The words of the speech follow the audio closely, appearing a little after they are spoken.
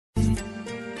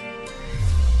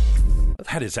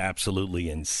That is absolutely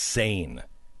insane.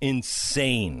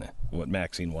 Insane what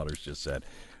Maxine Waters just said.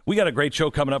 We got a great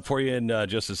show coming up for you in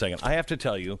just a second. I have to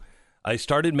tell you, I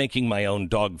started making my own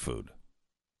dog food.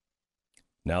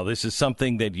 Now, this is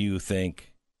something that you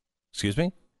think, excuse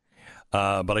me?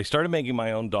 But I started making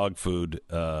my own dog food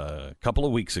a couple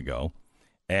of weeks ago,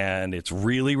 and it's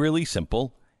really, really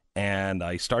simple. And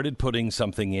I started putting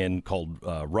something in called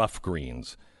Rough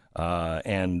Greens.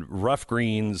 And Rough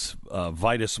Greens,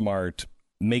 Vitasmart,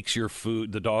 makes your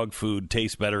food, the dog food,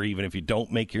 taste better even if you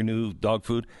don't make your new dog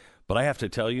food. But I have to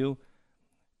tell you,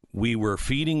 we were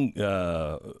feeding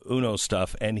Uno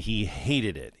stuff, and he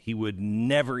hated it. He would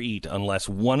never eat unless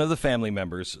one of the family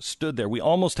members stood there. We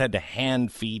almost had to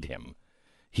hand feed him.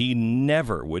 He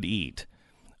never would eat.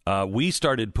 We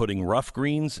started putting Rough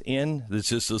Greens in. It's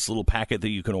just this little packet that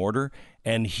you can order,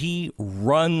 and he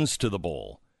runs to the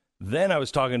bowl. Then I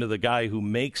was talking to the guy who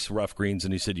makes Rough Greens,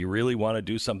 and he said, you really want to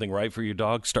do something right for your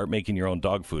dog? Start making your own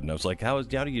dog food. And I was like, how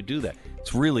do you do that?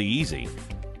 It's really easy.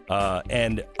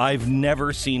 And I've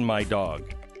never seen my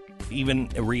dog even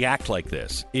react like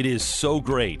this. It is so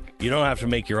great. You don't have to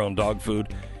make your own dog food.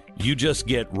 You just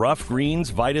get Rough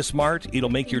Greens, Vitasmart.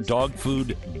 It'll make your dog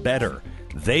food better.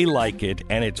 They like it,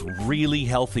 and it's really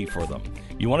healthy for them.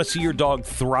 You want to see your dog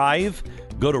thrive?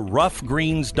 Go to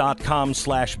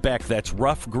roughgreens.com/Beck. That's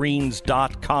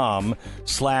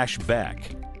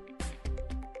roughgreens.com/Beck.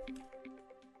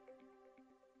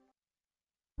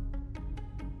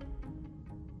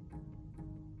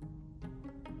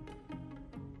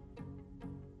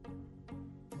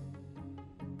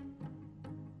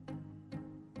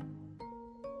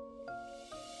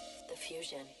 The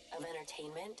fusion of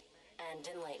entertainment and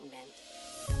enlightenment.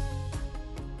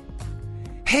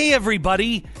 Hey,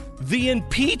 everybody! The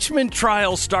impeachment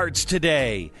trial starts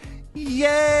today.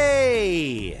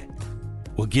 Yay!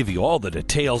 We'll give you all the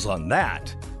details on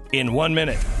that in 1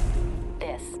 minute.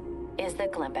 This is the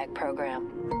Glenn Beck Program.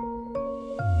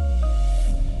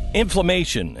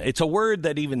 Inflammation. It's a word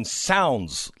that even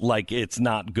sounds like it's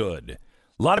not good.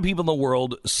 A lot of people in the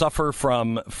world suffer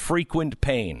from frequent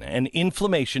pain, and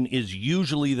inflammation is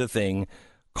usually the thing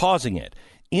causing it.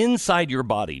 Inside your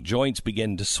body, joints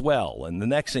begin to swell, and the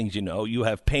next thing you know, you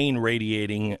have pain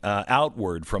radiating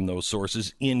outward from those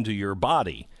sources into your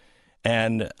body.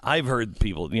 And I've heard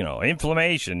people,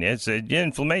 inflammation,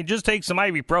 inflammation, just take some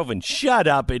ibuprofen. Shut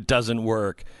up, it doesn't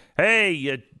work. Hey,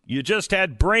 you just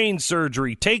had brain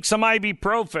surgery, take some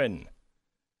ibuprofen.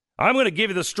 I'm going to give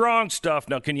you the strong stuff.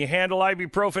 Now, can you handle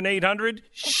ibuprofen 800?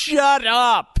 Shut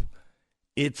up.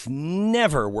 It's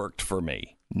never worked for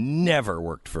me. Never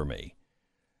worked for me.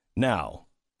 Now,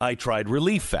 I tried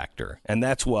Relief Factor, and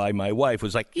that's why my wife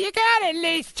was like, you gotta at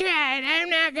least try it. I'm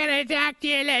not gonna talk to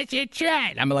you unless you try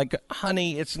it. I'm like,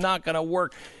 honey, it's not gonna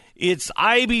work. It's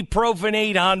ibuprofen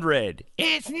 800.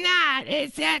 It's not.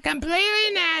 It's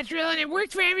completely natural, and it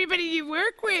works for everybody you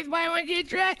work with. Why won't you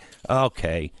try?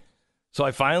 Okay. So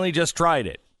I finally just tried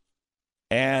it,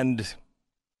 and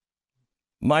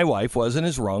my wife wasn't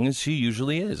as wrong as she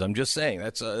usually is. I'm just saying.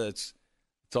 That's all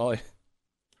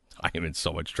I am in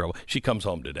so much trouble. She comes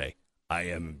home today. I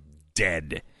am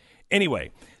dead.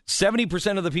 Anyway,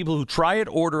 70% of the people who try it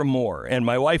order more, and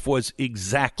my wife was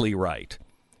exactly right.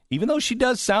 Even though she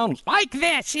does sound like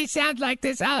this, she sounds like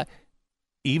this.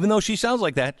 Even though she sounds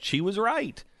like that, she was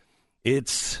right.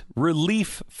 It's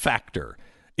Relief Factor.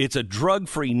 It's a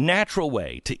drug-free, natural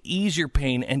way to ease your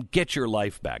pain and get your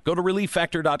life back. Go to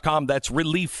ReliefFactor.com. That's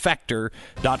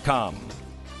ReliefFactor.com.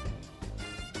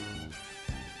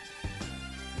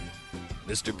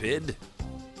 Mr. Pidd,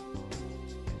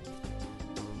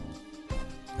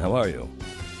 how are you?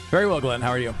 Very well, Glenn. How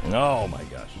are you? Oh, my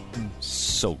gosh.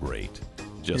 So great.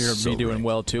 You're so doing great.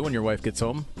 well, too, when your wife gets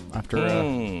home after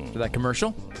that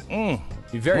commercial.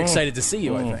 Be very excited to see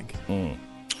you, I think.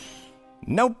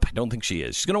 Nope, I don't think she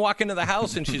is. She's going to walk into the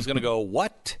house, and she's going to go,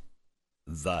 what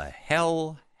the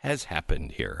hell has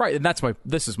happened here? Right, and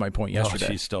this is my point yesterday. Oh,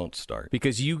 she's don't start.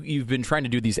 Because you've been trying to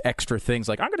do these extra things,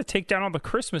 like, I'm going to take down all the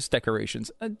Christmas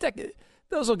decorations.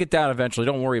 Those will get down eventually.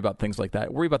 Don't worry about things like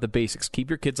that. Worry about the basics.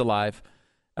 Keep your kids alive.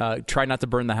 Try not to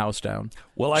burn the house down.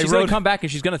 Well, she's going to come back,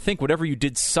 and she's going to think whatever you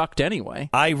did sucked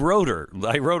anyway. I wrote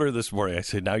her this morning. I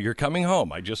said, now you're coming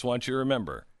home. I just want you to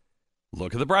remember,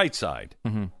 look at the bright side.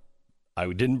 Mm-hmm. I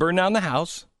didn't burn down the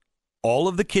house. All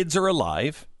of the kids are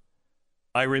alive.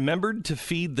 I remembered to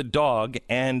feed the dog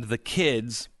and the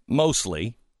kids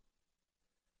mostly.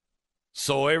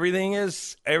 So everything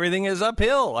is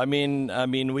uphill. I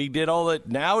mean, we did all that.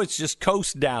 Now it's just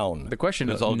coast down. The question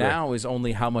is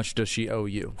only how much does she owe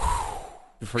you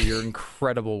for your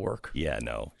incredible work? Yeah,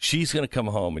 no. She's going to come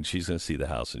home and she's going to see the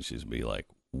house and she's going to be like,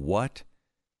 what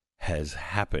has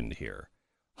happened here?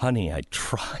 Honey, I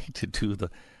tried to do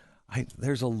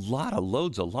there's a lot of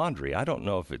loads of laundry. I don't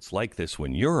know if it's like this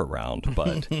when you're around,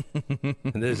 but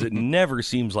it never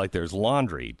seems like there's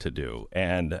laundry to do.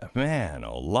 And man,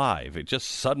 alive, it just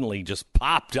suddenly just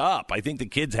popped up. I think the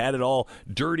kids had it all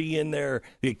dirty in there.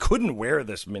 They couldn't wear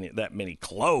that many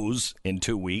clothes in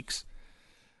 2 weeks.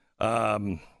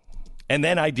 And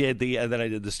then I did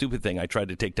the stupid thing. I tried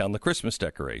to take down the Christmas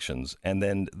decorations, and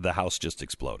then the house just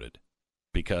exploded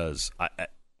because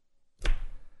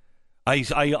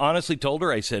I honestly told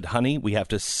her, I said, honey, we have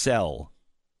to sell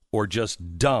or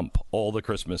just dump all the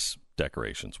Christmas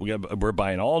decorations. We're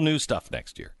buying all new stuff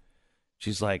next year.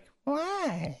 She's like,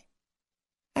 why?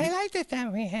 I like it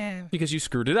that we have. Because you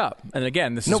screwed it up. And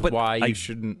again, this is why you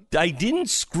shouldn't. I didn't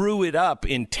screw it up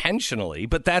intentionally,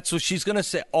 but that's what she's going to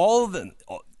say.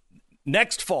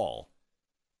 Next fall,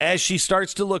 as she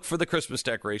starts to look for the Christmas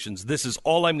decorations, this is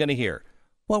all I'm going to hear.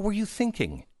 What were you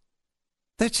thinking?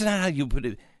 That's not how you put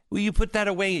it. Well, you put that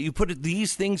away. You put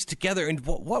these things together, and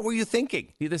what were you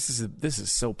thinking? This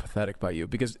is so pathetic by you,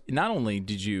 because not only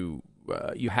did you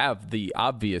have the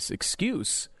obvious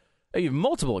excuse, you have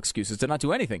multiple excuses to not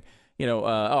do anything.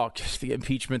 Just the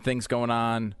impeachment thing's going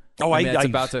on. That's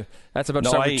about to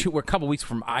start. We're a couple weeks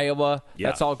from Iowa. Yeah.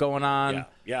 That's all going on.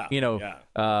 Yeah.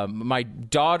 My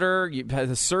daughter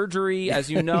has a surgery, as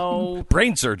you know.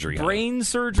 Brain surgery.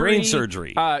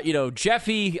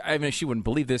 Jeffy, I mean, she wouldn't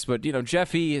believe this, but,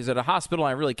 Jeffy is at a hospital.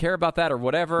 And I really care about that or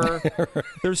whatever.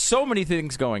 There's so many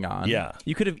things going on. Yeah.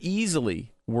 You could have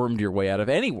easily wormed your way out of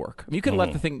any work. I mean, you could have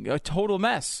left the thing a total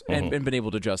mess and been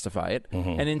able to justify it.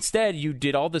 And instead, you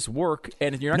did all this work,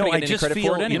 and you're not going to get any credit for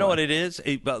it anyway. You know what it is?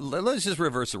 Let's just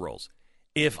reverse the roles.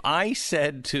 If I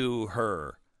said to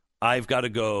her, I've got to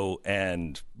go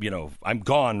and, I'm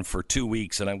gone for 2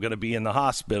 weeks and I'm going to be in the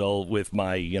hospital with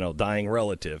my, dying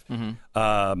relative,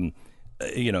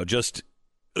 just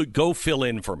go fill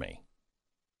in for me.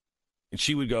 And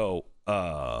she would go,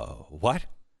 what?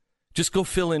 Just go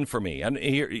fill in for me. And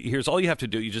here's all you have to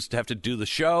do. You just have to do the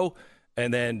show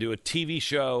and then do a TV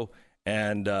show,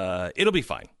 and it'll be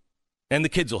fine. And the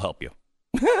kids will help you.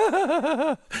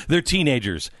 They're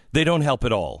teenagers. They don't help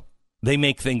at all. They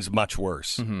make things much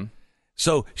worse. Mm-hmm.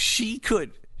 So she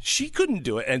couldn't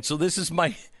do it. And so this is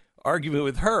my argument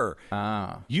with her.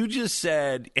 You just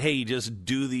said, hey, just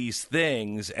do these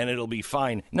things and it'll be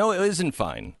fine. No, it isn't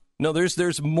fine. No,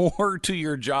 there's more to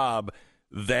your job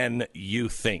than you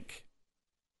think.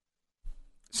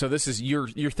 So this is you're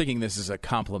thinking this is a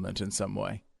compliment in some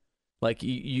way, like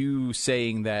you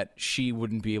saying that she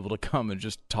wouldn't be able to come and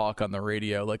just talk on the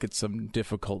radio like it's some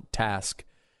difficult task,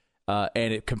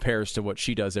 and it compares to what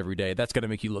she does every day. That's going to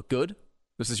make you look good.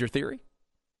 This is your theory.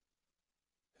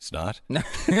 It's not.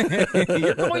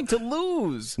 You're going to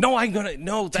lose. No, I'm gonna.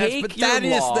 No,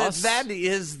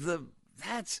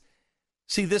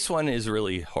 See, this one is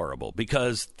really horrible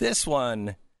because this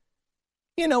one,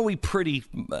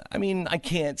 I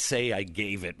can't say I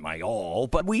gave it my all,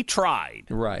 but we tried.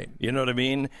 Right. You know what I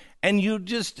mean? And you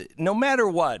just, no matter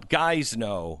what, guys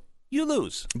know, you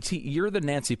lose. See, you're the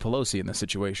Nancy Pelosi in this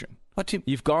situation. What?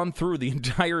 You've gone through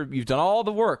you've done all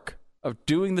the work of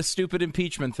doing the stupid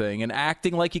impeachment thing and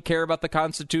acting like you care about the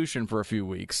Constitution for a few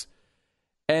weeks.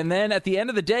 And then at the end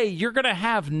of the day, you're going to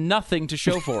have nothing to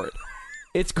show for it.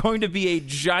 It's going to be a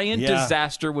giant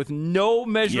disaster with no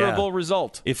measurable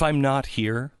result. If I'm not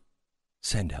here,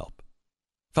 send help.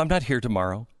 If I'm not here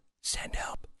tomorrow, send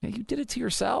help. Yeah, you did it to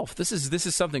yourself. This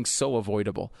is something so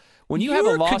avoidable. When you have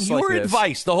a loss like your this,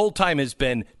 advice the whole time has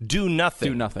been do nothing.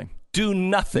 Do nothing. Do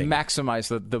nothing. Maximize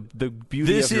the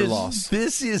beauty of your loss.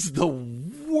 This is the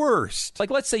worst. Like,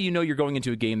 let's say you're going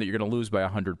into a game that you're going to lose by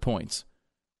 100 points.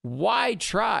 Why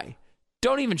try?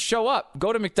 Don't even show up.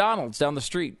 Go to McDonald's down the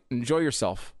street. Enjoy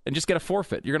yourself. And just get a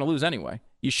forfeit. You're going to lose anyway.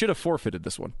 You should have forfeited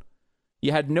this one.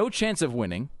 You had no chance of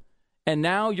winning. And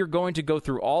now you're going to go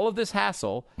through all of this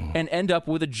hassle and end up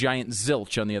with a giant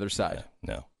zilch on the other side.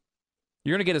 Yeah, no.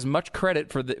 You're going to get as much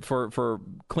credit for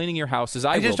cleaning your house as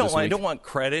I will this week. I don't want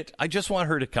credit. I just want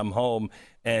her to come home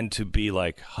and to be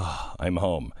like, I'm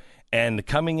home. And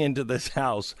coming into this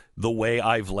house the way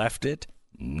I've left it,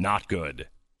 not good.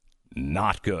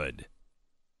 Not good.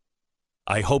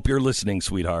 I hope you're listening,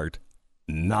 sweetheart.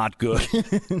 Not good.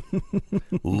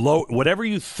 Whatever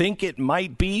you think it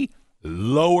might be,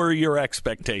 lower your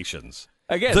expectations.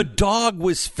 Again, the dog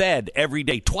was fed every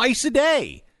day, twice a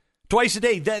day.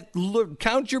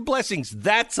 Count your blessings.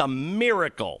 That's a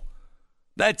miracle.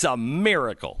 That's a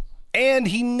miracle. And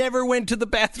he never went to the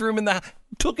bathroom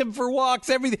took him for walks,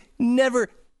 everything. Never.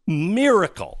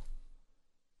 Miracle.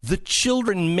 The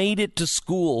children made it to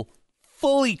school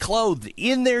fully clothed,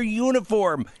 in their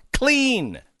uniform,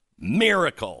 clean.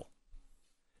 Miracle.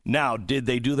 Now, did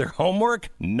they do their homework?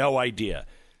 No idea.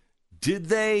 Did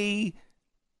they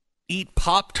eat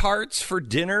Pop-Tarts for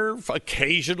dinner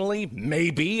occasionally?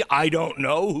 Maybe. I don't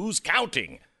know. Who's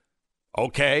counting?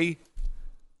 Okay.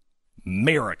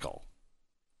 Miracle.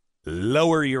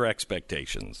 Lower your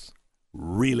expectations.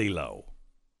 Really low.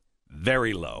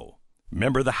 Very low.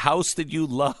 Remember the house that you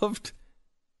loved?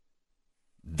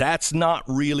 That's not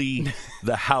really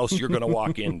the house you're going to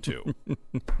walk into.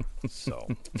 So,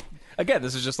 again,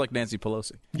 this is just like Nancy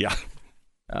Pelosi. Yeah.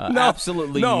 No,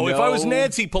 absolutely no. If I was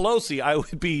Nancy Pelosi,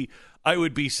 I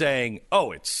would be saying,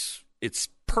 "Oh, it's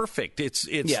perfect. It's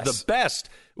Yes. the best.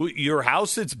 Your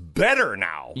house, it's better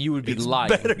now." You would be It's lying,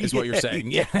 better. is what you're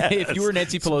saying. Yes. If you were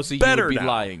Nancy Pelosi, you better would be now.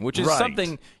 lying, which is Right.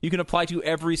 something you can apply to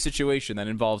every situation that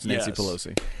involves Nancy Yes.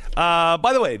 Pelosi.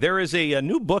 By the way, there is a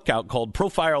new book out called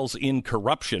Profiles in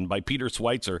Corruption by Peter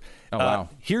Schweitzer. Oh, wow.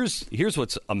 Here's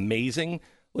what's amazing.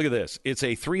 Look at this. It's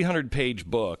a 300-page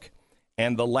book,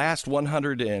 and the last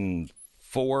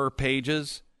 104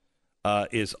 pages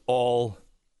is all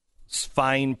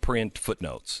fine print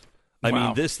footnotes. I Wow.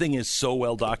 mean, this thing is so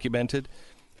well documented.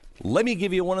 Let me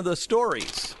give you one of the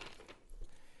stories.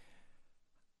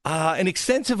 An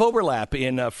extensive overlap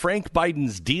in Frank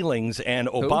Biden's dealings and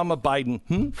Obama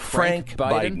Biden. Frank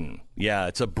Biden. Yeah,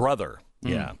 it's a brother.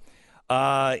 Yeah.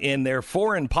 In their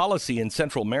foreign policy in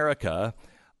Central America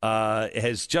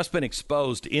has just been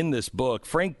exposed in this book.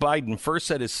 Frank Biden first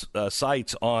set his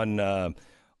sights on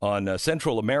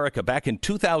Central America back in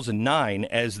 2009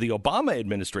 as the Obama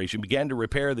administration began to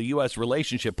repair the U.S.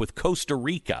 relationship with Costa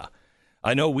Rica.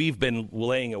 I know we've been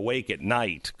laying awake at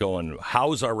night going,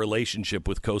 how's our relationship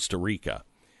with Costa Rica?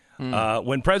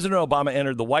 When President Obama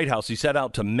entered the White House, he set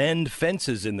out to mend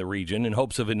fences in the region in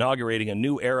hopes of inaugurating a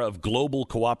new era of global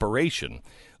cooperation.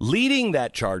 Leading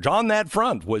that charge on that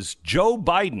front was Joe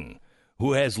Biden,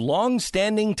 who has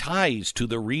long-standing ties to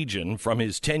the region from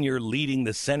his tenure leading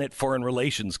the Senate Foreign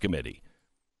Relations Committee.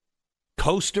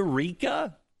 Costa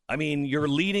Rica? I mean, you're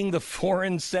leading the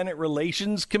Foreign Senate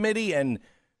Relations Committee, and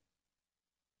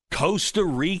Costa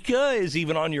Rica is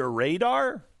even on your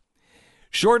radar?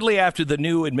 Shortly after the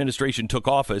new administration took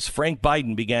office, Frank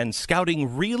Biden began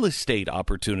scouting real estate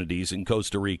opportunities in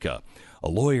Costa Rica. A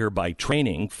lawyer by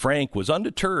training, Frank was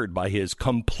undeterred by his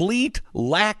complete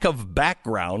lack of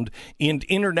background in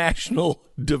international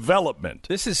development.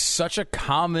 This is such a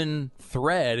common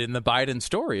thread in the Biden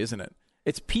story, isn't it?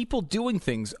 It's people doing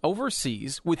things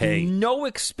overseas with no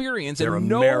experience they're and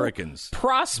no Americans.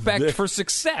 prospect for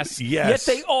success. Yes.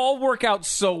 Yet they all work out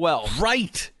so well.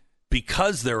 Right.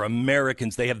 Because they're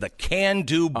Americans, they have the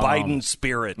can-do Biden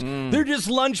spirit. They're just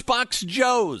lunchbox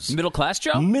Joes. Middle-class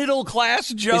Joe? Middle-class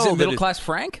Joe. Is it middle-class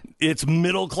Frank? It's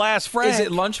middle-class Frank. Is it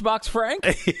lunchbox Frank?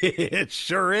 It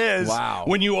sure is. Wow.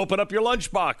 When you open up your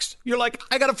lunchbox, you're like,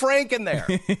 I got a Frank in there.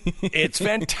 It's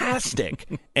fantastic.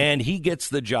 And he gets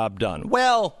the job done.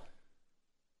 Well,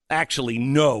 actually,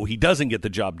 no, he doesn't get the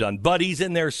job done, but he's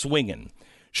in there swinging.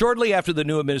 Shortly after the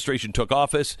new administration took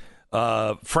office,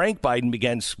 Frank Biden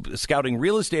began scouting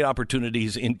real estate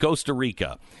opportunities in Costa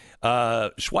Rica.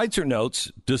 Schweitzer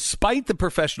notes, despite the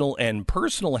professional and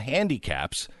personal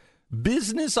handicaps,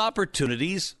 business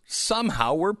opportunities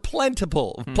somehow were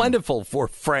plentiful for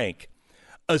Frank,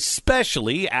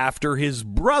 especially after his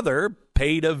brother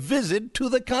paid a visit to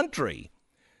the country.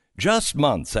 Just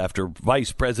months after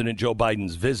Vice President Joe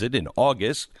Biden's visit in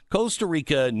August, Costa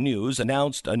Rica News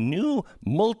announced a new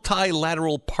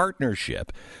multilateral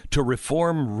partnership to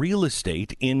reform real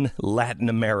estate in Latin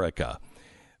America.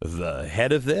 The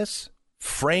head of this,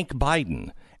 Frank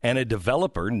Biden, and a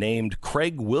developer named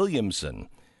Craig Williamson.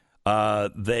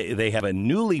 They have a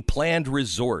newly planned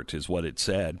resort, is what it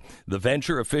said. The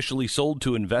venture officially sold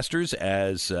to investors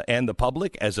and the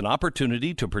public as an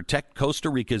opportunity to protect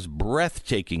Costa Rica's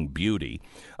breathtaking beauty,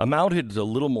 amounted to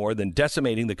little more than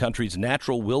decimating the country's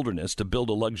natural wilderness to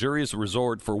build a luxurious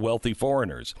resort for wealthy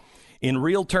foreigners. In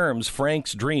real terms,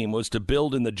 Frank's dream was to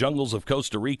build in the jungles of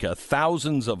Costa Rica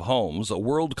thousands of homes, a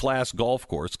world-class golf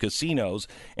course, casinos,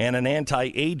 and an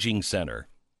anti-aging center.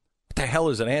 What the hell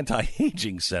is an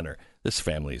anti-aging center? This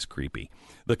family is creepy.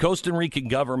 The Costa Rican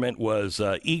government was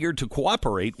eager to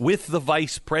cooperate with the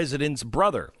vice president's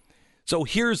brother. So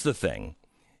here's the thing.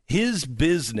 His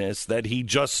business that he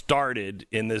just started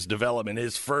in this development,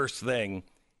 his first thing,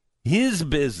 his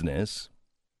business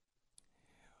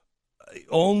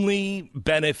only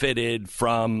benefited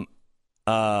from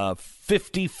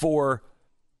 $54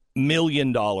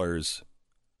 million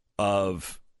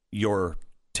of your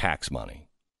tax money.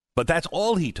 But that's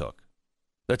all he took.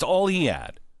 That's all he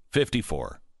had,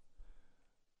 54.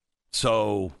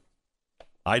 So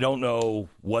I don't know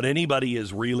what anybody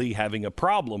is really having a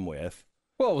problem with.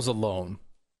 Well, it was a loan.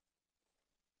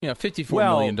 $54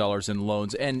 million in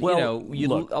loans. And,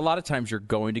 look, a lot of times you're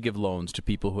going to give loans to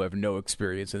people who have no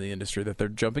experience in the industry that they're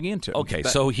jumping into. Okay,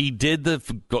 so he did the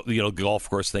golf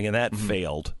course thing, and that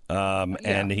failed,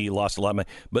 and he lost a lot of money.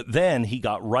 But then he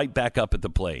got right back up at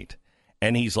the plate,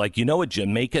 and he's like, you know what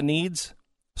Jamaica needs?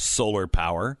 Solar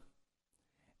power.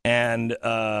 And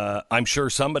I'm sure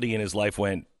somebody in his life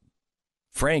went,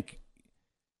 Frank,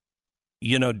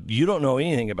 you don't know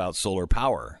anything about solar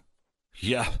power.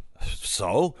 Yeah,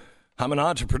 so I'm an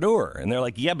entrepreneur. And they're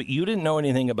like, yeah, but you didn't know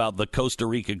anything about the Costa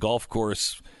Rica golf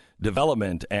course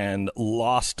development and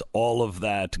lost all of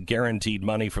that guaranteed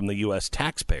money from the U.S.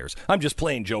 taxpayers. I'm just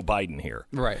playing Joe Biden here.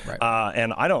 Right.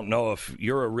 And I don't know if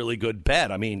you're a really good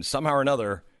bet. I mean, somehow or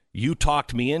another, you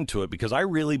talked me into it because I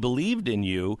really believed in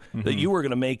you that you were going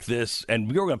to make this and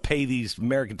you were going to pay these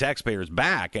American taxpayers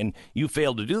back, and you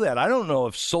failed to do that. I don't know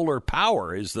if solar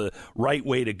power is the right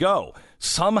way to go.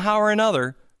 Somehow or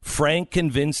another, Frank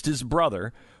convinced his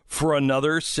brother for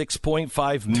another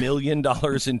 $6.5 million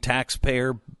in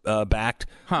taxpayer-backed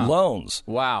loans.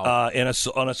 Wow.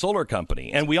 On a solar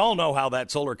company. And we all know how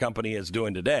that solar company is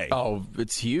doing today. Oh,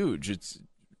 it's huge. It's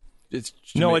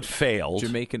No, it failed.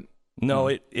 Jamaican. No,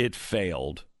 it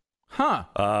failed. Huh.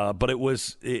 But it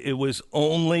was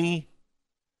only,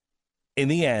 in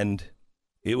the end,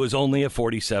 it was only a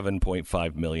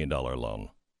 $47.5 million loan.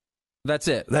 That's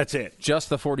it. Just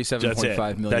the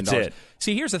 $47.5 million. That's it.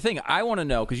 See, here's the thing. I want to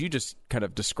know, because you just kind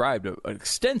of described an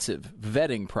extensive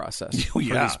vetting process for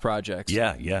these projects.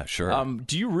 Yeah, sure.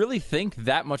 Do you really think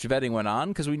that much vetting went on?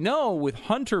 Because we know with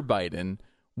Hunter Biden,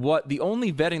 the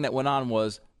only vetting that went on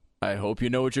was, I hope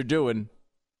you know what you're doing.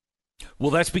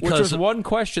 Well, that's because... Which was one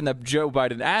question that Joe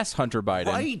Biden asked Hunter Biden.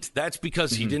 Right. That's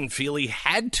because he didn't feel he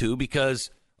had to,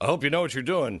 because I hope you know what you're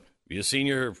doing. You seen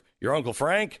your Uncle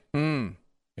Frank? You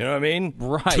know what I mean?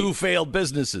 Right. 2 failed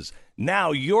businesses.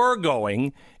 Now you're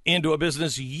going into a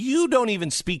business you don't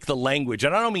even speak the language.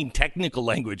 And I don't mean technical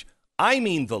language. I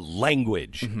mean the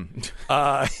language.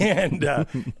 And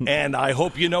I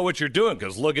hope you know what you're doing,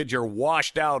 because look at your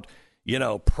washed out...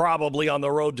 probably on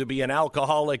the road to be an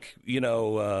alcoholic,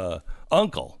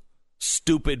 uncle,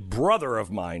 stupid brother of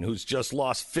mine who's just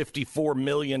lost $54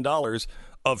 million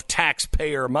of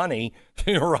taxpayer money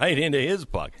right into his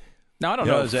pocket. Now, I don't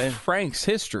know Frank's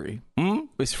history.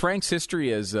 Is Frank's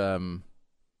history as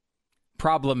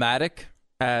problematic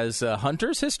as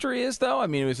Hunter's history is, though? I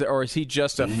mean, is he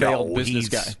just a failed business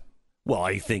guy? Well,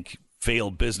 I think...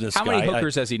 failed business guy. How many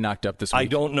hookers has he knocked up this week? I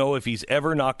don't know if he's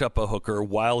ever knocked up a hooker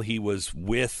while he was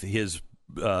with his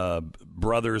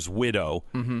brother's widow,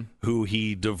 who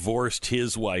he divorced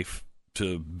his wife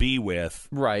to be with,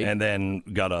 right, and then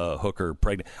got a hooker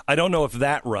pregnant. I don't know if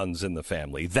that runs in the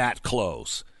family that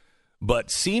close,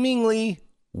 but seemingly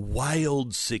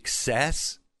wild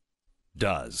success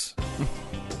does.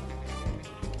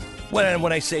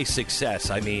 When I say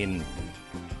success, I mean...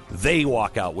 they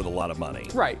walk out with a lot of money.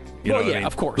 Right. You know what I mean?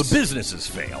 Of course. The businesses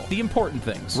fail. The important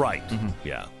things. Right.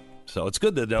 Yeah. So it's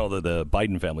good to know that the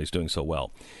Biden family is doing so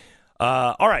well.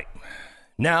 All right.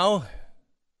 Now,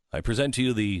 I present to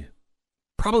you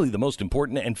probably the most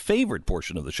important and favorite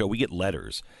portion of the show. We get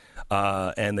letters.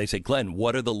 And they say, Glenn,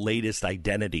 what are the latest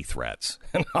identity threats?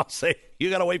 And I'll say, you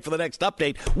got to wait for the next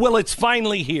update. Well, it's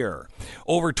finally here.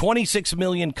 Over 26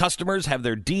 million customers have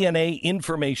their DNA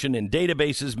information in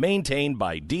databases maintained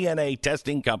by DNA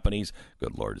testing companies.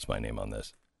 Good Lord, is my name on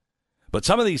this. But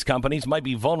some of these companies might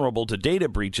be vulnerable to data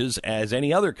breaches as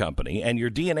any other company, and your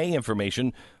DNA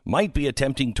information might be a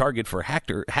tempting target for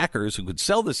hackers who could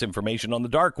sell this information on the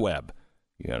dark web.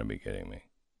 You got to be kidding me.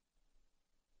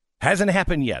 Hasn't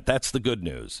happened yet. That's the good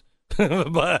news.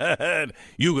 But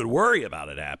you could worry about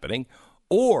it happening.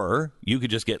 Or you could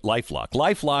just get LifeLock.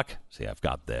 LifeLock, see, I've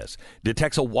got this,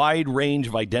 detects a wide range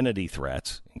of identity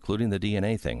threats, including the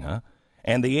DNA thing,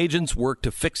 and the agents work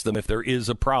to fix them if there is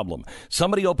a problem.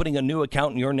 Somebody opening a new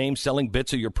account in your name, selling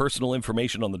bits of your personal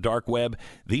information on the dark web,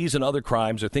 these and other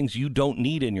crimes are things you don't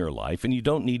need in your life and you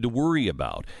don't need to worry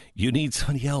about. You need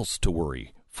somebody else to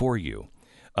worry for you.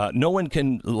 No one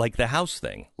can, like the house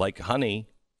thing, like, honey,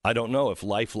 I don't know if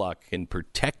LifeLock can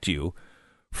protect you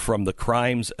from the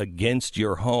crimes against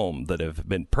your home that have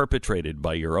been perpetrated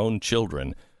by your own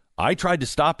children. I tried to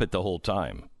stop it the whole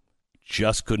time.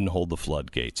 Just couldn't hold the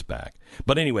floodgates back.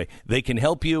 But anyway, they can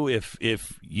help you if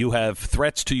you have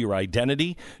threats to your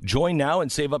identity. Join now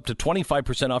and save up to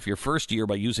 25% off your first year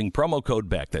by using promo code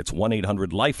BECK. That's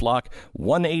 1-800-LIFELOCK,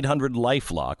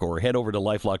 1-800-LIFELOCK, or head over to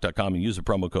LifeLock.com and use the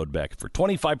promo code BECK for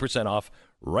 25% off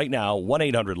right now,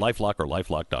 1-800-LIFELOCK or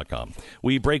LifeLock.com.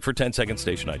 We break for 10 seconds,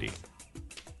 station ID.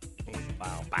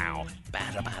 bow.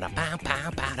 Bada, bada, bow, bow,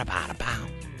 bada, bada, bow.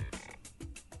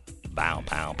 Bow,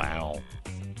 bow, bow.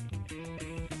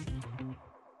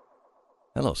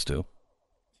 Hello, Stu.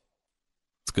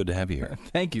 It's good to have you here.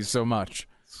 Thank you so much.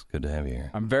 It's good to have you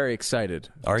here. I'm very excited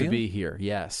to be here.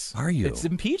 Yes. Are you? It's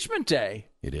impeachment day.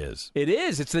 It is. It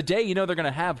is. It's the day, they're going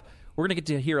to have. We're going to get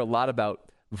to hear a lot about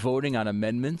voting on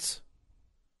amendments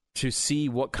to see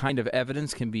what kind of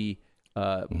evidence can be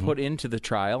put into the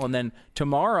trial. And then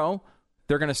tomorrow,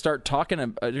 they're going to start talking.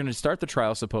 They're going to start the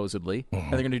trial, supposedly.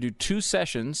 And they're going to do 2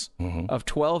 sessions of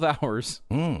 12 hours.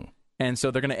 And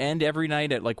so they're going to end every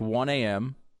night at like 1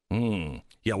 a.m.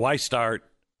 Yeah, why start?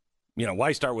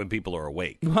 Why start when people are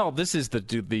awake? Well, this is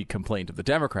the complaint of the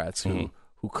Democrats who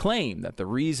claim that the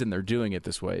reason they're doing it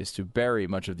this way is to bury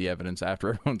much of the evidence after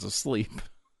everyone's asleep,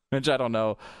 which I don't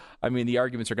know. I mean, the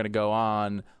arguments are going to go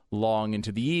on long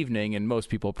into the evening, and most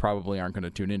people probably aren't going to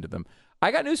tune into them.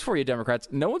 I got news for you, Democrats.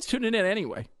 No one's tuning in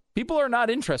anyway. People are not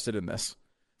interested in this.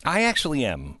 I actually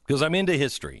am, because I'm into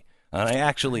history. And I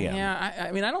actually am. Yeah,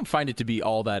 I mean, I don't find it to be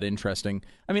all that interesting.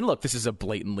 I mean, look, this is a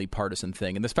blatantly partisan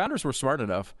thing, and the founders were smart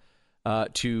enough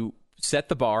to set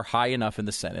the bar high enough in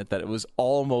the Senate that it was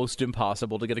almost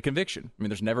impossible to get a conviction. I mean,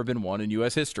 there's never been one in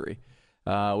U.S. history.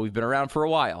 We've been around for a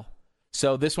while.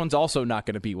 So this one's also not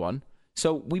going to be one.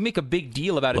 So we make a big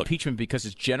deal about impeachment because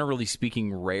it's generally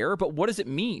speaking rare, but what does it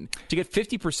mean? To get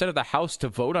 50% of the House to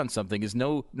vote on something is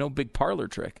no big parlor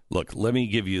trick. Look, let me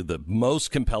give you the most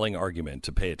compelling argument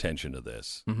to pay attention to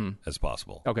this as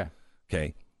possible. Okay.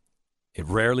 It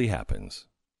rarely happens.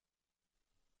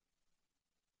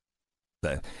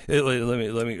 Let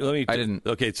me. I didn't.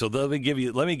 Okay, so let me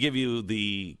give you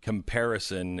the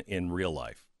comparison in real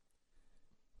life.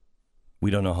 We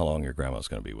don't know how long your grandma's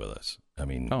going to be with us. I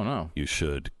mean, oh no, you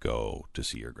should go to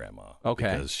see your grandma.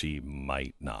 Okay, because she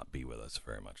might not be with us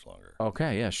very much longer.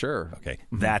 Okay, yeah, sure. Okay,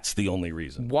 that's the only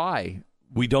reason. Why?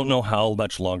 We don't know how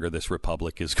much longer this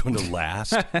republic is going to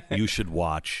last. You should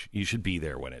watch. You should be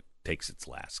there when it takes its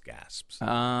last gasps.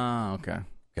 Okay.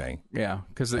 Okay. Yeah,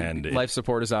 because life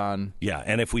support is on. Yeah,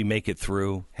 and if we make it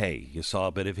through, hey, you saw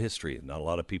a bit of history that not a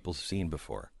lot of people have seen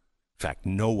before. In fact,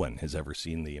 no one has ever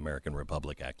seen the American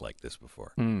Republic act like this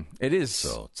before. It is.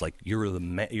 So it's like you're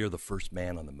the first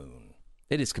man on the moon.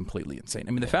 It is completely insane.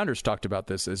 I mean, the founders talked about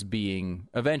this as being,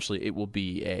 eventually it will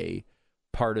be a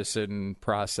partisan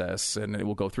process and it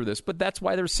will go through this. But that's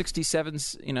why there's 67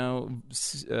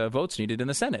 votes needed in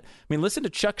the Senate. I mean, listen to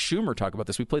Chuck Schumer talk about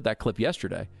this. We played that clip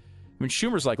yesterday. I mean,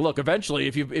 Schumer's like, look, eventually,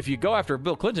 if you go after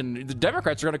Bill Clinton, the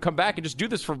Democrats are going to come back and just do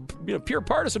this for pure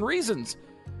partisan reasons.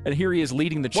 And here he is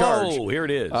leading the charge. Whoa, here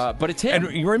it is. But it's him.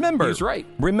 And remember, he's right.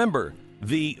 Remember,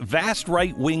 the vast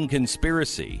right-wing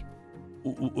conspiracy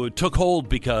took hold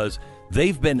because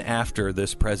they've been after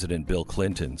this President Bill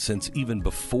Clinton since even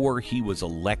before he was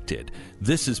elected.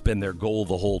 This has been their goal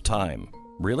the whole time.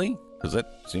 Really? Because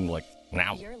that seemed like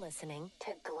now. You're listening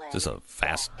to Glenn. Is this a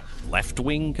fast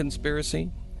left-wing conspiracy?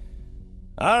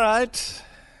 All right.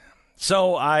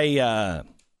 So I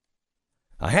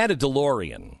had a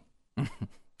DeLorean.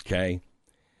 Okay.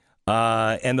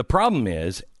 And the problem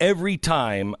is every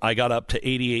time I got up to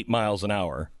 88 miles an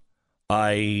hour,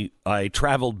 I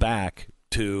traveled back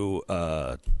to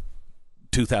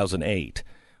 2008,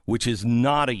 which is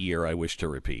not a year I wish to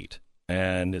repeat.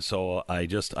 And so I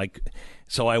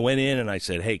went in and I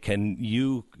said, hey,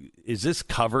 is this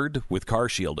covered with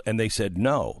CarShield? And they said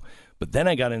no. But then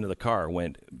I got into the car,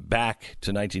 went back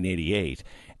to 1988,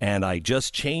 and I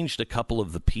just changed a couple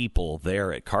of the people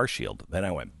there at CarShield. Then I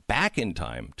went back in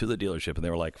time to the dealership, and they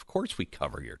were like, of course we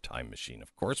cover your time machine.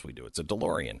 Of course we do. It's a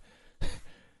DeLorean.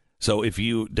 So if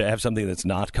you have something that's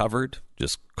not covered,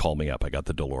 just call me up. I got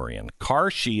the DeLorean.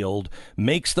 CarShield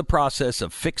makes the process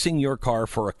of fixing your car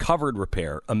for a covered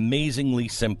repair amazingly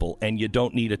simple, and you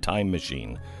don't need a time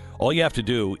machine. All you have to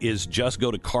do is just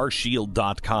go to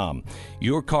carshield.com.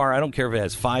 Your car, I don't care if it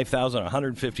has 5,000,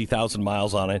 150,000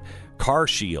 miles on it,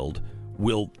 CarShield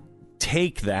will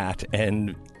take that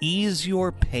and ease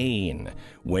your pain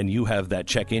when you have that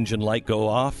check engine light go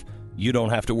off. You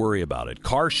don't have to worry about it.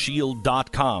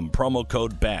 carshield.com, promo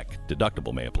code Beck.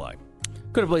 Deductible may apply.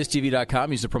 Go to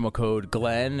blazetv.com, use the promo code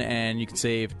Glenn, and you can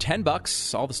save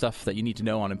 $10, all the stuff that you need to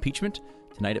know on impeachment,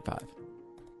 tonight at 5.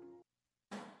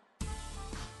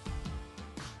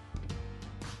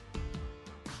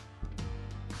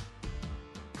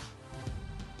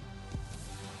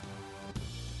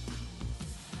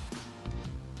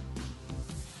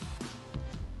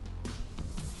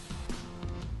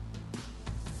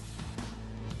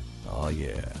 Oh,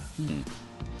 yeah.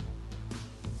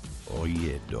 Oh,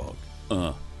 yeah, dog.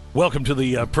 Welcome to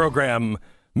the program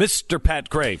Mr. Pat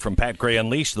Gray from Pat Gray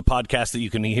Unleashed, the podcast that you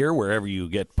can hear wherever you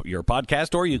get your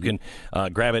podcast, or you can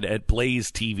grab it at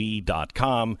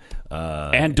blazetv.com.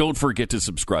 And don't forget to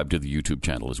subscribe to the YouTube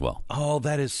channel as well. Oh,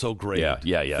 that is so great.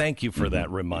 Yeah. Thank you for that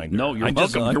reminder. No, you're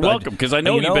welcome. You're welcome, because I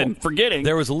know you've been forgetting.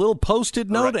 There was a little Post-it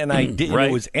note, and I did. Right.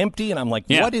 It was empty, and I'm like,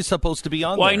 what is supposed to be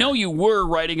on there? Well, I know you were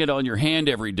writing it on your hand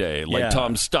every day, like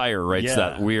Tom Steyer writes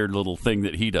that weird little thing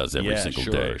that he does every single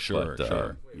day.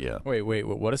 Sure. Yeah. Wait.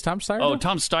 What is Tom Steyer? Oh,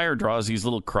 Tom Steyer draws these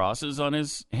little crosses on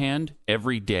his hand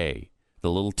every day. The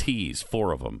little T's,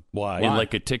 4 of them. Why? In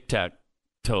like a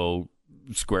tic-tac-toe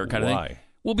square kind of thing. Why?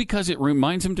 Well, because it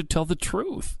reminds him to tell the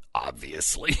truth,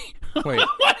 obviously. Wait.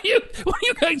 What are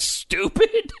you guys,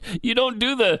 stupid? You don't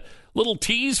do the little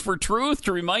T's for truth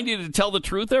to remind you to tell the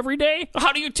truth every day?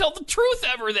 How do you tell the truth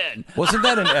ever then? Wasn't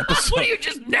that an episode? What, do you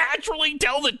just naturally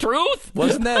tell the truth?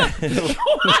 Wasn't that?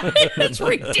 What? It's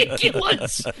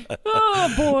ridiculous.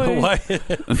 Oh, boy.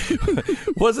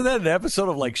 Wasn't that an episode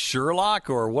of like Sherlock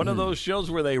or one of those shows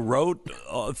where they wrote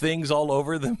things all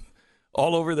over them?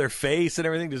 All over their face and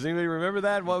everything. Does anybody remember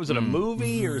that? What was it, a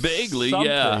movie or vaguely? something?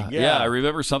 Yeah, I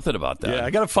remember something about that. Yeah,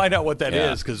 I got to find out what that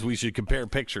is because we should compare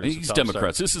pictures. These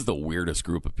Democrats, this is the weirdest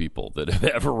group of people that have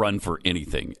ever run for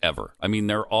anything ever. I mean,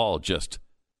 they're all just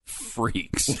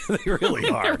freaks. They really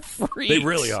are. They're freaks. They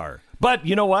really are. But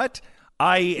you know what?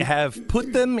 I have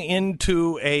put them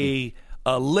into a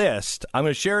list. I'm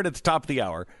going to share it at the top of the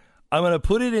hour. I'm going to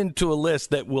put it into a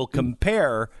list that will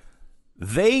compare.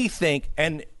 They think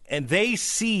and they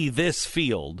see this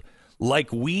field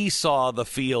like we saw the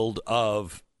field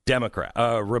of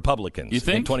Republicans you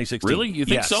think? in 2016. Really? You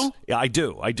think so? Yeah, I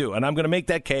do. And I'm going to make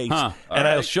that case,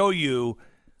 I'll show you.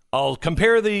 I'll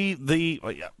compare the.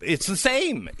 It's the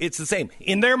same. It's the same.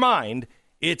 In their mind,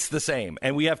 it's the same.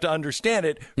 And we have to understand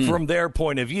it from their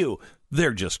point of view.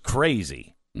 They're just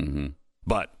crazy. Mm-hmm.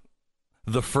 But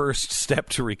the first step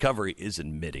to recovery is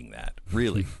admitting that.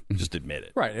 Really, just admit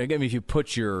it. Right. Again, if you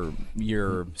put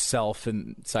yourself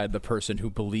inside the person who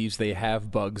believes they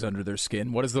have bugs under their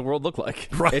skin, what does the world look like?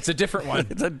 Right. It's a different one.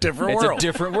 It's a different world. It's a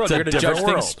different world. It's a They're going to judge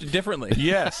different things differently.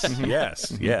 Yes,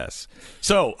 yes.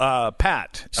 So,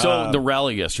 Pat. So the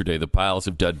rally yesterday, the piles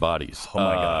of dead bodies. Oh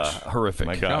my gosh, horrific.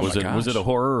 My gosh. Was it a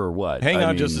horror or what? Hang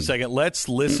on just a second. Let's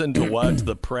listen to what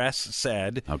the press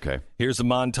said. Okay. Here's a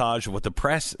montage of what the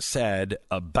press said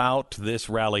about this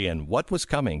rally and what was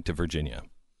coming to Virginia.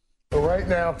 Right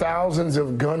now, thousands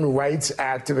of gun rights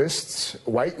activists,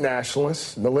 white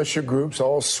nationalists, militia groups,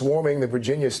 all swarming the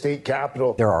Virginia state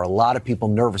capitol. There are a lot of people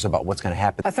nervous about what's going to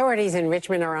happen. Authorities in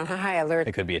Richmond are on high alert.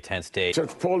 It could be a tense day.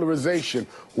 Such polarization,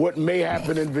 what may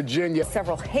happen in Virginia.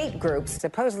 Several hate groups,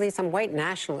 supposedly some white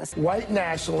nationalists. White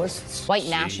nationalists. White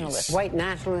nationalists. White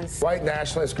nationalists. White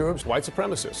nationalist groups. White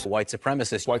supremacists. White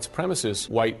supremacists. White supremacists.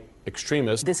 White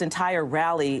extremists. This entire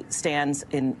rally stands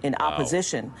in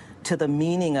opposition to the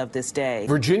meaning of this day.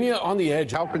 Virginia on the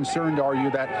edge. How concerned are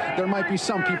you that there might be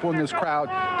some people in this crowd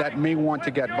that may want to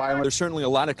get violent? There's certainly a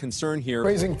lot of concern here.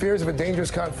 Raising fears of a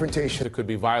dangerous confrontation. There could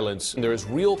be violence, and there is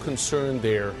real concern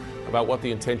there about what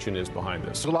the intention is behind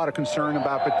this. There's a lot of concern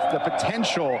about the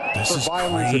potential for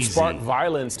violence. Could spark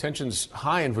violence. Tensions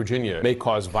high in Virginia may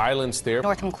cause violence there.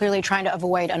 Northam clearly trying to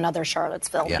avoid another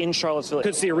Charlottesville. Yeah. In Charlottesville.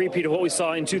 Could see a repeat of what we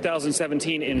saw in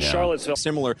 2017 in Charlottesville.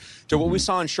 Similar to what we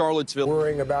saw in Charlottesville.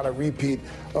 Worrying about a repeat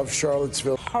of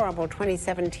Charlottesville. Horrible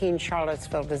 2017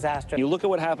 Charlottesville disaster. You look at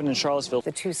what happened in Charlottesville.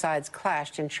 The two sides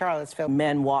clashed in Charlottesville.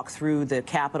 Men walked through the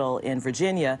Capitol in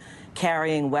Virginia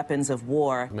carrying weapons of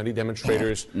war. Many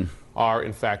demonstrators are,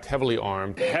 in fact, heavily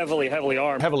armed. Heavily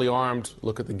armed. Heavily armed.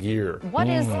 Look at the gear. What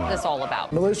is this all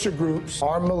about? Militia groups,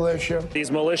 armed militia.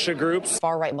 These militia groups.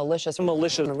 Far-right militias.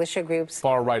 Militia groups.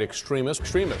 Far-right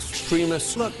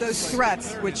extremists. Look, those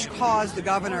threats which caused the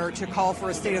governor to call for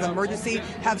a state of emergency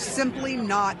have simply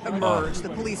not emerged. The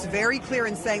police very clear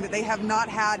in saying that they have not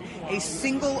had a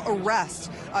single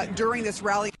arrest during this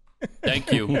rally.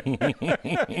 Thank you.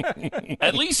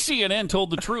 At least CNN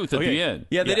told the truth at the end.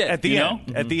 Yeah, they did. At the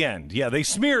end. At the end. Yeah, they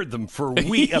smeared them for a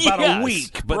week, a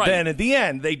week. But then at the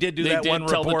end, they did that one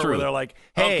report where they're like,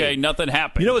 hey. Okay, nothing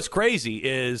happened. You know what's crazy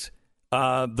is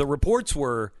the reports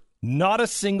were not a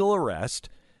single arrest.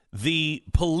 The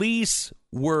police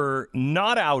were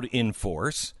not out in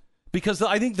force because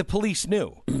I think the police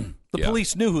knew. The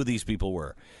police knew who these people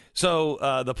were.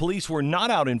 So the police were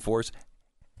not out in force.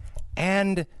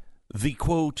 And the,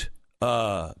 quote,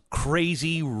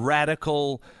 crazy,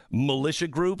 radical militia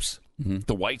groups,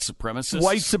 The white supremacists.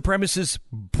 White supremacists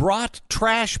brought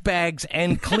trash bags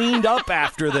and cleaned up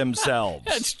after themselves.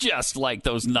 It's just like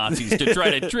those Nazis to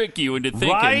try to trick you into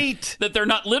thinking that they're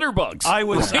not litter bugs. I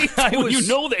was you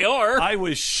know they are. I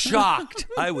was shocked.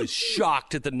 I was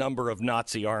shocked at the number of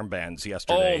Nazi armbands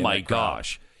yesterday. Oh my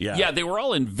gosh. Yeah, they were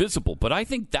all invisible, but I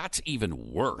think that's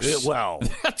even worse.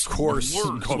 That's of course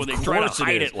worse when they try to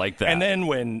hide it like that. And then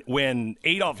when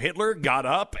Adolf Hitler got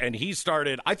up and he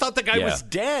started, I thought the guy was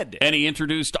dead. And he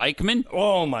introduced Eichmann.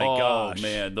 Oh my gosh! Oh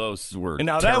man, those were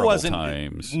now terrible that wasn't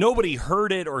times. Nobody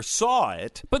heard it or saw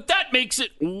it, but that makes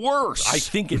it worse. I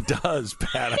think it does,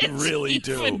 Pat. I really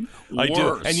do. I do.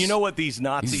 Worse. And you know what these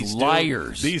Nazis these do?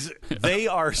 Liars. They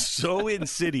are so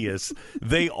insidious.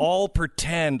 They all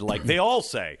pretend like they all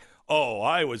say, "Oh,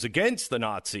 I was against the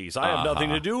Nazis. I have nothing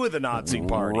to do with the Nazi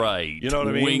party." Right. You know what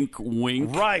I mean? Wink,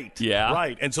 wink. Right. Yeah.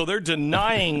 Right. And so they're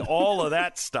denying all of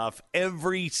that stuff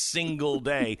every single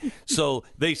day. So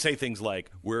they say things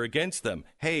like, we're against them.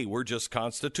 Hey, we're just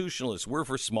constitutionalists. We're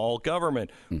for small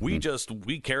government. We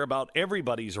care about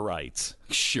everybody's rights.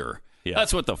 Sure. Yeah.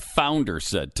 That's what the founders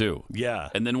said, too. Yeah.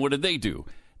 And then what did they do?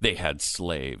 They had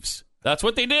slaves. That's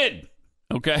what they did.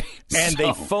 Okay. And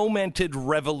they fomented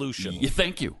revolution.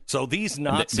 Thank you. So these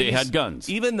Nazis, they had guns.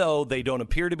 Even though they don't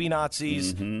appear to be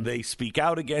Nazis, they speak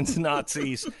out against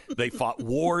Nazis. They fought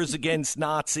wars against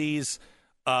Nazis.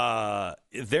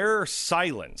 Their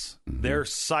silence, their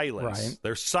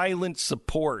silent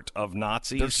support of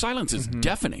Nazis. Their silence is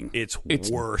deafening. It's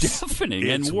worse. Deafening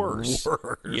it's and worse.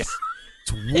 Yeah.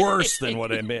 It's worse than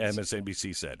what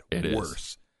MSNBC said. It is.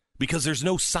 Worse. Because there's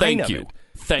no sign of it.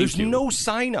 There's no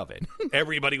sign of it.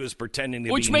 Everybody was pretending to be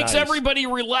nice. Which makes everybody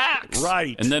relax.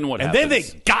 Right. And then what happens? And then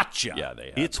they got you. Yeah, they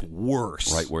have. It's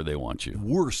worse. Right where they want you.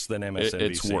 Worse than MSNBC.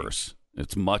 It's worse.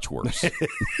 It's much worse. It's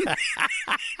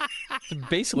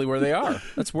basically where they are.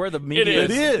 That's where the media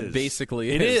is. Basically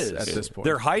it is at this point.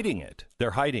 They're hiding it.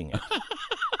 They're hiding it.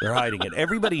 They're hiding it.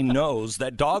 Everybody knows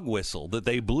that dog whistle that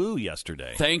they blew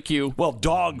yesterday. Thank you. Well,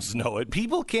 dogs know it.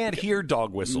 People can't hear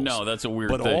dog whistles. No, that's a weird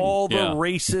thing. But all the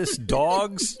racist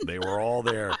dogs, they were all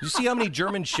there. You see how many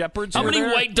German shepherds were there? How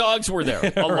many white dogs were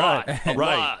there? A lot. A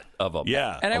lot of them.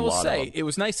 Yeah. And I will say, it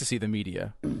was nice to see the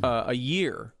media a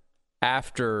year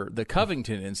after the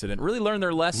Covington incident really learn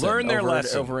their lesson.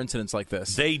 Over incidents like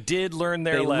this. They did learn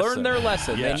their lesson. They learned their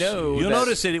lesson. Yes. They know. You'll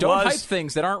notice it. Don't hype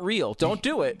things that aren't real. Don't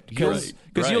do it because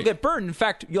you'll get burned. In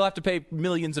fact, you'll have to pay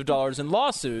millions of dollars in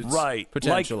lawsuits. Right.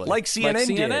 Potentially, like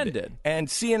CNN did. And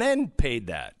CNN paid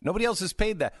that. Nobody else has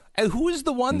paid that. And who is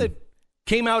the one that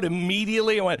came out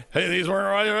immediately and went, "Hey, these weren't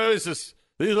racist.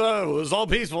 It was all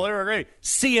peaceful. They were great."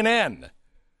 CNN.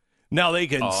 Now, they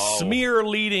can smear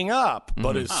leading up,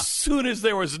 but as soon as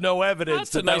there was no evidence...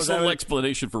 That's a nice little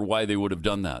explanation for why they would have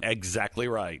done that. Exactly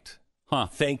right. Huh.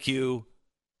 Thank you,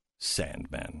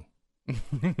 Sandman.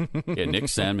 Yeah, Nick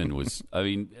Sandman was... I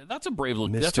mean, that's a brave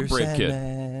little... That's a brave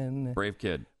Sandman, kid. Brave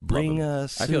kid. Bring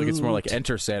us. I feel like it's more like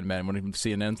Enter Sandman when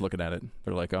CNN's looking at it.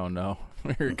 They're like, oh, no.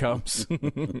 Here it comes.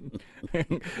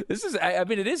 This is... I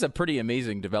mean, it is a pretty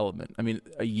amazing development. I mean,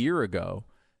 a year ago,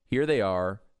 here they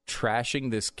are...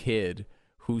 trashing this kid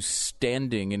who's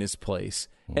standing in his place,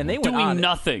 and they went doing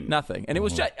nothing. And it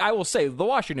was just, I will say, the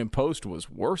Washington Post was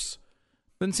worse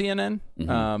than CNN.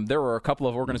 There were a couple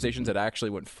of organizations that actually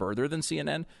went further than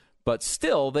CNN, but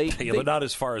still, they but not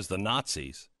as far as the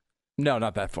Nazis. No,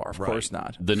 not that far. Of course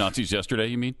not. The Nazis yesterday,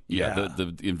 you mean? Yeah.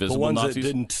 The invisible the ones Nazis?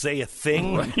 That didn't say a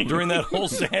thing during that whole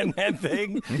Sandman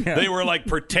thing. Yeah. They were like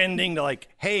pretending to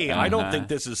hey, I don't think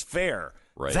this is fair.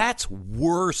 Right. That's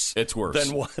worse. It's worse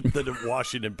than what the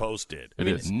Washington Post did. It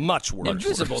is much worse.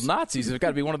 Invisible Nazis have got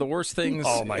to be one of the worst things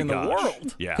in the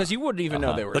world. Yeah, because you wouldn't even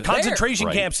know they were the there.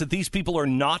 concentration camps that these people are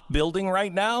not building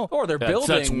right now. Or they're building.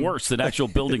 That's worse than actual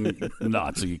building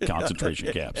Nazi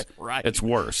concentration camps. Right, it's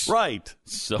worse. Right.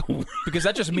 So because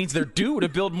that just means they're due to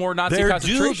build more Nazi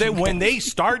concentration camps. When they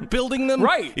start building them,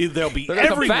 right, they'll be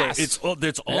everywhere. It's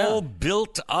all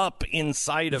built up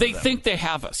inside of them. They think they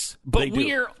have us, but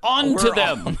we're on to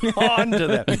them. On to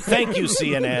them. Thank you,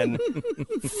 CNN.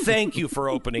 Thank you for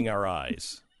opening our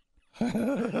eyes.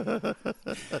 Can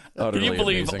you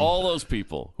believe all those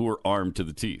people who were armed to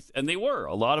the teeth? And they were.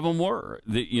 A lot of them were.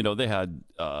 They had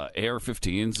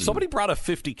AR-15s. Somebody brought a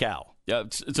 50 cal. Yeah,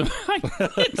 it's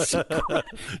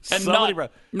and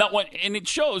not one. And it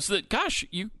shows that, gosh,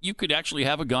 you could actually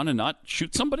have a gun and not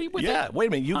shoot somebody with it. Yeah, wait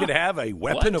a minute. You could have a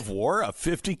weapon of war, a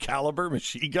 50 caliber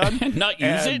machine gun, and not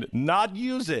use it. Not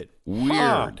use it.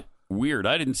 Weird. Weird.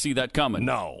 I didn't see that coming.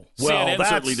 No. CNN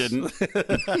certainly didn't.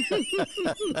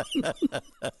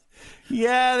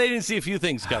 Yeah, they didn't see a few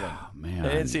things coming. Oh, man. They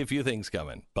didn't see a few things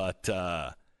coming. But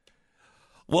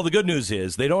Well, the good news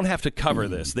is they don't have to cover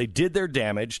this. They did their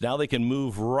damage. Now they can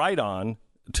move right on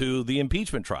to the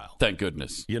impeachment trial. Thank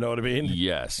goodness. You know what I mean?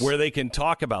 Yes. Where they can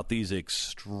talk about these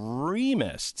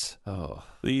extremists,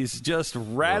 these just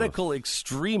radical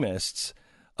extremists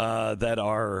that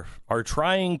are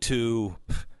trying to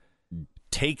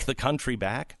take the country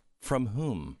back from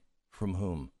whom? From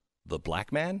whom? The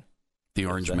black man? The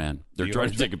orange man. They're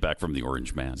trying to take it back from the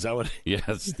orange man. Is that what?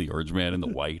 Yes, the orange man in the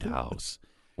White House.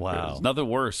 Wow. There's nothing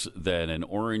worse than an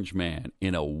orange man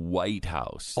in a White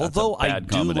House. Although I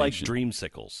do like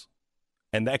dreamsicles.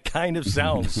 And that kind of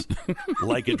sounds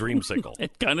like a dreamsicle.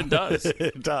 It kind of does.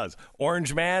 It does.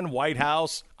 Orange man, White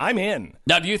House. I'm in.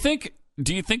 Now, do you think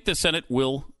the Senate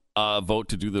will vote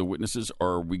to do the witnesses,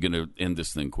 or are we going to end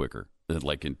this thing quicker?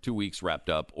 Like in 2 weeks wrapped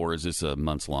up, or is this a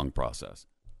months-long process?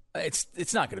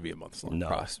 It's not going to be a months-long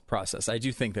process. I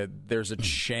do think that there's a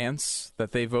chance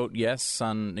that they vote yes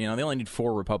on, they only need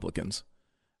 4 Republicans.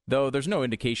 Though there's no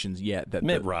indications yet that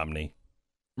Mitt Romney's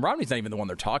not even the one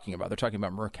they're talking about. They're talking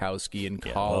about Murkowski and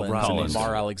Collins and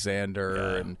Lamar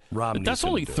Alexander. And Romney. That's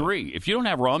only 3. If you don't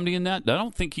have Romney in that, I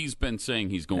don't think he's been saying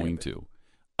he's going to.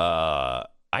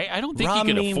 I don't think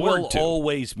Romney he can afford will to.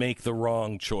 always make the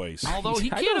wrong choice. Although he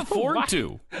can't afford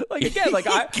to. Like again, like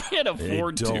I can't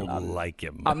afford to. Don't like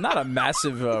him. I'm not a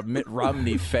massive Mitt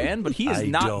Romney fan, but he has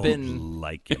not been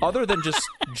like him. Other than just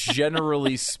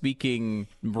generally speaking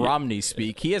Romney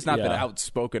speak. He has not been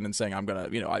outspoken and saying I'm gonna,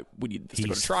 we need this to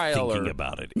go to trial. Thinking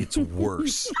about it. It's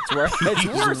worse. It's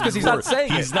worse because he's not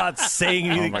saying it. He's not saying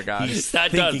anything. Oh my God,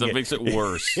 that makes it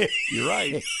worse. You're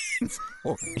right.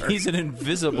 He's an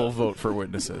invisible vote for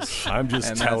witnesses. I'm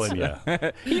just telling you.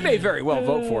 He may very well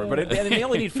vote for it, but they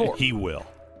only need 4. He will.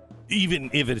 Even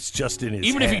if it's just in his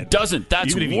Even head. if he doesn't,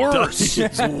 that's worse.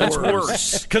 That's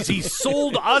worse. Because he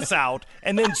sold us out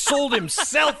and then sold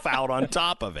himself out on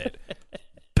top of it.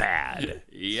 Bad.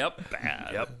 Yep, bad.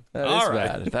 Yep. That is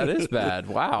bad. That is bad.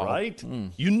 Wow. Right?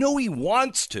 You know he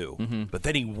wants to, but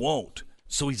then he won't.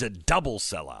 So he's a double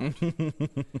sellout.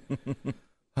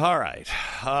 All right.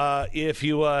 If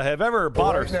you have ever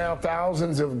bought right now,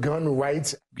 thousands of gun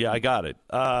rights. Yeah, I got it.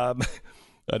 I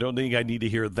don't think I need to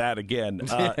hear that again.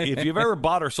 If you've ever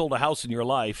bought or sold a house in your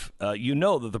life, you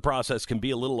know that the process can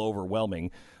be a little overwhelming.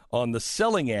 On the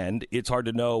selling end, it's hard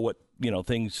to know what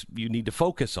things you need to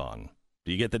focus on.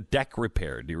 Do you get the deck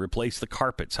repaired? Do you replace the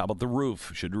carpets? How about the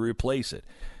roof? Should you replace it?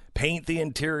 Paint the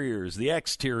interiors, the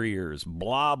exteriors,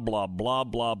 blah, blah, blah,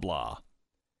 blah, blah.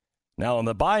 Now, on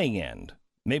the buying end,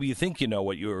 maybe you think you know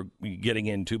what you're getting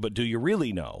into, but do you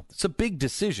really know? It's a big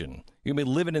decision. You're going to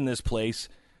be living in this place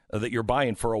that you're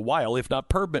buying for a while, if not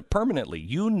permanently.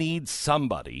 You need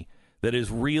somebody that is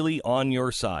really on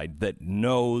your side, that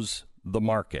knows the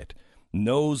market,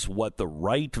 knows what the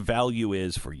right value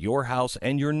is for your house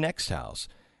and your next house.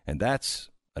 And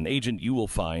that's an agent you will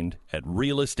find at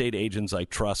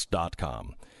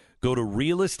realestateagentsitrust.com. Go to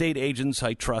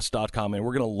realestateagentsitrust.com, and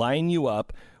we're going to line you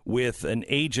up with an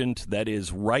agent that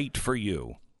is right for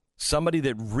you. Somebody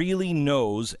that really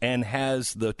knows and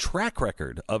has the track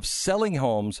record of selling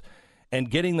homes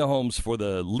and getting the homes for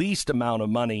the least amount of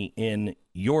money in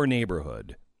your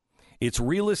neighborhood. It's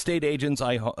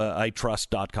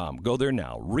realestateagentsitrust.com. Go there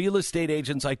now.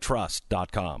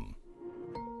 realestateagentsitrust.com.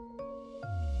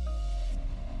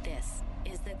 This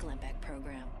is the Glenn Beck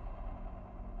Program.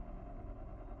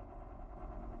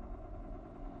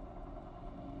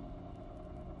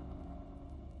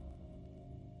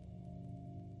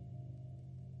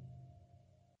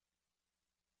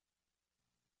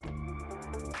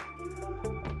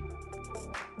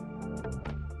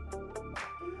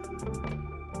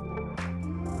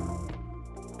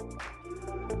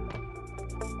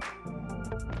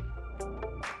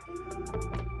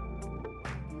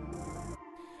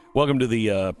 Welcome to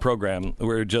the program.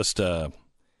 We're just, this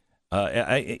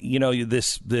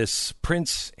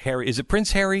Prince Harry. Is it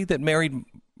Prince Harry that married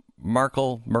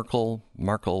Merkel,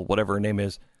 whatever her name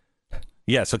is?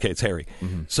 Yes, okay, it's Harry.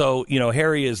 Mm-hmm. So,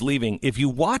 Harry is leaving. If you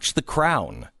watch The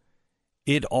Crown,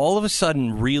 it all of a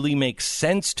sudden really makes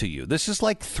sense to you. This is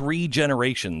like 3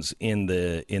 generations in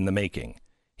the making.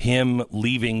 Him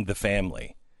leaving the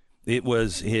family. It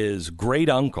was his great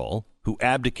uncle who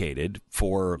abdicated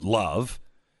for love.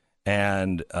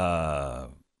 And,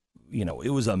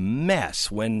 it was a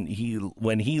mess when he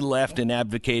left and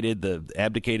abdicated.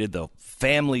 The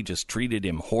family just treated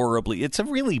him horribly. It's a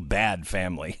really bad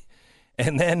family.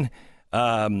 And then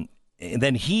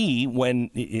he,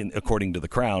 according to The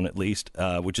Crown at least,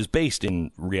 which is based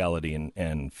in reality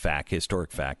and fact,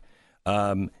 historic fact,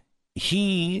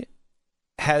 he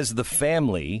has the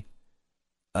family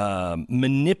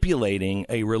manipulating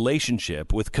a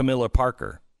relationship with Camilla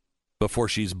Parker. before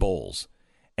she's Bowles.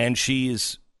 And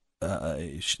she's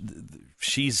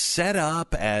set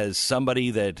up as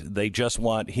somebody that they just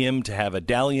want him to have a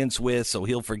dalliance with so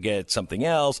he'll forget something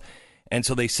else. And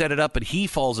so they set it up, but he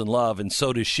falls in love, and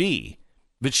so does she.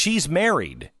 But she's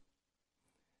married.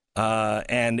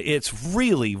 And it's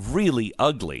really, really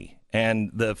ugly.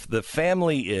 And the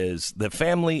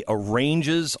family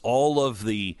arranges all of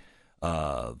the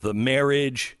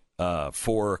marriage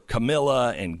for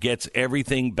Camilla and gets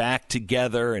everything back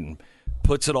together and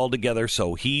puts it all together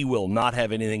so he will not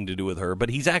have anything to do with her. But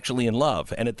he's actually in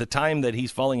love. And at the time that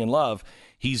he's falling in love,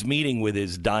 he's meeting with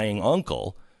his dying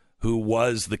uncle, who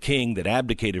was the king that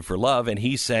abdicated for love. And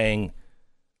he's saying,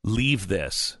 leave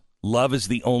this. Love is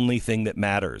the only thing that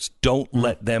matters. Don't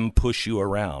let them push you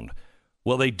around.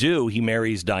 Well, they do. He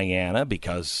marries Diana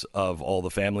because of all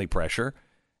the family pressure,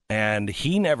 and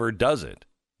he never does it.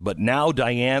 But now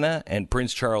Diana and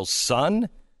Prince Charles' son,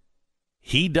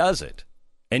 he does it.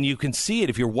 And you can see it.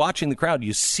 If you're watching the crowd,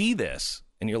 you see this,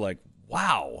 and you're like,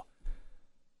 wow,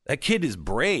 that kid is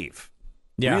brave.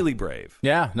 Yeah. Really brave.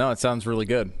 Yeah, no, it sounds really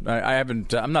good.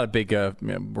 I'm not a big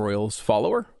Royals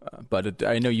follower, but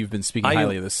I know you've been speaking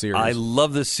highly of this series. I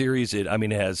love this series. It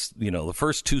has, the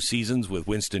first 2 seasons with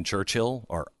Winston Churchill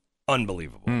are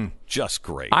unbelievable. Just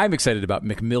great. I'm excited about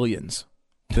McMillions,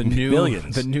 the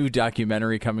new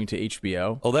documentary coming to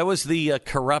HBO. Oh, that was the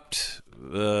corrupt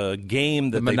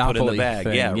game that they put in the bag.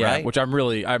 Thing, yeah, right? Which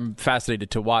I'm fascinated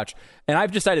to watch. And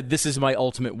I've decided this is my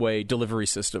ultimate way delivery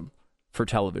system for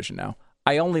television now.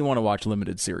 I only want to watch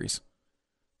limited series.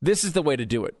 This is the way to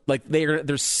do it. Like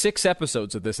there's 6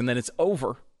 episodes of this, and then it's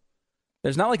over.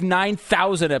 There's not like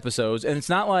 9,000 episodes, and it's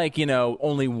not like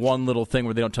only one little thing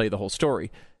where they don't tell you the whole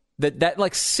story. That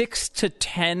like 6 to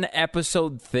 10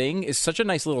 episode thing is such a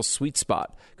nice little sweet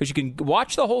spot because you can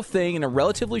watch the whole thing in a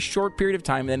relatively short period of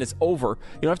time, and then it's over.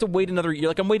 You don't have to wait another year.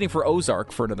 Like I'm waiting for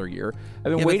Ozark for another year.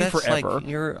 I've been waiting forever.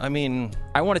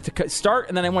 I want it to start,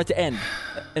 and then I want it to end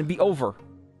and be over.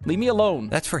 Leave me alone.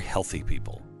 That's for healthy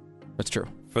people. That's true.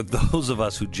 For those of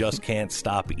us who just can't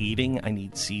stop eating, I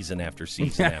need season after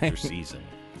season after season.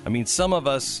 I mean, some of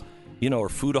us, are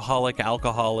foodaholic,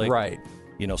 alcoholic, right?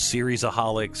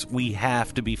 Seriesaholics. We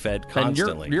have to be fed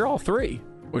constantly. And you're all 3,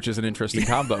 which is an interesting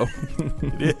combo.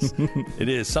 It is. It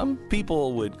is. Some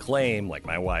people would claim, like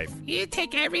my wife, you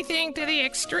take everything to the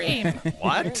extreme.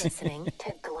 What? You're listening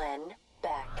to Glenn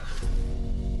Beck.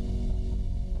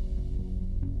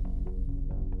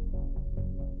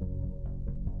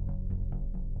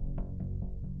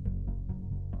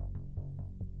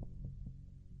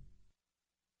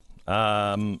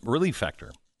 Relief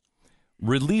Factor.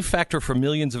 Relief Factor for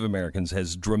millions of Americans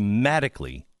has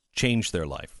dramatically changed their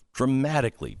life.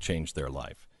 Dramatically changed their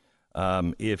life.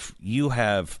 If you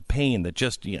have pain that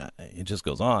it just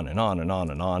goes on and on and on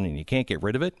and on, and you can't get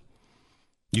rid of it,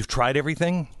 you've tried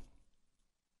everything.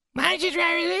 Why don't you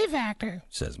try Relief Factor?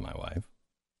 Says my wife.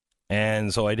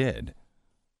 And so I did.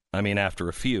 After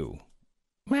a few.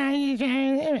 Why don't you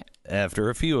try Relief Factor? After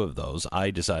a few of those,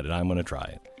 I decided I'm going to try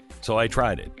it. So I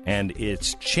tried it, and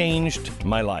it's changed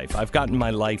my life. I've gotten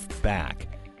my life back.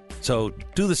 So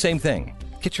do the same thing.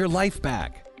 Get your life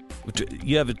back.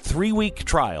 You have a 3-week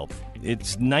trial.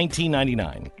 It's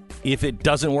 $19.99. If it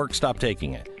doesn't work, stop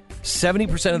taking it.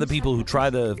 70% of the people who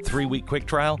try the 3-week quick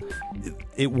trial,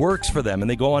 it works for them, and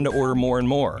they go on to order more and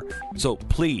more. So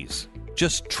please,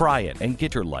 just try it and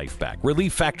get your life back.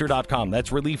 ReliefFactor.com. That's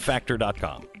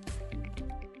ReliefFactor.com.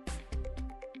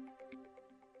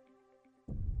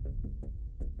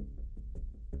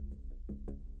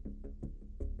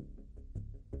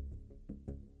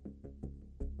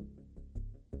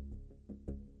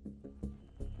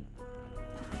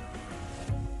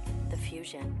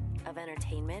 Of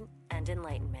entertainment and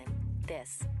enlightenment.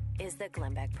 This is the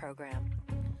Glenn Beck Program.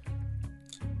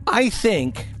 I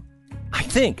think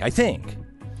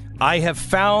I have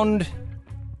found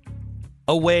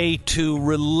a way to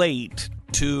relate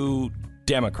to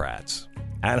Democrats.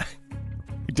 And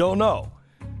I don't know,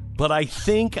 but I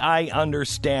think I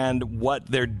understand what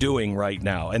they're doing right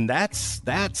now. And that's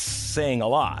saying a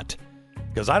lot,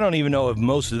 because I don't even know if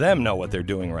most of them know what they're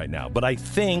doing right now. But I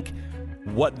think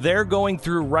what they're going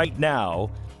through right now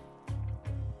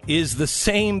is the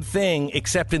same thing,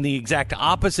 except in the exact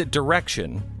opposite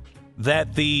direction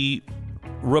that the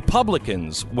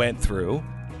Republicans went through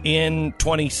in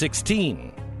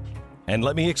 2016. And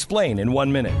let me explain in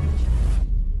 1 minute.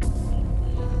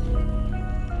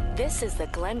 This is the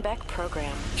Glenn Beck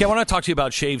Program. Okay, I want to talk to you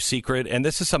about Shave Secret, and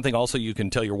this is something also you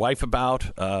can tell your wife about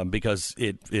because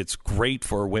it's great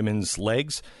for women's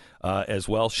legs as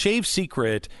well. Shave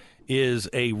Secret is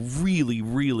a really,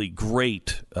 really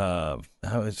great,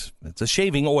 it's a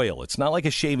shaving oil. It's not like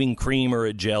a shaving cream or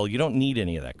a gel. You don't need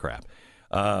any of that crap.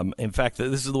 In fact,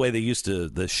 this is the way they used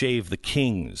to shave the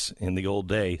kings in the old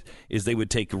day, is they would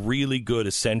take really good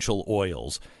essential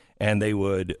oils and they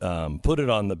would put it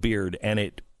on the beard, and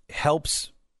it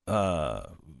helps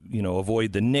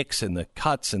avoid the nicks and the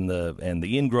cuts and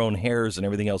the ingrown hairs and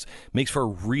everything else. Makes for a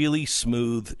really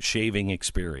smooth shaving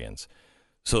experience.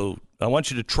 So I want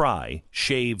you to try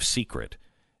Shave Secret.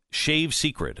 Shave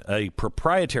Secret, a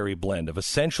proprietary blend of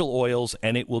essential oils,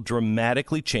 and it will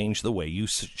dramatically change the way you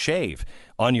shave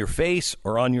on your face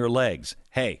or on your legs.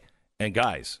 Hey, and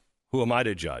guys, who am I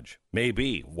to judge?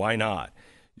 Maybe. Why not?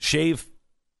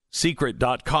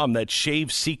 ShaveSecret.com. That's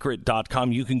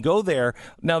ShaveSecret.com. You can go there.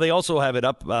 Now, they also have it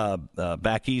up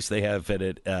back east. They have it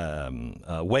at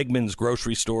Wegmans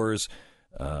grocery stores.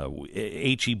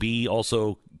 H-E-B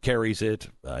also carries it.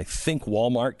 I think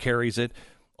Walmart carries it.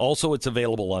 Also, it's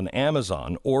available on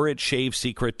Amazon or at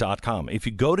ShaveSecret.com. If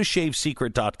you go to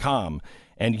ShaveSecret.com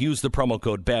and use the promo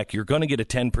code Beck, you're going to get a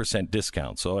 10%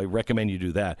 discount. So I recommend you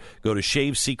do that. Go to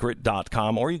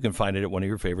ShaveSecret.com, or you can find it at one of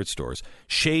your favorite stores.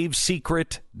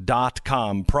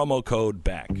 ShaveSecret.com, promo code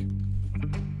Beck.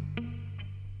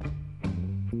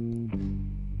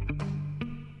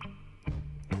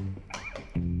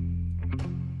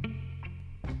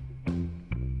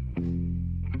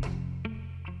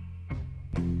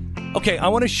 Okay, I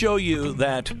want to show you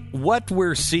that what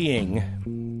we're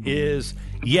seeing is,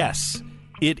 yes,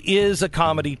 it is a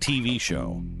comedy TV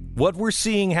show. What we're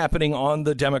seeing happening on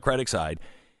the Democratic side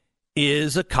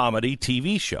is a comedy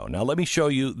TV show. Now, let me show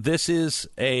you. This is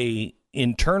a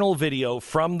internal video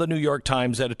from the New York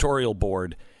Times editorial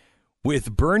board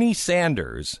with Bernie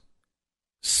Sanders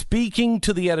speaking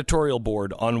to the editorial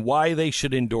board on why they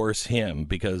should endorse him,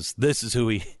 because this is who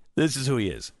he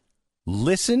is.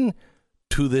 Listen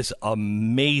to this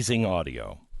amazing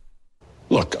audio.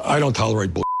 Look, I don't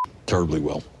tolerate terribly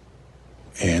well.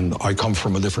 And I come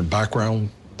from a different background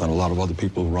than a lot of other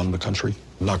people who run the country.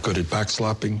 I'm not good at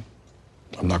backslapping.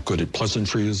 I'm not good at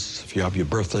pleasantries. If you have your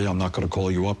birthday, I'm not going to call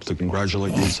you up to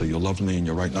congratulate you, so you love me and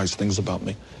you write nice things about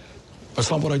me.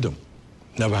 That's not what I do.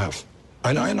 Never have.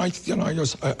 And I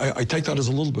take that as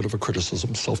a little bit of a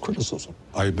criticism, self-criticism.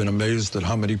 I've been amazed at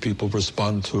how many people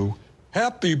respond to,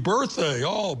 "Happy birthday.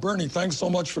 Oh, Bernie, thanks so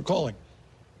much for calling."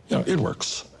 It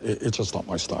works. It's just not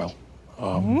my style.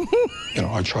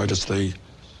 I try to stay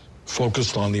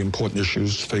focused on the important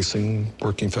issues facing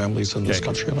working families in this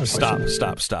country. And Stop.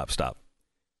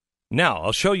 Now,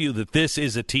 I'll show you that this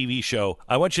is a TV show.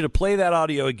 I want you to play that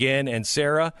audio again, and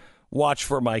Sarah, watch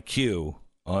for my cue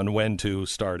on when to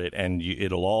start it, and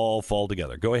it'll all fall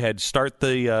together. Go ahead, start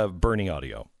the Bernie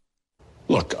audio.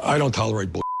 Look, I don't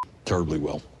tolerate terribly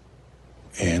well.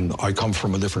 And I come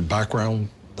from a different background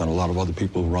than a lot of other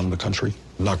people who run the country.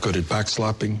 I'm not good at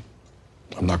backslapping.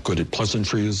 I'm not good at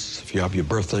pleasantries. If you have your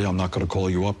birthday, I'm not going to call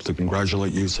you up to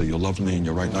congratulate you, so you love me and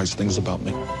you write nice things about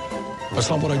me. That's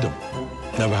not what I do.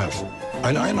 Never have.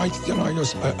 And I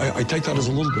take that as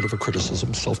a little bit of a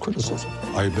criticism, self-criticism.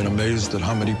 I've been amazed at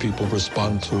how many people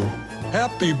respond to,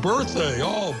 "Happy birthday.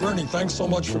 Oh, Bernie, thanks so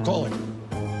much for calling."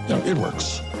 It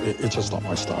works. It's just not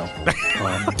my style.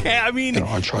 Okay, I mean,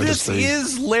 this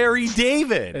is Larry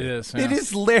David. It is. Yeah. It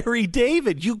is Larry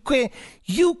David. You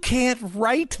can't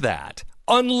write that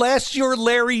unless you're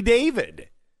Larry David.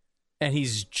 And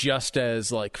he's just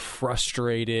as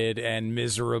frustrated and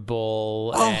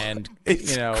miserable, and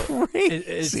crazy.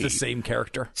 It's the same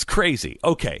character. It's crazy.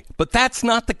 Okay, but that's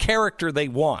not the character they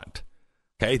want.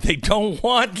 Okay, they don't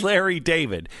want Larry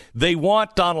David. They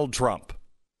want Donald Trump.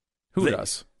 Who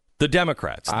does? The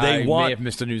Democrats. May have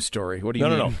missed a news story. What do you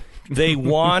mean? No. They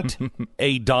want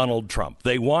a Donald Trump.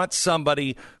 They want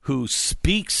somebody who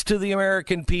speaks to the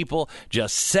American people,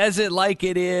 just says it like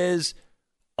it is,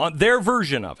 on their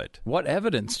version of it. What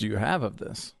evidence do you have of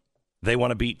this? They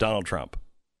want to beat Donald Trump.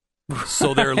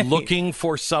 So they're looking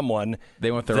for someone.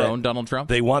 They want their own Donald Trump?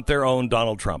 They want their own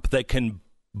Donald Trump that can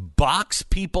box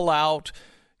people out,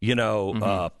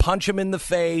 punch them in the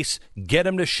face, get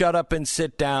them to shut up and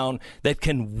sit down, that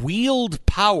can wield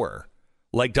power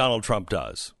like Donald Trump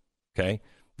does. Okay?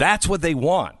 That's what they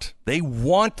want. They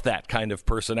want that kind of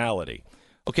personality.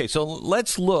 Okay, so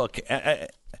let's look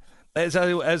at, as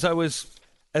I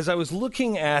was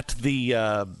looking at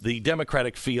the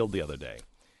Democratic field the other day,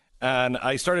 and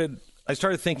I started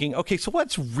thinking, okay, so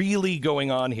what's really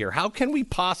going on here? How can we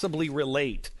possibly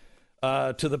relate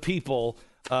to the people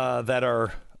that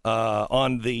are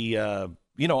on the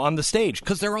on the stage?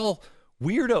 Because they're all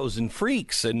weirdos and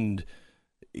freaks. And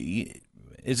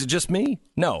is it just me?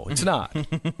 No, it's not.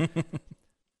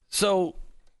 So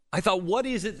I thought, what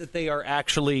is it that they are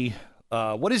actually,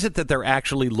 they're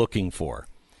actually looking for?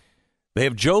 They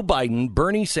have Joe Biden,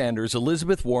 Bernie Sanders,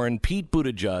 Elizabeth Warren, Pete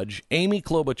Buttigieg, Amy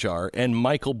Klobuchar, and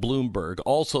Michael Bloomberg,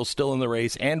 also still in the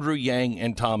race, Andrew Yang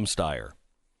and Tom Steyer.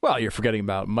 Well, you're forgetting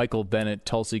about Michael Bennet,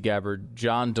 Tulsi Gabbard,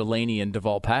 John Delaney, and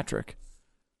Deval Patrick.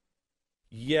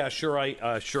 Yeah, sure I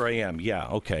am. Yeah,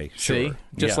 okay, sure. See?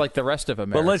 Just like the rest of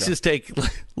America. But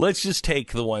let's just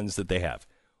take the ones that they have.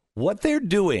 What they're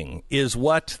doing is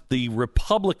what the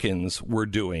Republicans were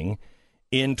doing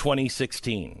in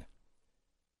 2016.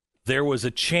 There was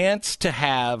a chance to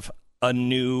have a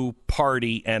new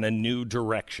party and a new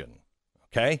direction,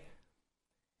 okay?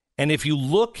 And if you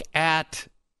look at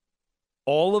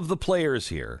all of the players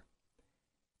here,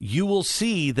 you will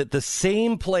see that the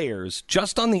same players,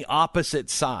 just on the opposite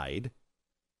side,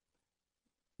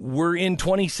 were in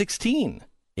 2016,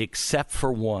 except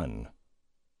for one.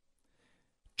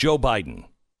 Joe Biden.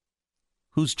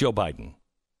 Who's Joe Biden?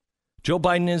 Joe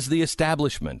Biden is the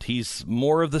establishment. He's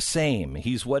more of the same.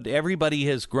 He's what everybody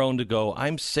has grown to go,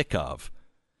 I'm sick of.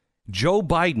 Joe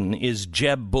Biden is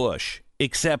Jeb Bush,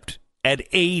 except at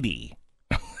 80.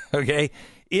 Okay?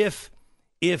 If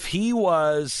he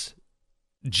was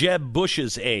Jeb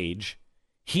Bush's age,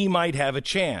 he might have a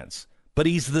chance. But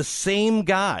he's the same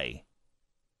guy.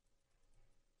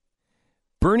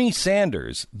 Bernie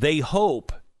Sanders, they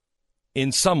hope,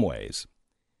 in some ways,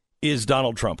 is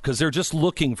Donald Trump, because they're just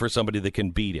looking for somebody that can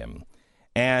beat him.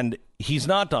 And he's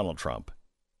not Donald Trump.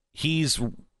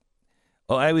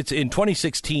 I would say in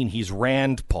 2016, he's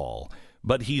Rand Paul,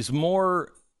 but he's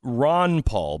more Ron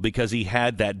Paul because he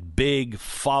had that big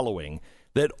following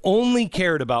that only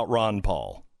cared about Ron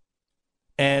Paul.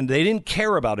 And they didn't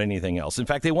care about anything else. In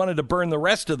fact, they wanted to burn the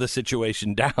rest of the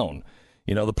situation down.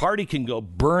 You know, the party can go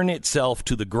burn itself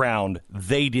to the ground.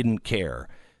 They didn't care.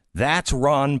 That's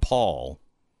Ron Paul.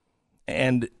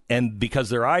 And because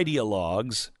they're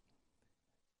ideologues,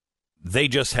 they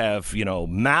just have,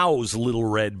 Mao's little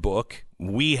red book.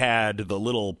 We had the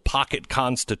little pocket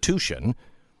constitution.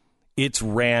 It's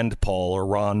Rand Paul or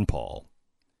Ron Paul.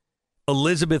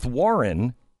 Elizabeth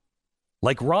Warren,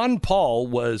 like Ron Paul,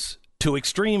 was too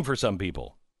extreme for some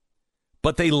people.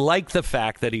 But they liked the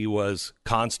fact that he was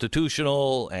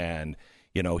constitutional and,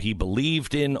 he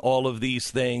believed in all of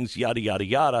these things, yada, yada,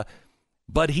 yada.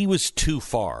 But he was too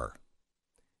far.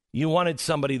 You wanted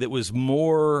somebody that was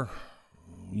more,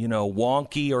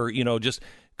 wonky or, just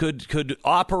could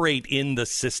operate in the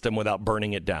system without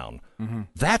burning it down. Mm-hmm.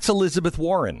 That's Elizabeth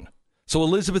Warren. So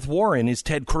Elizabeth Warren is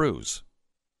Ted Cruz.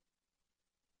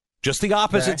 Just the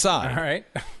opposite side. All right.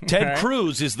 Ted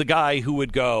Cruz is the guy who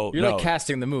would go. You're like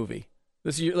casting the movie.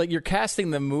 You're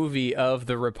casting the movie of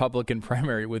the Republican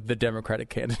primary with the Democratic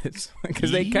candidates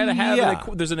because they kind of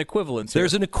have there's an equivalence.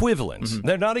 There's an equivalence. Mm-hmm.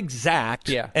 They're not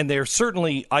exact, and they're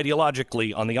certainly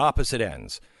ideologically on the opposite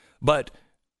ends. But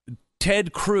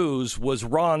Ted Cruz was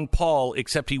Ron Paul,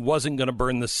 except he wasn't going to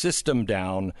burn the system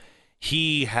down.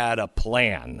 He had a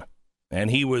plan,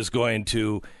 and he was going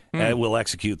to we'll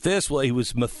execute this. Well, he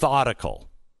was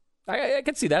methodical. I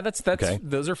can see that. That's okay.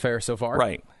 Those are fair so far,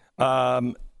 right?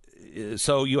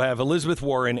 So you have Elizabeth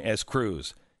Warren as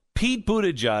Cruz. Pete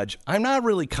Buttigieg, I'm not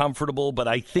really comfortable, but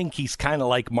I think he's kind of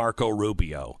like Marco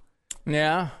Rubio.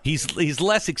 Yeah. He's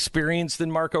less experienced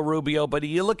than Marco Rubio, but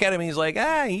you look at him, he's like,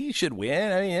 he should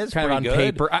win. I mean, it's kind pretty of on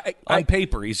good. Paper. On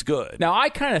paper, he's good. Now, I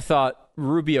kind of thought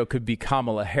Rubio could be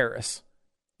Kamala Harris,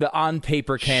 the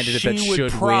on-paper candidate that should win. She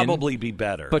would probably be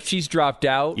better. But she's dropped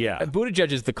out. Yeah.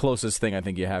 Buttigieg is the closest thing I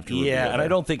think you have to Rubio. Yeah, and I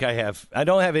don't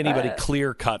have anybody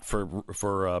clear-cut for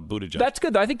Buttigieg. That's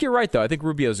good, though. I think you're right, though. I think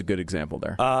Rubio's a good example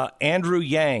there. Andrew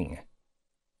Yang,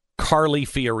 Carly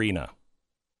Fiorina.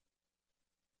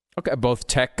 Okay, both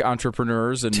tech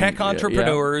entrepreneurs.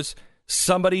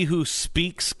 Somebody who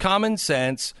speaks common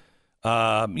sense,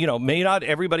 may not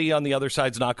everybody on the other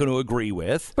side's not going to agree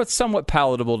with. But somewhat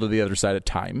palatable to the other side at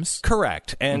times.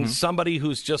 Correct. And somebody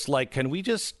who's just like, can we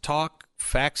just talk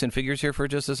facts and figures here for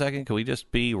just a second? Can we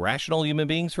just be rational human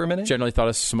beings for a minute? Generally thought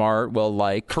of smart,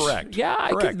 well-liked. Correct. Yeah,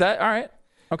 I get that. All right.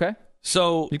 Okay.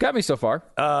 So you got me so far.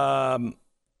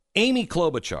 Amy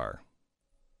Klobuchar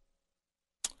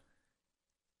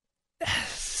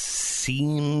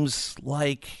seems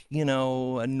like,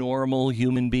 a normal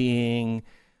human being,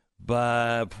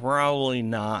 but probably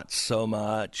not so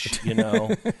much, kind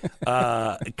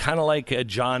of like a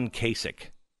John Kasich,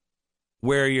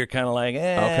 where you're kind of like,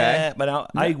 okay. But now,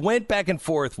 I went back and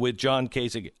forth with John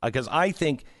Kasich because I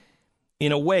think,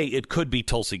 in a way, it could be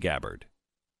Tulsi Gabbard.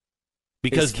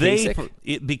 Because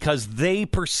they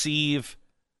perceive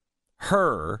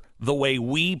her the way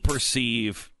we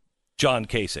perceive John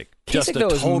Kasich. just a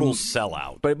total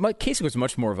sellout. But Kasich was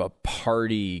much more of a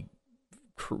party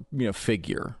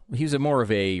figure. He was more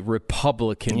of a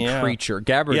Republican creature.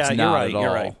 Gabbard's not at all.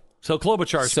 You're right. So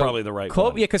Klobuchar is probably the right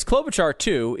one. Yeah, because Klobuchar,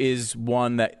 too, is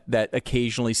one that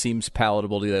occasionally seems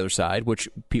palatable to the other side, which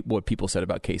what people said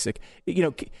about Kasich.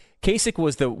 Kasich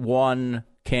was the one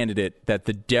candidate that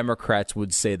the Democrats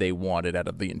would say they wanted out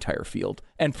of the entire field.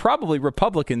 And probably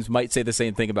Republicans might say the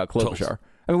same thing about Klobuchar.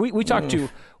 I mean, we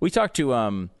talked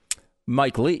to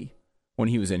Mike Lee when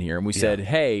he was in here, and we said,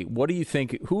 hey, what do you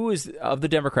think, who is, of the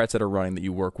Democrats that are running that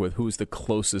you work with, who is the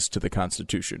closest to the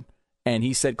Constitution? And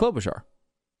he said Klobuchar.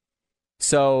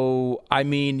 So, I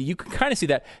mean, you can kind of see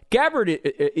that. Gabbard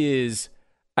is,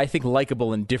 I think,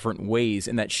 likable in different ways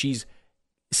in that she's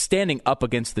standing up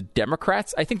against the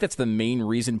Democrats. I think that's the main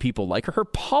reason people like her. Her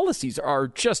policies are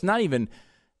just not even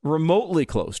remotely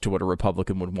close to what a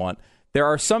Republican would want. There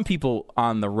are some people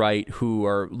on the right who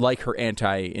are like her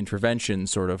anti-intervention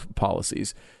sort of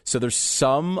policies. So there's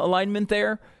some alignment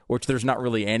there, which there's not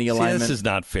really any alignment. This is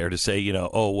not fair to say,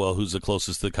 who's the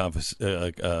closest to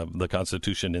the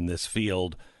Constitution in this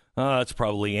field? It's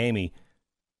probably Amy.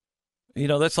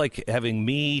 That's like having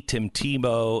me, Tim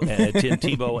Tebow,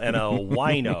 and a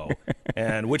wino.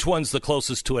 And which one's the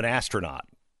closest to an astronaut?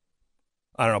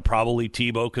 I don't know, probably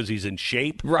Tebow because he's in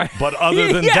shape. Right. But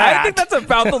other than that... I think that's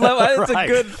about the level. That's a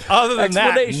good other than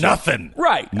explanation. That, nothing.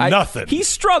 Right. Nothing. He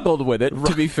struggled with it,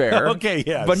 to be fair. Okay,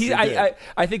 yes. But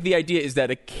I think the idea is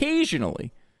that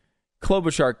occasionally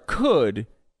Klobuchar could,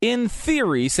 in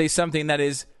theory, say something that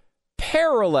is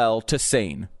parallel to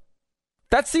sane.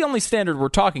 That's the only standard we're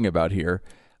talking about here.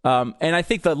 And I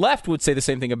think the left would say the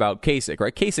same thing about Kasich,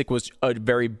 right? Kasich was a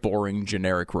very boring,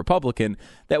 generic Republican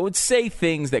that would say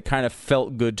things that kind of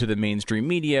felt good to the mainstream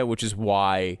media, which is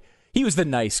why he was the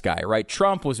nice guy, right?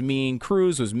 Trump was mean,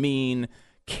 Cruz was mean,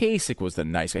 Kasich was the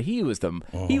nice guy. He was the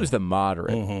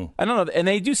moderate. Mm-hmm. I don't know, and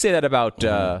they do say that about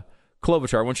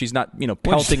Klobuchar when she's not,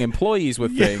 pelting employees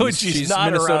with things. She's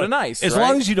not Minnesota nice. As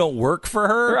long as you don't work for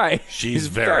her, right? She's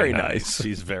very nice.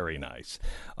 She's very nice.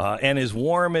 And as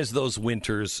warm as those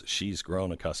winters she's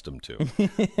grown accustomed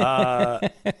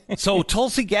to. So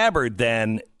Tulsi Gabbard,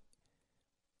 then,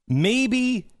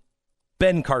 maybe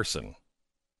Ben Carson.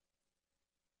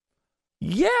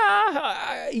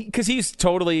 Yeah, because he's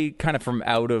totally kind of from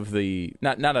out of the,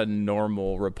 not a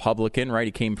normal Republican, right?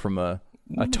 He came from a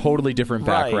totally different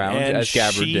background, right. as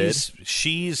Gabbard did.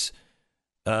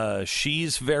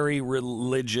 She's very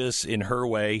religious in her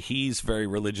way. He's very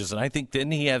religious, and I think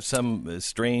didn't he have some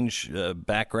strange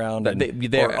background or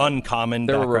uncommon?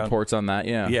 There background? were reports on that.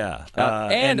 Yeah, yeah,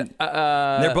 and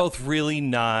they're both really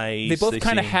nice. They both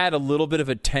kind of had a little bit of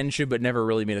attention, but never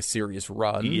really made a serious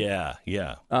run. Yeah,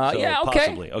 yeah, okay,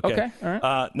 possibly. Okay. All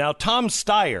right. Now Tom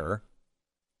Steyer.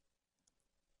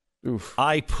 Oof.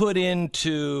 I put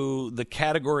into the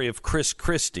category of Chris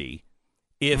Christie.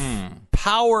 If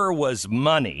power was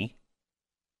money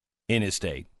in his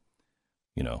state,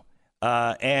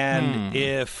 and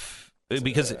if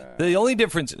because the only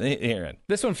difference here,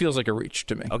 this one feels like a reach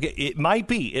to me. Okay, it might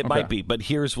be, but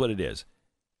here's what it is.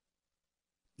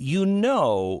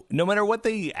 No matter what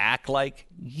they act like,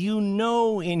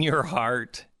 in your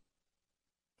heart,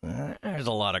 there's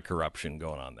a lot of corruption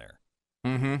going on there.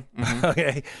 Mm-hmm.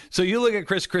 Okay, so you look at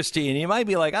Chris Christie and you might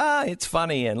be like, it's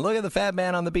funny, and look at the fat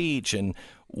man on the beach and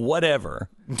whatever.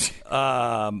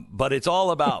 But it's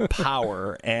all about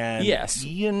power, and yes,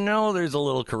 there's a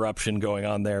little corruption going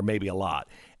on there, maybe a lot.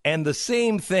 And the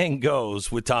same thing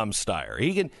goes with Tom Steyer.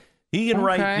 He can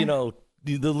write,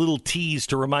 the little T's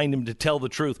to remind him to tell the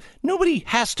truth. Nobody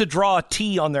has to draw a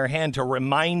T on their hand to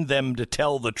remind them to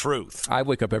tell the truth. I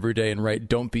wake up every day and write,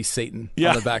 "Don't be Satan"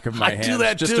 on the back of my hand. I do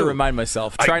that just too. to remind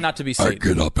myself. Try not to be Satan.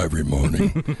 I get up every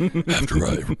morning after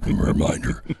I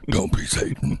reminder, "Don't be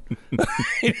Satan."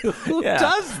 Who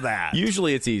does that?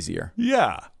 Usually it's easier.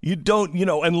 Yeah. You don't,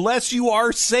 unless you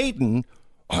are Satan.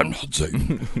 I'm not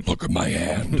Satan. Look at my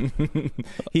hand.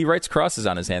 He writes crosses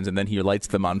on his hands and then he lights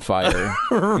them on fire.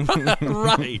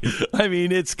 Right. I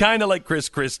mean, it's kind of like Chris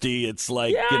Christie. It's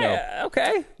like,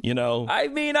 okay. I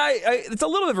mean, it's a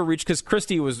little bit of a reach because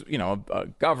Christie was, a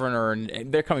governor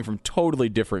and they're coming from totally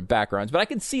different backgrounds, but I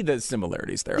can see the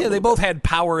similarities there. Yeah, they both had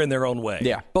power in their own way.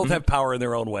 Yeah. Both have power in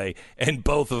their own way, and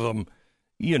both of them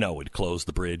would close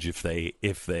the bridge if they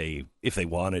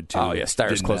wanted to. Oh yeah,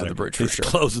 Steyer's closing the bridge for sure.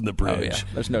 Closing the bridge. Oh,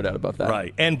 yeah. There's no doubt about that.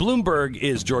 Right. And Bloomberg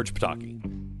is George Pataki.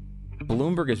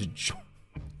 Bloomberg is.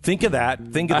 Think of that.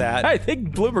 I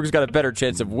think Bloomberg's got a better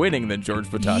chance of winning than George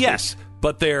Pataki. Yes,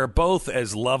 but they're both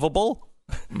as lovable.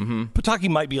 Mm-hmm. Pataki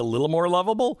might be a little more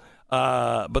lovable,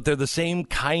 but they're the same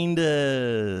kind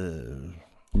of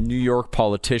New York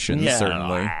politicians,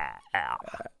 certainly.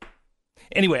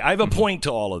 Anyway, I have a point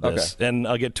to all of this, and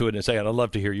I'll get to it in a second. I'd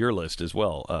love to hear your list as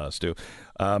well, Stu.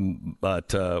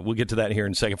 But we'll get to that here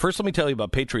in a second. First, let me tell you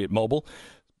about Patriot Mobile.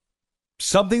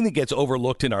 Something that gets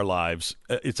overlooked in our lives.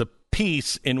 It's a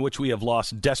piece in which we have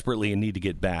lost desperately and need to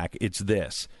get back. It's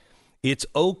this. It's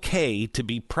okay to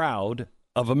be proud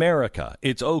of America.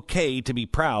 It's okay to be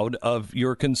proud of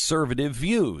your conservative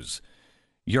views.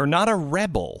 You're not a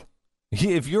rebel.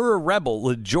 If you're a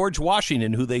rebel, George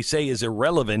Washington, who they say is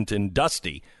irrelevant and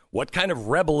dusty, what kind of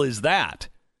rebel is that?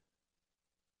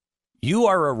 You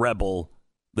are a rebel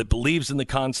that believes in the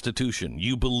Constitution.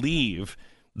 You believe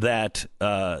that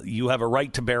you have a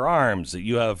right to bear arms, that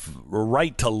you have a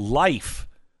right to life,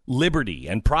 liberty,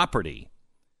 and property.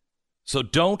 So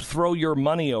don't throw your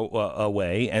money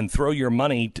away and throw your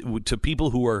money to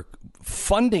people who are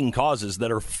funding causes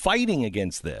that are fighting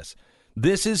against this.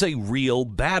 This is a real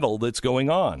battle that's going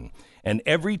on. And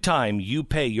every time you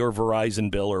pay your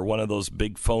Verizon bill or one of those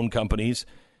big phone companies,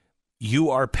 you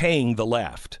are paying the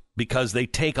left because they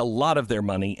take a lot of their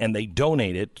money and they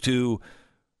donate it to,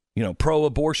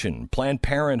 pro-abortion, Planned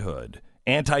Parenthood,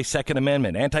 anti-Second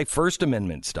Amendment, anti-First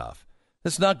Amendment stuff.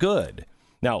 That's not good.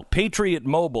 Now, Patriot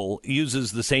Mobile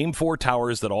uses the same 4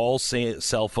 towers that all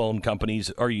cell phone companies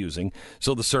are using,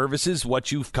 so the service is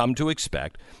what you've come to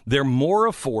expect. They're more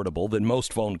affordable than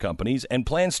most phone companies, and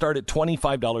plans start at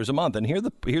 $25 a month. And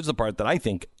here's the part that I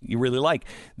think you really like.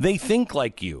 They think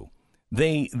like you.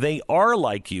 They are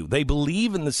like you. They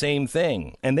believe in the same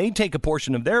thing, and they take a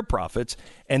portion of their profits,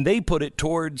 and they put it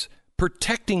towards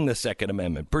protecting the Second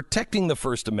Amendment, protecting the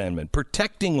First Amendment,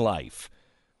 protecting life.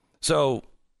 So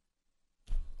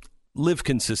live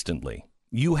consistently.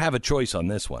 You have a choice on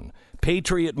this one.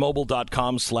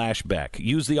 PatriotMobile.com/Beck.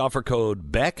 Use the offer code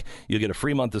Beck. You'll get a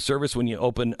free month of service when you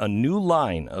open a new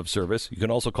line of service. You can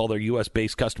also call their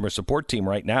U.S.-based customer support team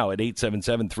right now at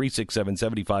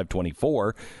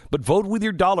 877-367-7524. But vote with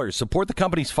your dollars. Support the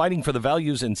companies fighting for the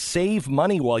values and save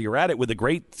money while you're at it with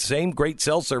the same great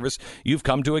cell service you've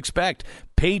come to expect.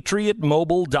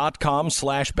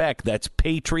 PatriotMobile.com/Beck. That's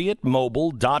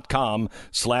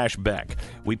PatriotMobile.com/Beck.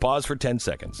 We pause for 10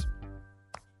 seconds.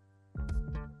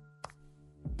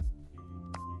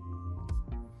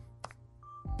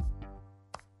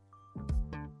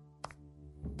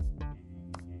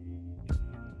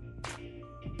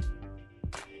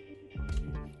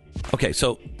 Okay,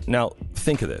 so now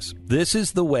think of this. This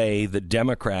is the way the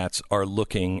Democrats are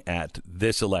looking at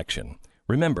this election.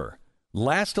 Remember,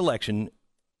 last election,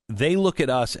 they look at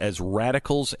us as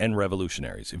radicals and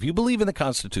revolutionaries. If you believe in the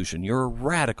Constitution, you're a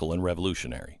radical and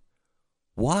revolutionary.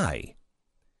 Why?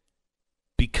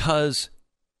 Because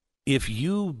if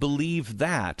you believe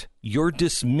that, you're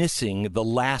dismissing the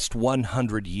last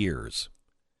 100 years.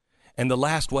 And the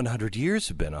last 100 years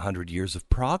have been 100 years of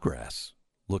progress.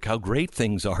 Look how great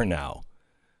things are now.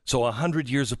 So 100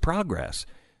 years of progress.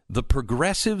 The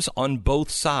progressives on both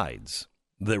sides,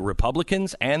 the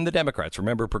Republicans and the Democrats,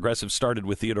 remember progressives started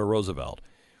with Theodore Roosevelt.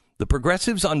 The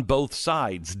progressives on both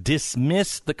sides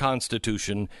dismissed the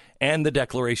Constitution and the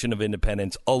Declaration of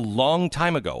Independence a long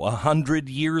time ago, 100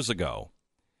 years ago.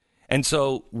 And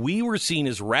so we were seen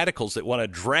as radicals that want to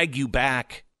drag you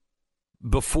back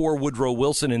before Woodrow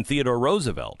Wilson and Theodore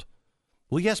Roosevelt.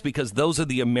 Well, yes, because those are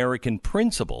the American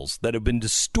principles that have been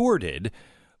distorted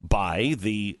by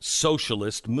the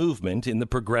socialist movement in the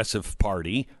Progressive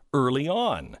Party early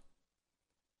on.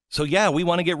 So, yeah, we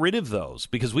want to get rid of those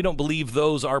because we don't believe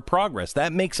those are progress.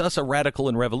 That makes us a radical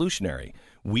and revolutionary.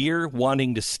 We're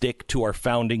wanting to stick to our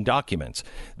founding documents.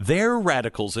 Their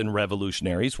radicals and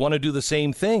revolutionaries want to do the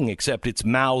same thing, except it's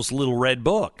Mao's Little Red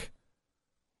Book.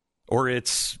 Or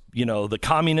it's, the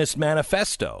Communist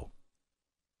Manifesto.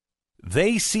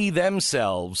 They see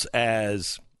themselves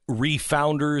as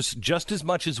refounders just as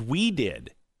much as we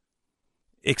did,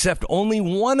 except only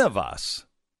one of us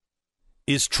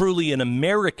is truly an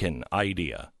American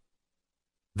idea.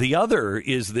 The other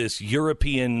is this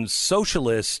European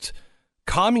socialist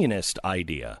communist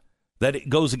idea that it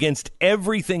goes against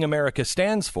everything America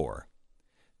stands for.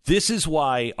 This is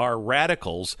why our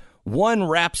radicals, one,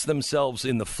 wraps themselves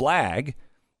in the flag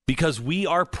because we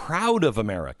are proud of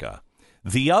America.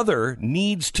 The other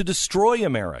needs to destroy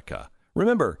America.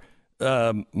 Remember,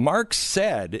 Marx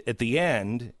said at the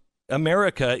end,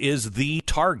 America is the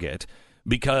target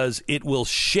because it will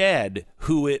shed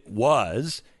who it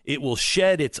was. It will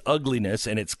shed its ugliness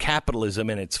and its capitalism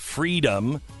and its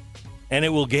freedom, and it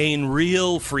will gain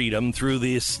real freedom through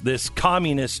this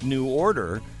communist new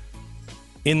order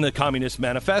in the Communist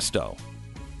Manifesto.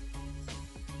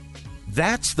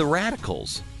 That's the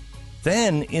radicals.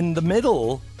 Then in the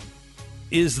middle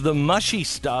is the mushy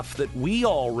stuff that we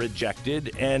all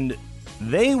rejected and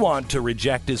they want to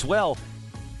reject as well.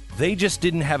 They just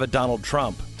didn't have a Donald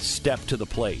Trump step to the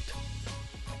plate.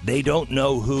 They don't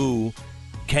know who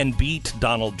can beat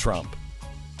Donald Trump.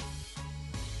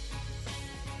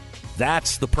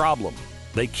 That's the problem.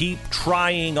 They keep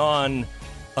trying on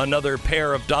another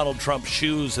pair of Donald Trump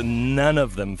shoes and none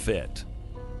of them fit.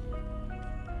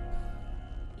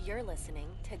 You're listening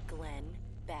to Glenn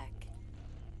Beck.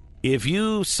 If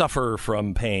you suffer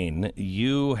from pain,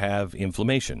 you have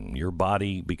inflammation. Your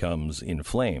body becomes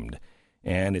inflamed.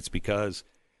 And it's because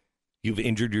you've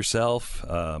injured yourself,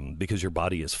 because your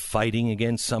body is fighting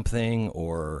against something,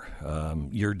 or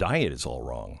your diet is all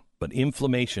wrong. But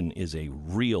inflammation is a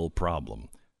real problem.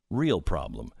 Real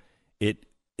problem.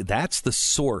 That's the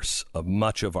source of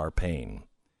much of our pain.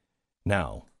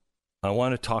 Now, I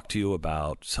want to talk to you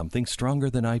about something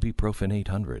stronger than ibuprofen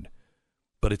 800,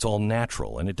 but it's all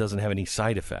natural and it doesn't have any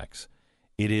side effects.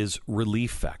 It is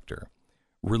Relief Factor.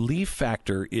 Relief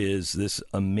Factor is this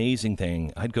amazing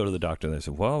thing. I'd go to the doctor and they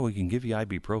said, well, we can give you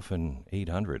ibuprofen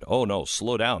 800. Oh, no,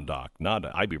 slow down, doc. Not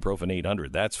ibuprofen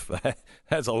 800. That's why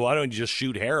don't you just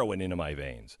shoot heroin into my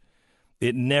veins?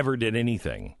 It never did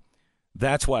anything.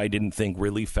 That's why I didn't think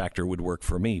Relief Factor would work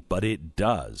for me, but it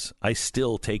does. I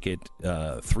still take it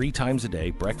 3 times a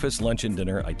day, breakfast, lunch, and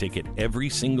dinner. I take it every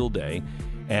single day,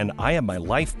 and I have my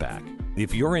life back.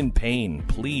 If you're in pain,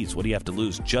 please, what do you have to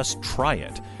lose? Just try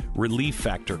it. Relief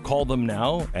Factor. Call them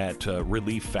now at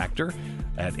Relief Factor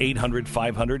at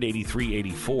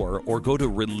 800-500-8384 or go to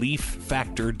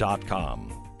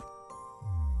relieffactor.com.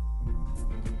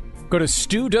 Go to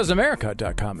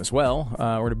StuDoesAmerica.com as well.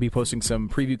 We're going to be posting some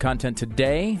preview content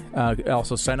today.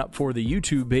 Also sign up for the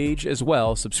YouTube page as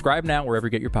well. Subscribe now wherever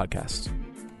you get your podcasts.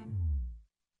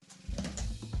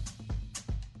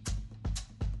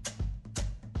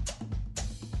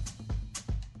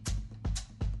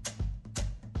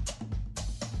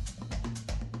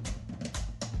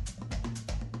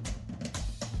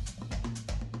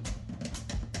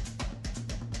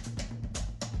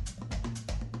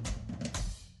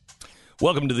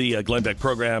 Welcome to the Glenn Beck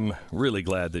program. Really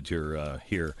glad that you're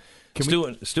here. Stu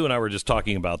and I were just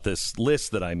talking about this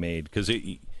list that I made because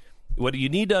what you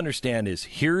need to understand is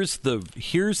here's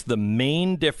the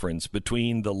main difference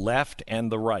between the left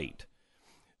and the right.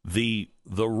 The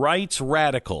right's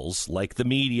radicals, like the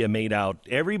media made out,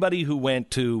 everybody who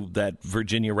went to that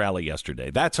Virginia rally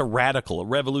yesterday, that's a radical, a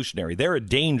revolutionary. They're a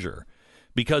danger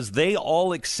because they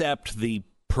all accept the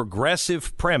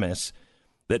progressive premise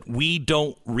that we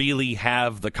don't really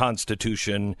have the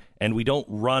Constitution and we don't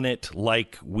run it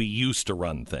like we used to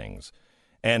run things.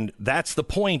 And that's the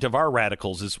point of our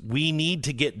radicals is we need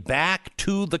to get back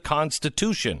to the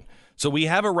Constitution. So we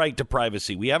have a right to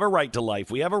privacy. We have a right to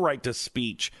life. We have a right to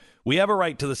speech. We have a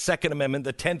right to the Second Amendment,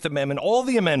 the 10th Amendment, all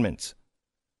the amendments.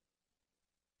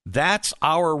 That's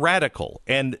our radical.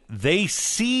 And they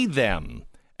see them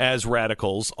as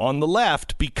radicals on the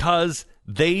left because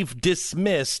they've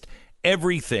dismissed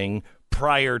everything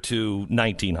prior to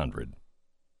 1900.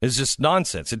 It's just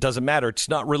nonsense. It doesn't matter. It's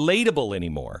not relatable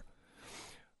anymore.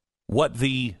 What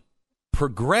the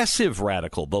progressive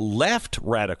radical, the left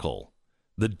radical,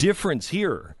 the difference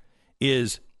here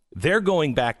is they're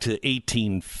going back to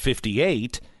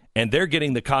 1858 and they're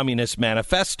getting the Communist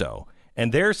Manifesto.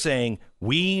 And they're saying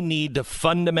we need to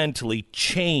fundamentally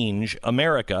change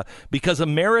America because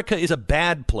America is a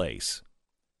bad place.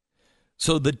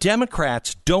 So the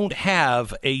Democrats don't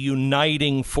have a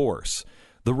uniting force.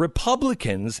 The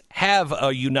Republicans have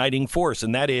a uniting force,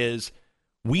 and that is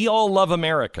we all love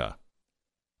America.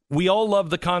 We all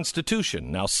love the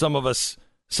Constitution. Now, some of us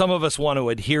want to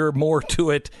adhere more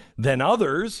to it than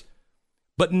others,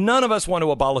 but none of us want to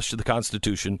abolish the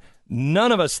Constitution.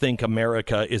 None of us think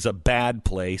America is a bad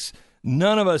place.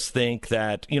 None of us think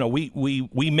that,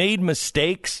 we made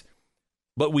mistakes,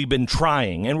 but we've been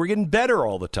trying, and we're getting better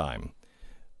all the time.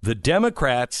 The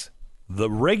Democrats, the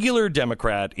regular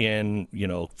Democrat in,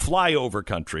 flyover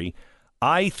country,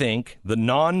 I think the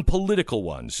non-political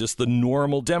ones, just the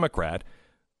normal Democrat,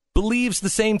 believes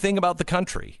the same thing about the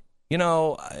country.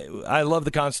 I love the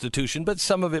Constitution, but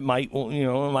some of it might want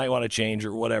to change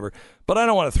or whatever. But I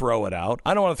don't want to throw it out.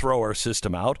 I don't want to throw our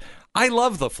system out. I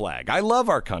love the flag. I love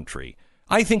our country.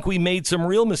 I think we made some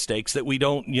real mistakes that we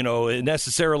don't,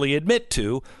 necessarily admit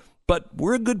to, but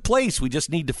we're a good place. We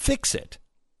just need to fix it.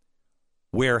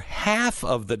 Where half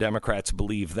of the Democrats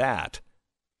believe that,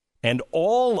 and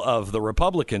all of the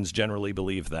Republicans generally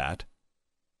believe that,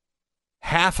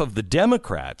 half of the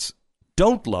Democrats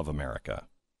don't love America.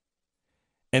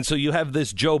 And so you have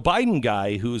this Joe Biden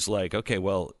guy who's like,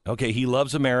 okay, he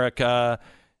loves America.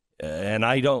 And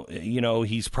I don't,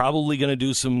 he's probably going to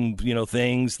do some,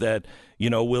 things that,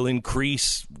 will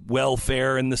increase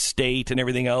welfare in the state and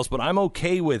everything else. But I'm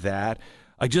okay with that.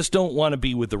 I just don't want to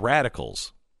be with the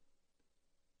radicals.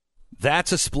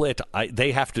 That's a split.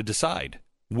 They have to decide.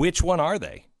 Which one are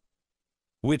they?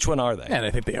 And I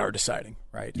think they are deciding,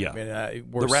 right? Yeah. I mean,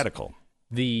 the radical.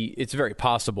 It's very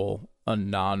possible a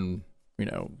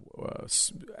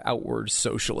outward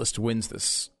socialist wins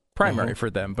this primary for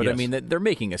them. But Yes. I mean, they're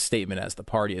making a statement as the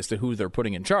party as to who they're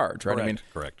putting in charge, right?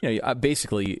 Correct.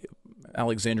 Basically,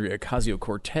 Alexandria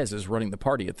Ocasio-Cortez is running the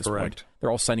party at this point.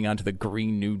 They're all signing on to the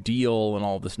Green New Deal and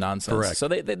all this nonsense. Correct. So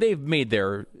they've made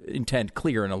their intent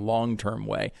clear in a long-term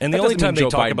way. And the only time they Joe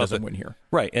talk Biden about doesn't win here.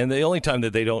 Right, and the only time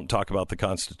that they don't talk about the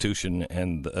Constitution,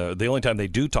 and the only time they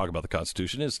do talk about the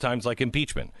Constitution is times like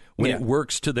impeachment, when it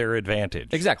works to their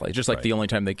advantage. Exactly. Just like the only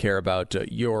time they care about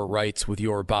your rights with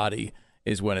your body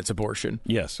is when it's abortion.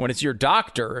 Yes. When it's your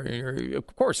doctor,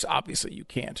 of course, obviously you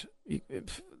can't.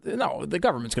 No, the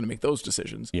government's going to make those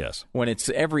decisions. Yes. When it's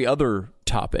every other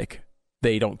topic,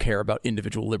 they don't care about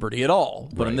individual liberty at all.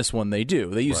 But in this one, they do.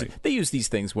 They use these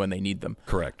things when they need them.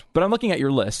 Correct. But I'm looking at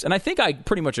your list, and I think I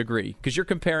pretty much agree, because you're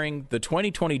comparing the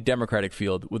 2020 Democratic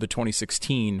field with the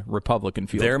 2016 Republican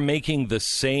field. They're making the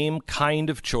same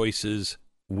kind of choices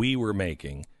we were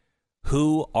making.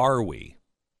 Who are we?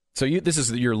 So this is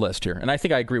your list here, and I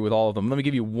think I agree with all of them. Let me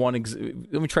give you one.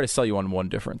 Let me try to sell you on one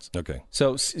difference. Okay.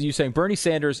 So you're saying Bernie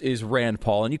Sanders is Rand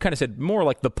Paul, and you kind of said more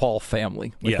like the Paul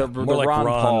family. Like the like Ron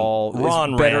Paul is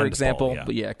a better Rand example. Paul,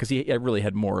 but because he really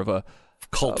had more of a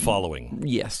cult following.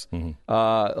 Yes.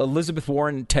 Elizabeth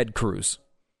Warren, Ted Cruz.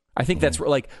 I think that's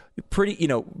like pretty,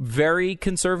 very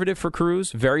conservative for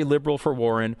Cruz, very liberal for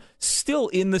Warren, still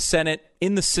in the Senate,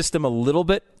 in the system a little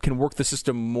bit, can work the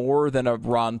system more than a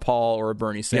Ron Paul or a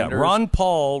Bernie Sanders. Yeah, Ron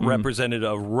Paul represented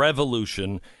a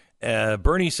revolution.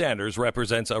 Bernie Sanders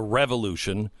represents a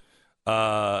revolution.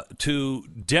 To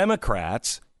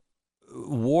Democrats,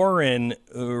 Warren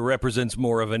represents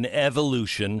more of an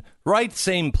evolution, right?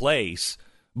 Same place,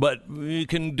 but you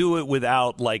can do it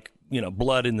without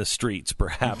blood in the streets,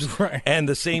 perhaps. Right. And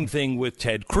the same thing with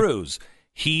Ted Cruz.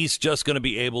 He's just going to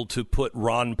be able to put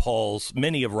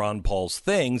many of Ron Paul's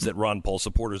things that Ron Paul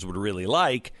supporters would really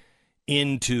like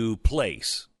into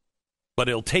place. But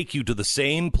it'll take you to the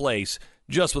same place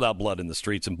just without blood in the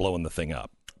streets and blowing the thing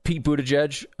up. Pete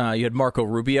Buttigieg, you had Marco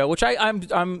Rubio, which I'm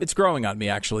it's growing on me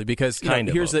actually, because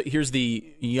here's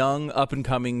the young up and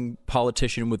coming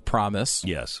politician with promise.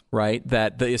 Yes. Right,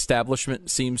 that the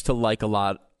establishment seems to like a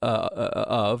lot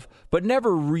of, but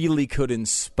never really could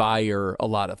inspire a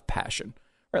lot of passion.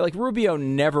 Right, like Rubio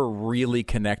never really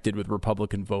connected with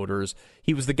Republican voters.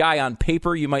 He was the guy on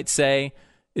paper, you might say,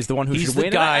 is the one who should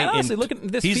win. Honestly, look at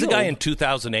this. He's field. The guy in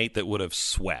 2008 that would have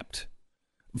swept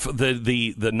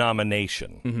the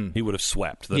nomination. Mm-hmm. He would have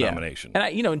swept the nomination.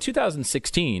 And in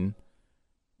 2016,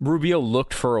 Rubio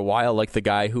looked for a while like the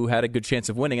guy who had a good chance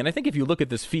of winning. And I think if you look at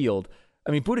this field,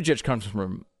 I mean, Buttigieg comes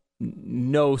from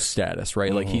no status,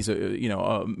 right? Like he's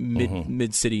a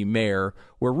mid-city mayor,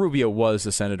 where Rubio was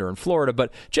a senator in Florida.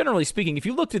 But generally speaking, if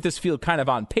you looked at this field kind of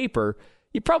on paper,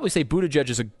 you'd probably say Buttigieg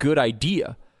is a good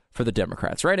idea for the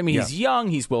Democrats, right? I mean, he's young,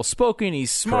 he's well-spoken,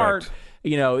 he's smart.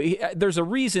 Correct. There's a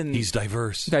reason he's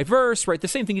diverse, right? The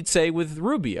same thing you'd say with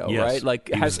Rubio, right? Like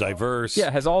he's diverse.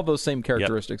 Yeah, has all those same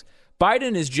characteristics. Yep.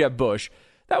 Biden is Jeb Bush.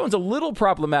 That one's a little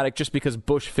problematic just because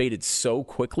Bush faded so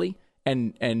quickly.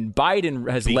 And Biden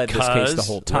has led this case the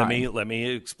whole time. Let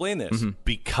me explain this.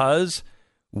 Because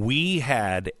we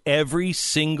had every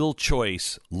single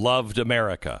choice loved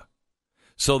America.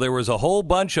 So there was a whole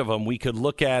bunch of them we could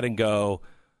look at and go,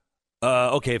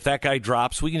 okay, if that guy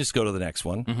drops, we can just go to the next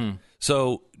one.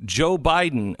 So Joe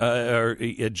Biden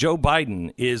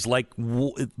is like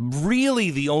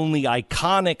really the only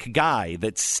iconic guy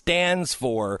that stands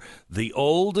for the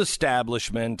old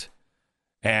establishment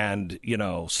and,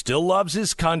 still loves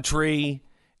his country.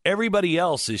 Everybody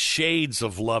else is shades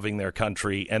of loving their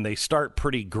country, and they start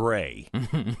pretty gray,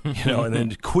 and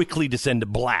then quickly descend to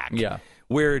black. Yeah.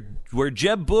 Where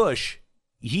Jeb Bush,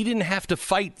 he didn't have to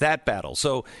fight that battle.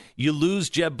 So you lose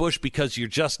Jeb Bush because you're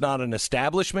just not an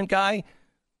establishment guy?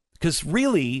 Because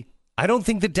really, I don't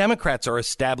think the Democrats are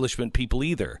establishment people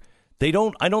either. I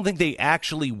don't think they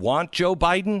actually want Joe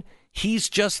Biden. He's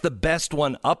just the best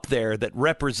one up there that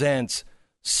represents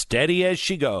steady as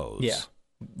she goes. Yeah.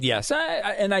 Yes.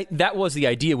 That was the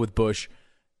idea with Bush.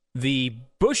 The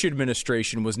Bush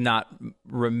administration was not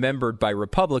remembered by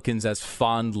Republicans as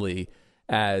fondly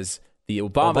as the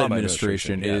Obama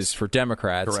administration is for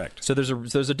Democrats. Correct. So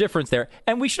there's a difference there.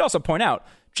 And we should also point out,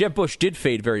 Jeb Bush did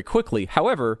fade very quickly.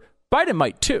 However, Biden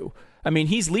might too. I mean,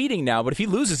 he's leading now, but if he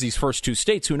loses these first 2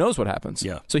 states, who knows what happens?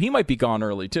 Yeah. So he might be gone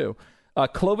early, too.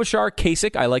 Klobuchar,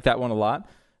 Kasich, I like that one a lot.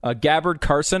 Gabbard,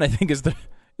 Carson, I think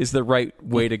is the right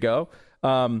way to go.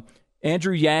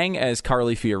 Andrew Yang as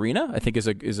Carly Fiorina, I think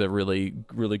is a really,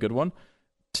 really good one.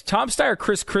 Tom Steyer,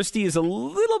 Chris Christie is a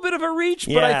little bit of a reach,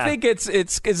 but I think it's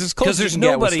as close as you can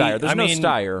get with Steyer. There's no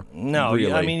Steyer. No,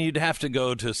 really. I mean, you'd have to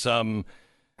go to some,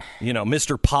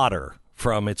 Mr. Potter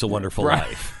from It's a Wonderful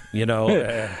Life.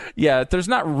 Yeah, there's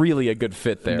not really a good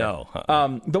fit there. No.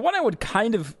 The one I would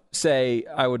kind of say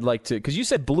I would like to, because you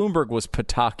said Bloomberg was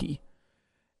Pataki.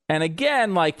 And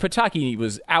again, like Pataki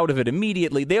was out of it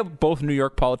immediately. They have both New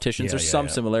York politicians. There's some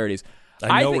similarities.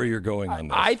 I know where you're going on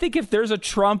this. I think if there's a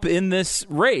Trump in this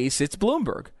race, it's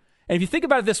Bloomberg. And if you think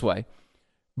about it this way,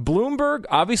 Bloomberg,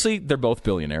 obviously, they're both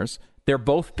billionaires. They're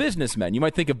both businessmen. You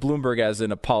might think of Bloomberg as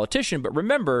a politician, but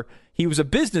remember, he was a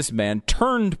businessman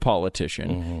turned politician.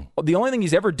 Mm-hmm. The only thing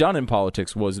he's ever done in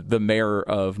politics was the mayor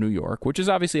of New York, which is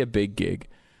obviously a big gig.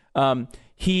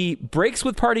 He breaks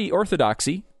with party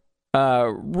orthodoxy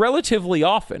relatively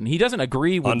often. He doesn't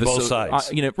agree with on both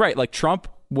sides. Right? Like Trump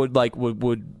was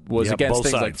against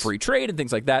things like free trade and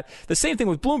things like that. The same thing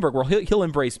with Bloomberg, where he'll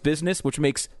embrace business, which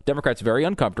makes Democrats very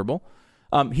uncomfortable.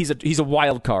 He's a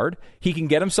wild card. He can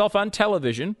get himself on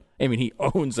television. I mean, he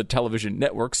owns a television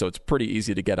network, so it's pretty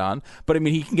easy to get on. But I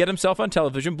mean, he can get himself on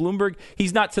television. Bloomberg,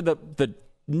 he's not to the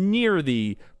near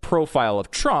the profile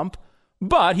of Trump,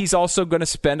 but he's also going to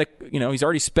spend he's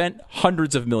already spent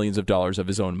hundreds of millions of dollars of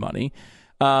his own money.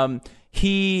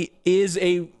 He is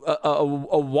a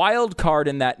wild card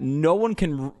in that no one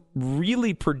can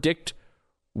really predict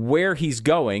where he's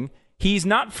going. He's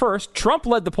not first. Trump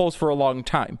led the polls for a long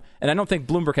time, and I don't think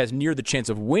Bloomberg has near the chance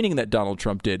of winning that Donald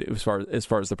Trump did as far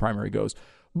as the primary goes.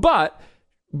 But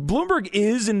Bloomberg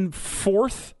is in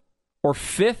 4th or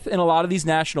 5th in a lot of these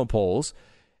national polls,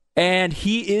 and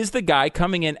he is the guy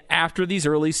coming in after these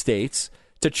early states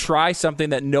to try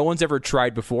something that no one's ever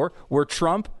tried before, where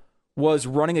Trump was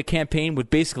running a campaign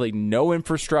with basically no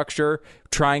infrastructure,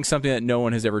 trying something that no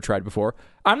one has ever tried before.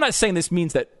 I'm not saying this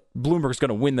means that Bloomberg's going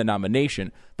to win the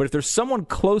nomination, but if there's someone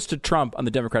close to Trump on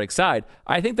the Democratic side,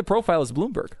 I think the profile is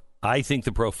Bloomberg. I think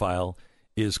the profile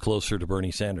is closer to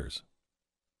Bernie Sanders.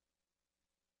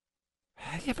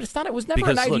 Yeah, but it was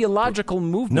never an ideological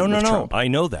movement. No. Trump. I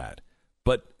know that.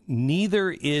 But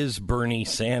neither is Bernie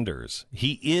Sanders.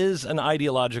 He is an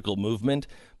ideological movement,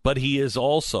 but he is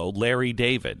also Larry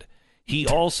David. He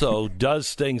also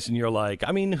does things, and you're like,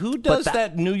 I mean, who does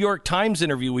that New York Times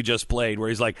interview we just played where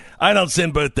he's like, I don't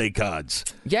send birthday cards.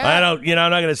 Yeah. I don't,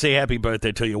 I'm not going to say happy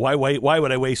birthday to you. Why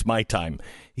would I waste my time?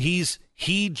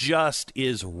 He just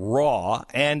is raw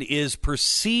and is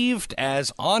perceived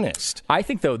as honest. I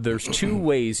think, though, there's 2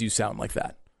 ways you sound like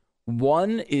that.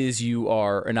 One is you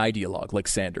are an ideologue like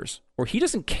Sanders, or he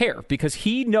doesn't care because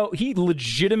he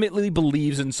legitimately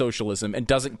believes in socialism and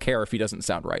doesn't care if he doesn't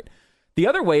sound right. The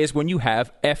other way is when you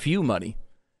have FU money.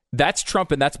 That's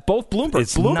Trump, and that's both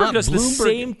Bloomberg. Bloomberg does the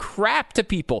same crap to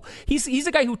people. He's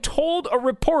a guy who told a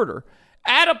reporter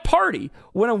at a party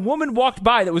when a woman walked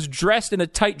by that was dressed in a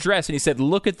tight dress, and he said,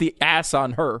 "Look at the ass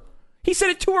on her." He said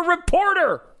it to a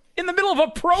reporter in the middle of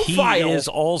a profile. He is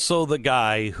also the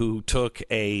guy who took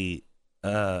an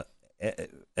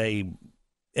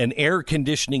air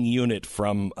conditioning unit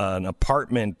from an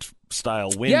apartment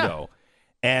style window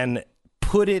and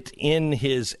put it in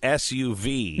his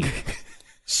SUV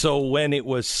so when it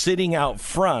was sitting out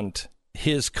front,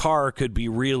 his car could be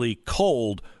really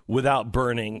cold without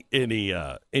burning any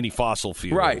fossil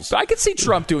fuels. Right. So I could see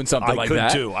Trump doing something like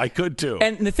that. I could too.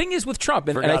 And the thing is with Trump,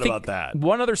 and I think about that.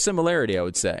 One other similarity I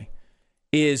would say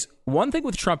is one thing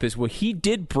with Trump is he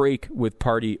did break with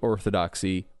party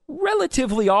orthodoxy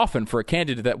relatively often for a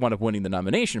candidate that wound up winning the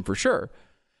nomination for sure.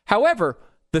 However,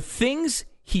 the things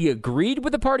he agreed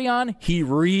with the party on, he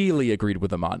really agreed with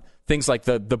them on. Things like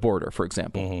the border, for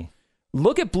example. Mm-hmm.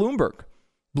 Look at Bloomberg.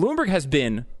 Bloomberg has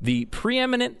been the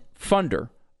preeminent funder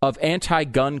of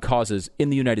anti-gun causes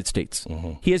in the United States.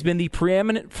 Mm-hmm. He has been the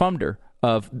preeminent funder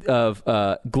of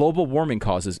global warming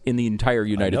causes in the entire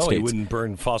United States. He wouldn't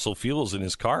burn fossil fuels in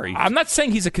his car. I'm not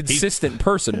saying he's a consistent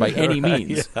person by any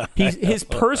means. Yeah. His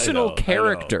personal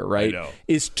character,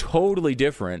 is totally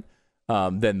different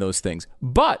than those things.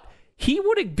 But he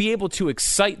would be able to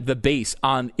excite the base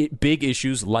on big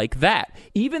issues like that.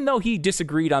 Even though he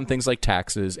disagreed on things like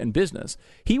taxes and business,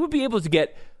 he would be able to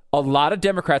get a lot of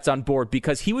Democrats on board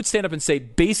because he would stand up and say,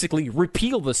 basically,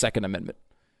 repeal the Second Amendment.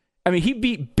 I mean, he'd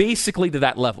be basically to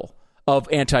that level of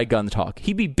anti-gun talk.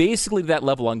 He'd be basically to that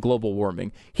level on global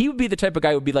warming. He would be the type of guy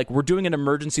who would be like, we're doing an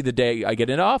emergency the day I get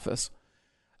into office.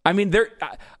 I mean,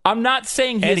 I'm not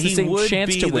saying he has the same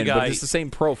chance to win, but it's the same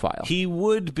profile. He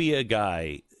would be a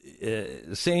guy,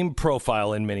 same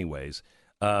profile in many ways,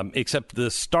 except the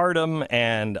stardom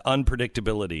and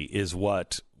unpredictability is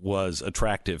what was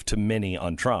attractive to many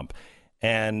on Trump.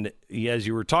 And as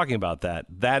you were talking about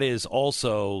that is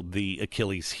also the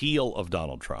Achilles heel of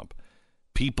Donald Trump.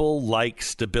 People like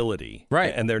stability.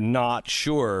 Right. And they're not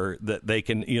sure that they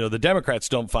can, the Democrats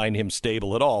don't find him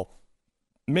stable at all.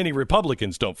 Many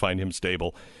Republicans don't find him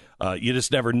stable. You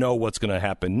just never know what's going to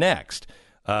happen next.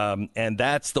 And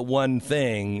that's the one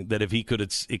thing that if he could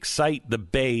excite the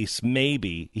base,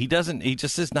 maybe. He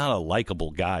just is not a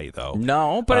likable guy, though.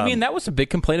 No, but I mean, that was a big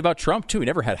complaint about Trump, too. He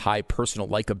never had high personal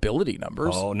likability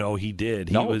numbers. Oh, no, he did.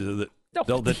 No. That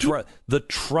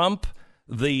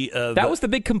was the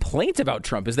big complaint about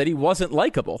Trump, is that he wasn't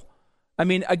likable. I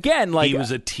mean, again, he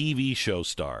was a TV show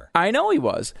star. I know he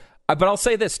was. But I'll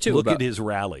say this, too. Look at his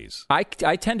rallies. I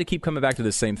tend to keep coming back to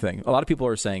the same thing. A lot of people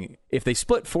are saying if they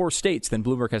split 4 states, then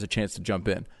Bloomberg has a chance to jump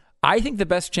in. I think the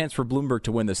best chance for Bloomberg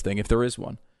to win this thing, if there is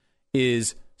one,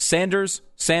 is Sanders,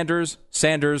 Sanders,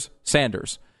 Sanders,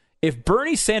 Sanders. If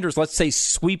Bernie Sanders, let's say,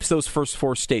 sweeps those first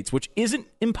 4 states, which isn't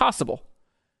impossible,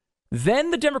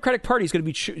 then the Democratic Party is going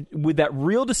to be with that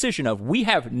real decision of we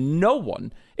have no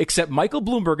one except Michael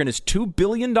Bloomberg and his $2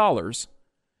 billion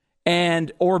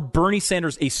or Bernie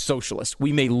Sanders, a socialist.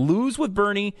 We may lose with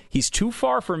Bernie. He's too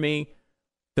far for me.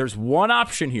 There's one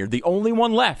option here. The only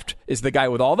one left is the guy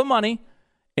with all the money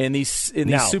in these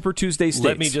Super Tuesday states.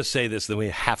 Let me just say this, then we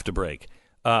have to break.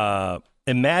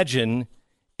 Imagine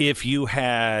if you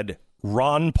had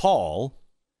Ron Paul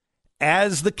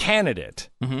as the candidate,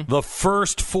 the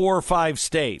first 4 or 5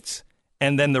 states,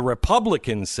 and then the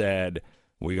Republicans said,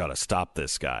 we got to stop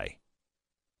this guy.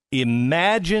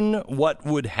 Imagine what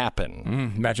would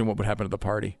happen. Imagine what would happen to the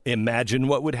party. Imagine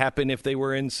what would happen if they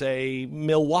were in, say,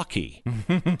 Milwaukee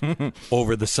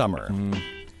over the summer.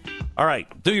 All right,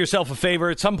 do yourself a favor.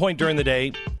 At some point during the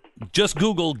day, just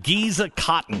Google Giza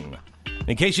cotton.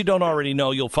 In case you don't already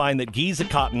know, you'll find that Giza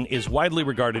cotton is widely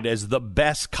regarded as the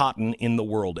best cotton in the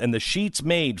world. And the sheets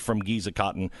made from Giza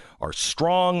cotton are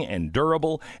strong and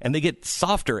durable, and they get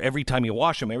softer every time you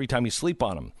wash them, every time you sleep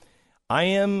on them. I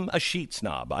am a sheet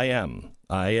snob. I am.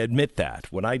 I admit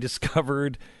that. When I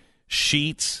discovered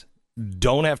sheets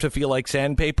don't have to feel like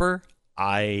sandpaper,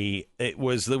 it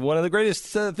was one of the greatest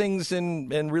things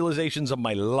and realizations of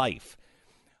my life.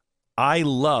 I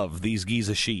love these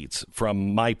Giza sheets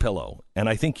from MyPillow, and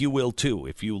I think you will too.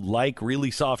 If you like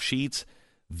really soft sheets,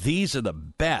 these are the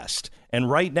best. And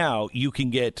right now, you can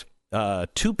get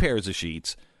 2 pairs of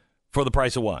sheets for the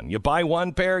price of 1. You buy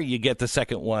 1 pair, you get the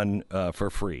second one for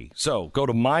free. So go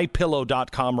to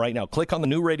MyPillow.com right now. Click on the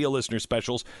new radio listener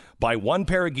specials. Buy 1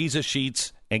 pair of Giza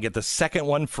sheets and get the second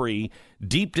one free.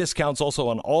 Deep discounts also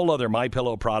on all other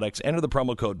MyPillow products. Enter the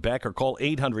promo code BECK or call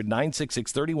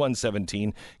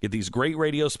 800-966-3117. Get these great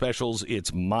radio specials.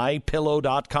 It's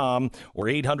MyPillow.com or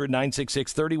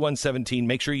 800-966-3117.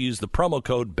 Make sure you use the promo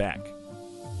code BECK.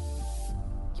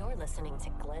 You're listening to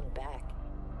Glenn Beck.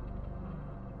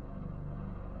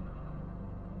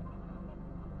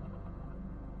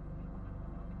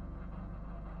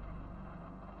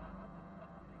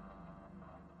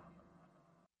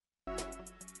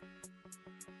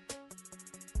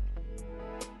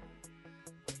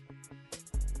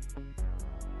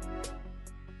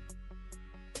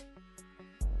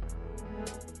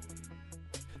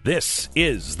 This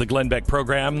is the Glenn Beck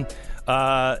program.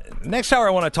 Next hour, I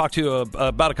want to talk to you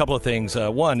about a couple of things.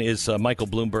 One is Michael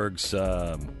Bloomberg's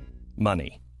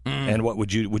money. And what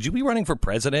would you be running for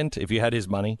president if you had his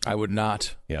money? I would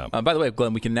not. Yeah. By the way,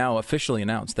 Glenn, we can now officially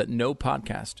announce that no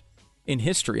podcast in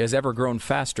history has ever grown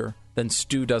faster than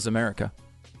Stu Does America.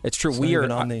 It's true. We are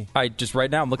on the. I just right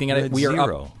now I'm looking at it. We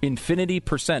are up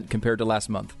infinity% compared to last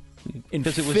month.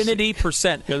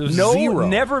 Infinity%. No, zero.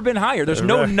 Never been higher. There's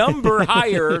no number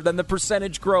higher than the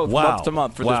percentage growth month to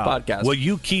month for this podcast. Well,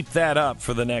 you keep that up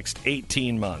for the next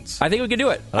 18 months. I think we can do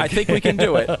it. Okay. I think we can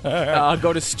do it.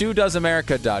 Go to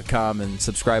StuDoesAmerica.com and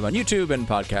subscribe on YouTube and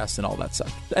podcasts and all that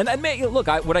stuff. And look,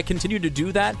 would I continue to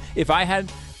do that if I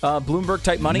had Bloomberg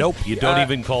type money? Nope. You don't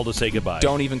even call to say goodbye.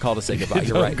 Don't even call to say goodbye.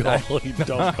 You're right.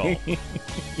 Don't call.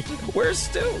 Where's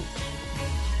Stu?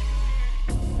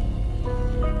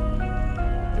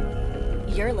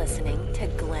 You're listening to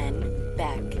Glenn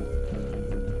Beck.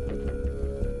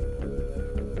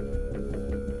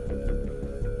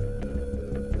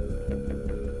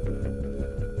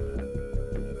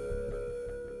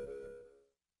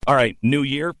 All right, new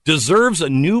year deserves a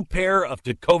new pair of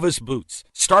Tecovas boots.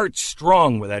 Start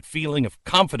strong with that feeling of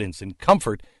confidence and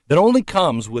comfort that only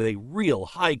comes with a real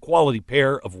high-quality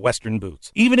pair of Western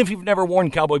boots. Even if you've never worn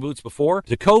cowboy boots before,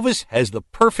 Tecovas has the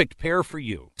perfect pair for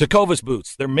you. Tecovas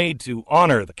boots, they're made to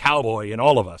honor the cowboy in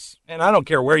all of us. And I don't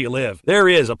care where you live, there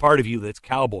is a part of you that's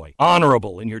cowboy.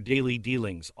 Honorable in your daily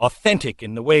dealings, authentic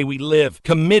in the way we live,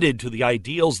 committed to the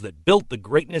ideals that built the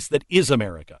greatness that is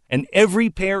America. And every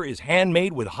pair is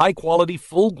handmade with high-quality,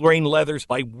 full-grain leathers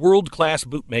by world-class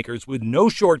bootmakers with no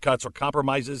shortcuts or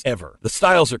compromises ever. The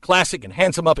styles are classic and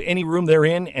handsome up any room they're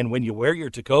in, and when you wear your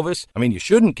Tecovas, you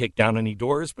shouldn't kick down any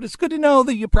doors, but it's good to know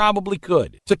that you probably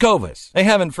could. Tecovas, they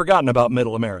haven't forgotten about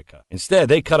middle America. Instead,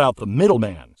 they cut out the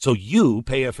middleman, so you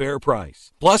pay a fair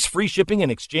price. Plus, free shipping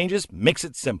and exchanges makes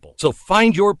it simple. So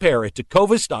find your pair at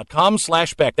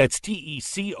tecovas.com/Beck. That's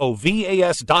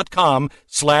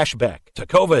TECOVAS.com/Beck.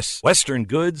 Tecovas, Western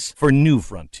goods for new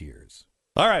frontiers.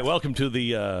 All right, welcome to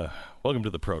the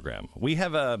program. We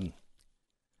have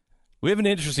an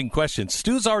interesting question.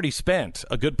 Stu's already spent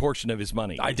a good portion of his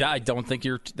money. I don't think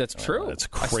that's true. That's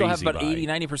crazy. I still have about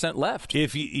 80-90% left.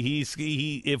 If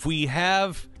we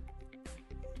have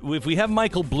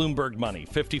Michael Bloomberg money,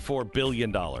 $54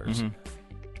 billion,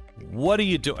 what do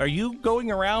you do? Are you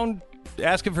going around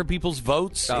asking for people's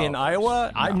votes in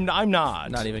Iowa? No. I'm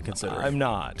not. Not even considering. I'm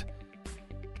not.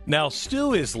 Now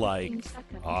Stu is like,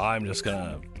 I'm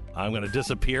gonna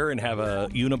disappear and have a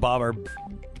Unabomber,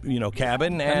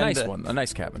 cabin, and a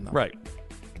nice cabin, though. Right.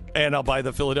 And I'll buy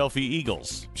the Philadelphia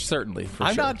Eagles. Certainly, for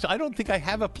I'm sure. not. I don't think I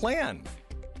have a plan.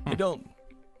 I don't.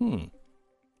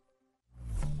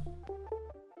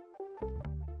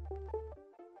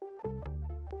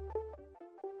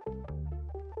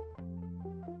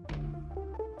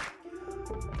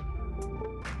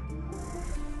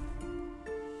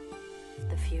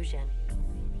 The fusion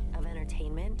of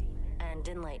entertainment and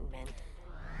enlightenment.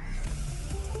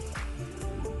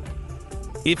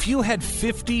 If you had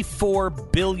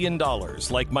 $54 billion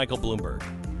like Michael Bloomberg,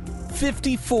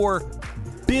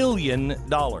 $54 billion,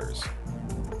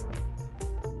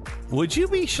 would you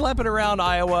be schlepping around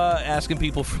Iowa asking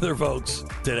people for their votes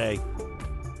today?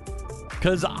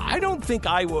 Because I don't think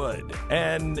I would.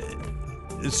 And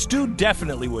Stu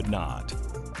definitely would not.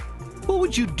 What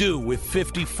would you do with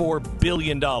 $54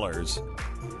 billion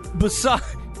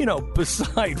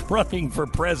beside running for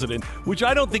president, which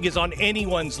I don't think is on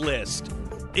anyone's list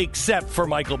except for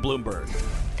Michael Bloomberg?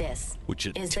 This which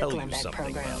should is tell the you Glenn Beck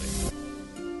something program. about it.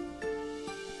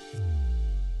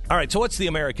 All right, so what's the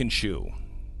American shoe?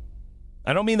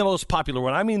 I don't mean the most popular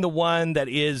one. I mean the one that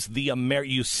is the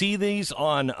you see these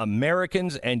on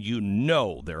Americans and you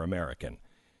know they're American.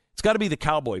 It's got to be the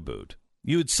cowboy boot.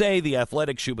 You would say the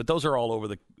athletic shoe, but those are all over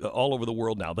the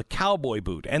world now. The cowboy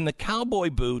boot. And the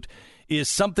cowboy boot is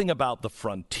something about the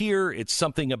frontier. It's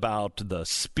something about the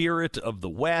spirit of the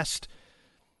West.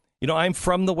 I'm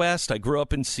from the West. I grew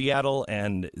up in Seattle,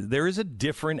 and there is a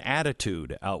different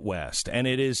attitude out West. And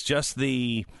it is just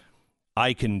I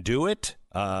can do it.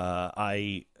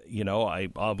 I'm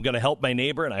going to help my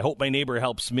neighbor, and I hope my neighbor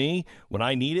helps me when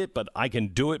I need it, but I can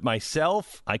do it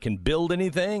myself. I can build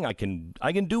anything. I can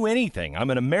do anything. I'm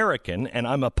an American, and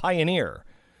I'm a pioneer.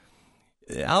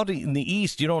 Out in the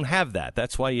East, you don't have that.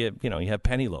 That's why you have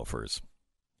penny loafers.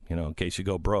 In case you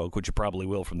go broke, which you probably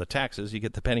will from the taxes, you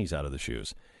get the pennies out of the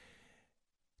shoes.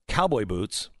 Cowboy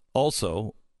boots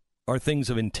also are things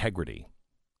of integrity.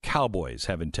 Cowboys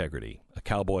have integrity. A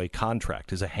cowboy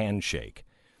contract is a handshake.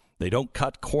 They don't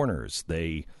cut corners.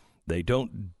 They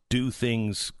don't do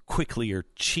things quickly or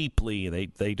cheaply.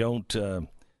 They don't.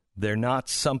 They're not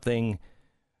something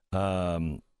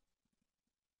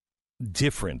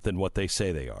different than what they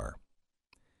say they are.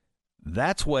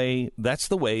 That's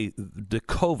the way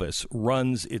Tecovas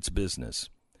runs its business.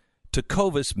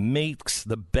 Tecovas makes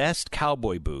the best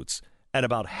cowboy boots at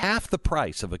about half the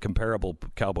price of a comparable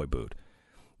cowboy boot.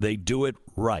 They do it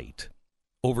right.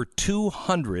 Over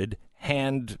 200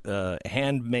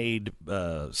 handmade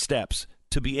steps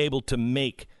to be able to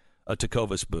make a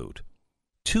Tecovas boot.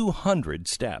 200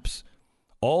 steps,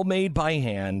 all made by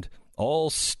hand, all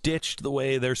stitched the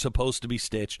way they're supposed to be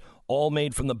stitched, all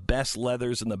made from the best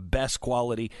leathers and the best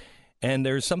quality. And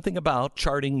there's something about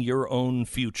charting your own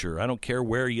future. I don't care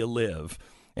where you live,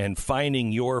 and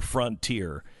finding your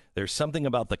frontier. There's something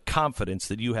about the confidence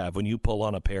that you have when you pull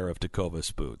on a pair of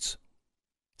Tecovas boots.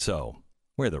 So,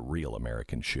 wear the real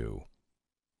American shoe.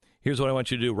 Here's what I want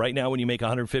you to do. Right now, when you make a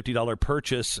 $150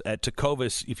 purchase at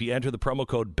Tecovas, if you enter the promo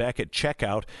code Beck at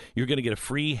checkout, you're going to get a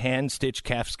free hand-stitched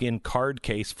calfskin card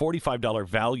case, $45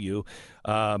 value.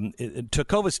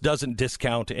 Tecovas doesn't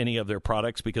discount any of their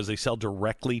products because they sell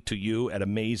directly to you at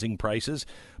amazing prices.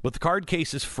 But the card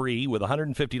case is free with a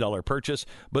 $150 purchase,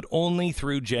 but only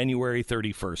through January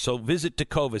 31st. So visit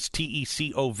Tecovas,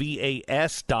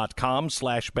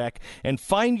 TECOVAS.com/Beck, and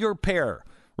find your pair.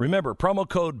 Remember, promo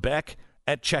code Beck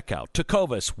at checkout.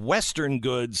 Tecovas, Western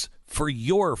goods for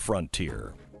your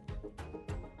frontier.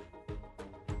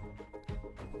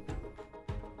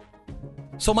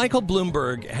 So Michael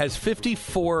Bloomberg has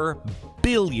 $54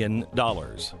 billion.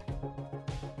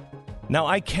 Now,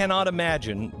 I cannot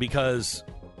imagine, because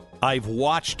I've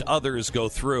watched others go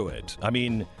through it. I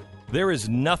mean, there is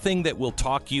nothing that will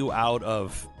talk you out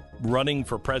of running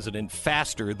for president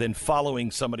faster than following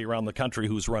somebody around the country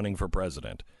who's running for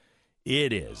president.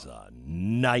 It is a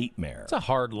nightmare. It's a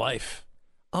hard life.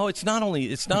 Oh, it's not only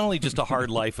just a hard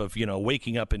life of,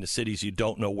 waking up into cities you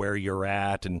don't know where you're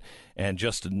at and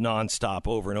just nonstop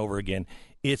over and over again.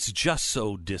 It's just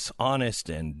so dishonest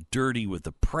and dirty with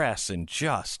the press and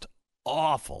just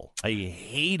awful. I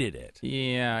hated it.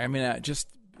 Yeah, I mean, just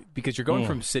because you're going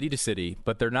from city to city,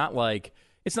 but it's not like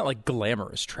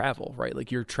glamorous travel, right?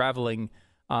 Like you're traveling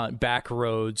back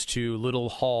roads to little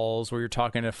halls where you're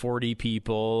talking to 40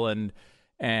 people and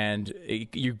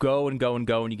you go and go and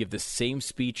go and you give the same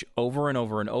speech over and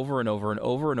over and over and over and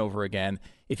over and over again.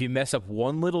 If you mess up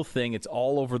one little thing, it's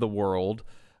all over the world.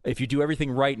 If you do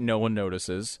everything right, no one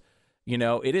notices.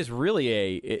 It is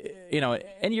really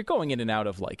and you're going in and out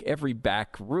of like every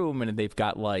back room, and they've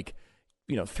got like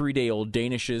 3-day-old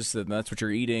Danishes, and that's what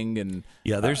you're eating. And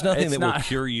yeah, there's nothing that will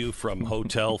cure you from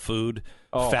hotel food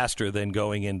faster than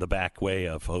going in the back way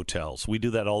of hotels. We do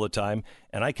that all the time,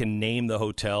 and I can name the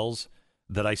hotels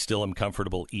that I still am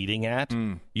comfortable eating at.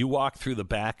 You walk through the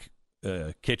back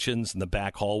kitchens and the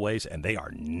back hallways, and they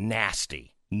are nasty.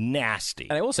 Nasty.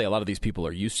 And I will say a lot of these people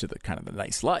are used to the kind of the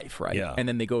nice life, right? Yeah. And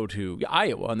then they go to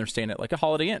Iowa and they're staying at like a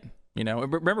Holiday Inn.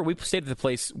 Remember we stayed at the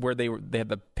place where they had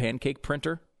the pancake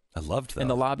printer. I loved that. In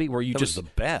the lobby where that was the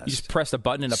best. You just pressed a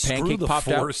button and a pancake popped out.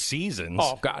 Screw the Four Seasons.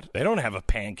 Oh, God. They don't have a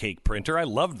pancake printer. I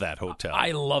loved that hotel.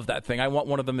 I love that thing. I want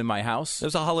one of them in my house.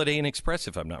 There's a Holiday Inn Express,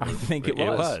 if I'm not wrong. I think it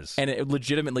was. And it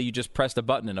legitimately, you just pressed a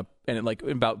button and in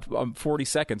about 40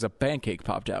 seconds, a pancake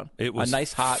popped out. It was a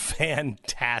nice, hot,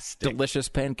 fantastic, delicious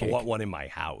pancake. I want one in my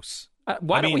house.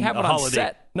 Why don't we have one on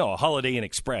set? No, a Holiday Inn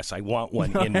Express. I want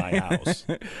one in my house.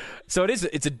 So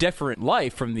it's a different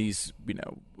life from these,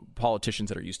 politicians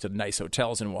that are used to nice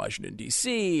hotels in Washington,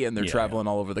 D.C., and they're traveling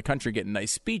all over the country getting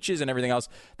nice speeches and everything else.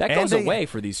 That goes away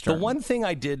for these terms. The one thing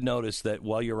I did notice that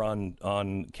while you're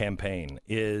on campaign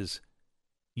is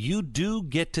you do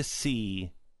get to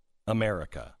see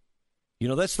America.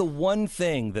 That's the one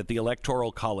thing that the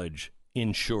Electoral College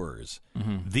ensures.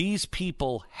 These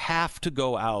people have to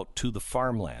go out to the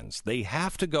farmlands. They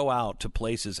have to go out to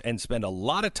places and spend a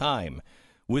lot of time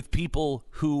with people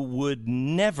who would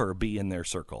never be in their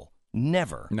circle.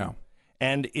 Never. No.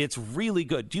 And it's really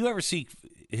good. Do you ever see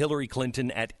Hillary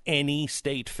Clinton at any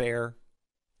state fair?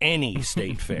 Any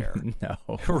state fair? No.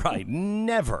 Right.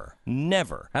 Never.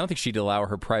 I don't think she'd allow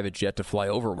her private jet to fly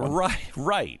over one.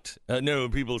 Right. No,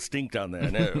 people stink down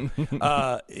there. No.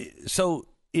 So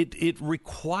it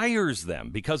requires them,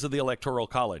 because of the Electoral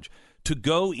College, to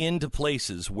go into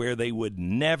places where they would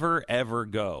never, ever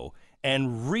go,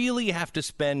 and really have to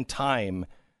spend time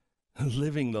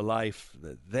living the life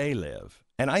that they live.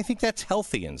 And I think that's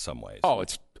healthy in some ways. Oh,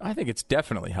 I think it's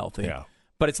definitely healthy. Yeah.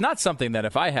 But it's not something that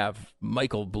if I have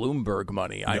Michael Bloomberg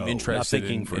money, I'm interested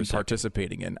in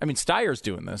participating in. I mean, Steyer's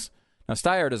doing this. Now,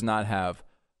 Steyer does not have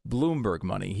Bloomberg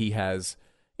money. He has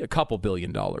a couple $1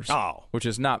 billion, which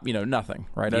is not, nothing,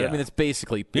 right? Yeah. I mean, it's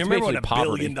basically you remember when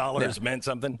poverty. $1 billion meant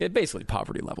something? It's basically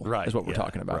poverty level, right? Is what we're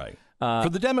talking about, right? For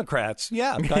the Democrats,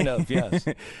 yeah, kind of, yes.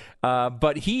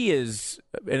 But he is,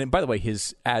 and by the way,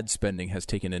 his ad spending has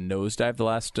taken a nosedive the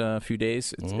last few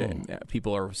days.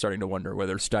 People are starting to wonder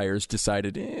whether Steyer's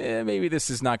decided maybe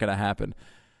this is not going to happen.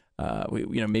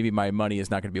 Maybe my money is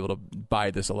not going to be able to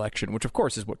buy this election, which of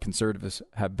course is what conservatives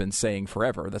have been saying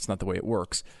forever. That's not the way it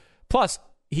works. Plus,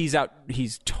 he's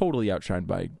totally outshined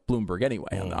by Bloomberg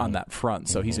anyway on that front.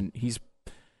 So he's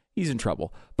in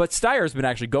trouble. But Steyer's been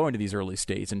actually going to these early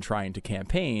states and trying to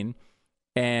campaign,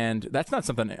 and that's not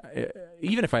something,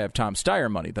 even if I have Tom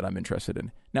Steyer money, that I'm interested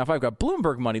in. Now, if I've got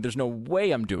Bloomberg money, there's no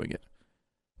way I'm doing it.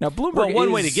 Now, Bloomberg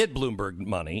one way to get Bloomberg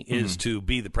money is to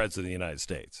be the president of the United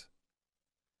States.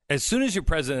 As soon as you're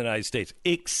president of the United States,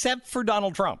 except for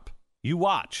Donald Trump, you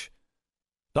watch.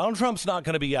 Donald Trump's not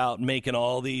going to be out making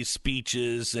all these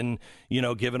speeches and,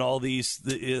 giving all these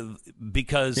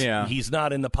because he's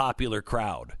not in the popular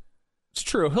crowd. It's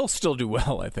true. He'll still do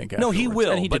well, I think. No, he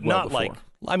will, he but not before.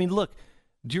 look,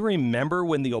 do you remember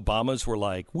when the Obamas were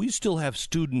like, we still have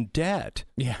student debt?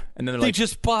 Yeah. And then they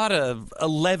just bought a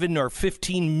 $11 or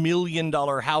 $15 million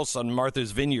house on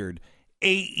Martha's Vineyard.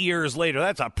 8 years later,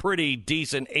 that's a pretty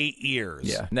decent 8 years.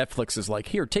 Yeah, Netflix is like,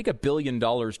 here, take $1 billion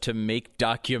to make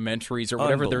documentaries or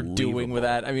whatever they're doing with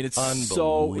that. I mean, it's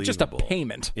just a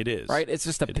payment. It is. Right? It's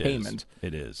just a payment.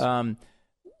 It is.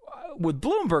 With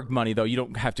Bloomberg money, though, you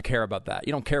don't have to care about that.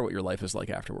 You don't care what your life is like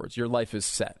afterwards. Your life is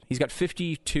set. He's got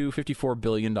 $54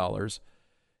 billion.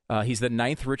 He's the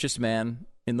 9th richest man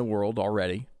in the world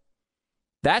already.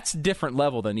 That's a different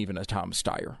level than even a Tom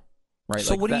Steyer. Right?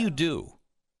 So what do you do?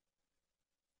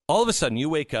 All of a sudden, you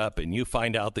wake up and you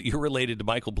find out that you're related to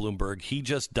Michael Bloomberg. He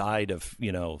just died of,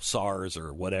 SARS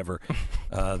or whatever,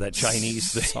 that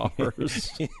Chinese thing.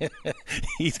 SARS.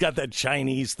 He's got that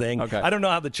Chinese thing. Okay. I don't know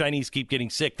how the Chinese keep getting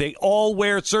sick. They all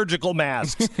wear surgical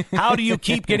masks. How do you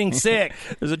keep getting sick?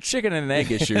 There's a chicken and an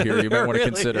egg issue here you might want to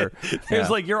consider. There's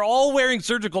you're all wearing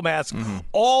surgical masks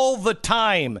all the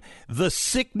time. The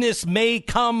sickness may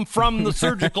come from the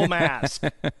surgical mask.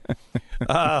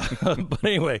 But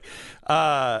anyway,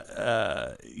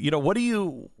 what do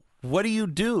you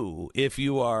do if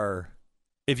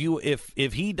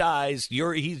he dies?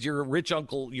 He's your rich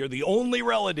uncle. You're the only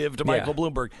relative to Michael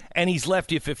Bloomberg, and he's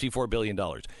left you $54 billion.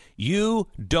 You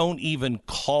don't even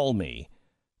call me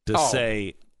to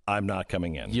say I'm not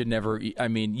coming in. You never. I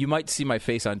mean, you might see my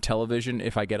face on television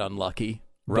if I get unlucky.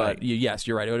 Right. But yes,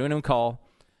 you're right. I wouldn't even call.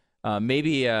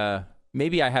 Maybe I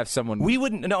have someone. We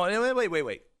wouldn't. No.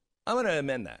 Wait. I'm going to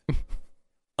amend that.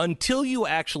 Until you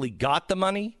actually got the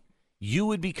money, you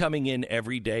would be coming in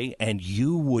every day, and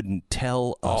you wouldn't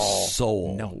tell a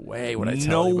soul. No way would I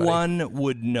tell anybody. No one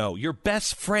would know. Your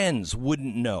best friends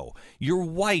wouldn't know. Your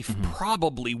wife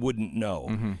probably wouldn't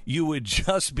know. You would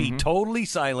just be totally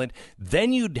silent.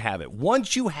 Then you'd have it.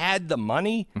 Once you had the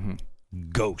money,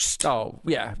 ghost. Oh,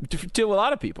 yeah. To a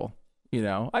lot of people,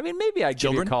 I mean, maybe I'd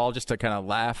give you a call just to kind of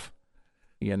laugh.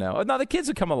 No, the kids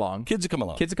would come along.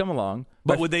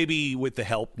 But would they be with the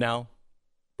help now?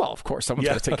 Well, of course, someone's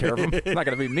got to take care of them. It's not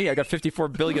going to be me. I got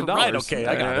 $54 billion. Right, okay,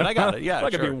 I got it. Yeah, I'm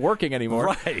not going to be working anymore.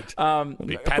 Right.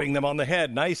 Be patting them on the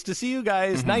head. Nice to see you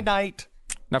guys. Night-night.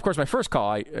 Now, of course, my first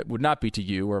call would not be to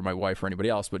you or my wife or anybody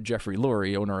else, but Jeffrey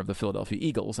Lurie, owner of the Philadelphia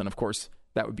Eagles. And, of course,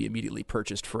 that would be immediately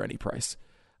purchased for any price.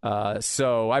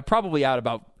 So I probably out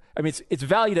about – I mean, it's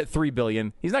valued at $3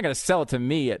 billion. He's not going to sell it to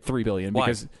me at $3 billion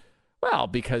because – well,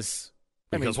 because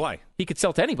why? He could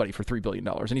sell to anybody for $3 billion,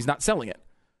 and he's not selling it,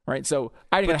 right? So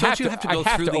I don't you have to go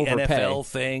through the overpay. NFL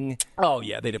thing? Oh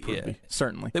yeah, they'd approve me,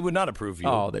 certainly. They would not approve you.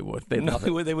 Oh, they would.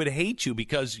 They would hate you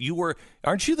because you were.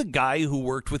 Aren't you the guy who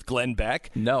worked with Glenn Beck?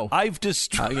 No, I've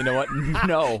destroyed. You know what?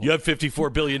 No, you have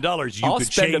 $54 billion. I'll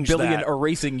spend $1 billion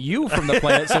erasing you from the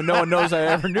planet, so no one knows I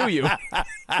ever knew you.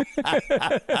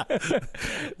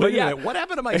 Wait a minute, what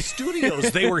happened to my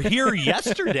studios? They were here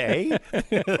yesterday.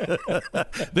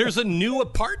 There's a new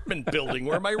apartment building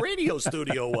where my radio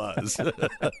studio was.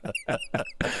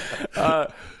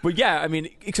 But yeah, I mean,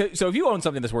 so if you own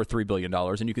something that's worth $3 billion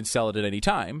and you can sell it at any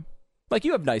time, like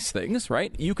you have nice things,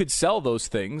 right? You could sell those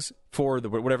things for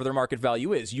whatever their market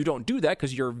value is. You don't do that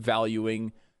because you're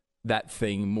valuing that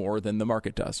thing more than the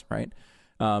market does, right?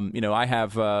 I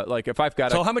have if I've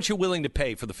got. So how much are you willing to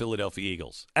pay for the Philadelphia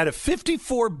Eagles? Out of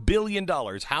 $54 billion,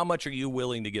 how much are you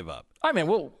willing to give up? I mean,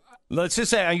 well, let's just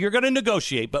say you're going to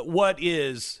negotiate, but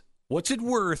what's it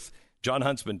worth? John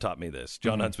Huntsman taught me this.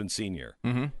 John Huntsman Sr.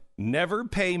 Never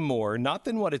pay more, not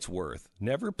than what it's worth.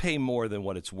 Never pay more than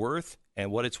what it's worth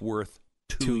and what it's worth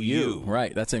to you.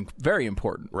 Right. That's very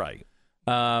important. Right.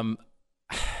 I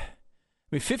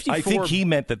mean, 54. I think he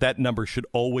meant that number should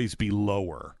always be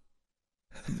lower.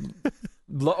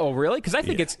 Oh, really? Because I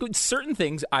think it's certain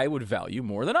things I would value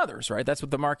more than others, right? That's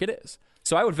what the market is.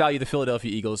 So I would value the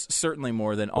Philadelphia Eagles certainly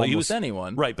more than almost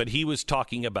anyone. Right, but he was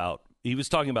talking about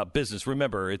business.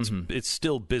 Remember, it's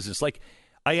still business. Like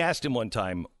I asked him one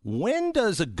time, when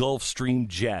does a Gulfstream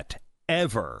jet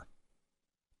ever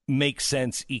make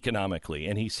sense economically?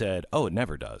 And he said, it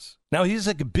never does. Now, he's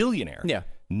like a billionaire. Yeah.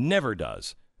 Never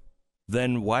does.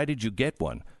 Then why did you get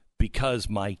one? Because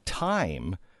my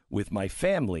time with my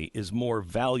family is more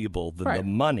valuable than the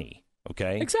money.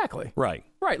 Okay. Exactly. Right.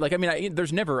 Right. Like, I mean,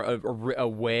 there's never a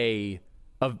way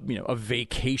of, a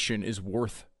vacation is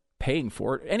worth paying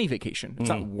for it. Any vacation. It's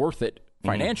not worth it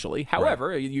financially.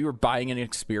 However, you're buying an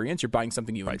experience. You're buying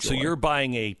something you enjoy. So you're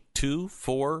buying a $2,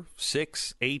 $4,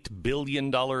 $6, $8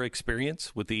 billion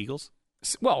experience with the Eagles?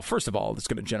 Well, first of all, it's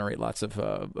going to generate lots of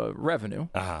revenue.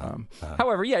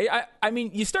 However, I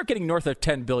mean, you start getting north of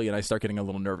 $10 billion, I start getting a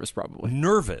little nervous, probably.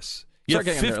 Nervous? You have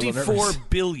 $54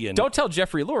 billion. Don't tell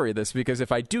Jeffrey Lurie this, because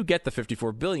if I do get the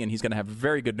 $54 billion, he's going to have a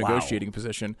very good negotiating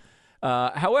position.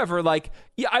 However, I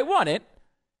want it.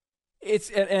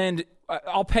 And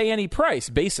I'll pay any price,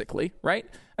 basically, right?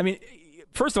 I mean,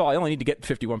 first of all, I only need to get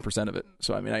 51% of it.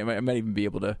 So, I mean, I might even be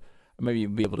able to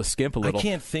skimp a little. I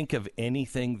can't think of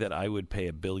anything that I would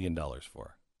pay $1 billion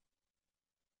for.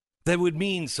 That would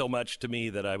mean so much to me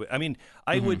that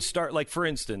I would start, like, for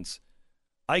instance,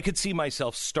 I could see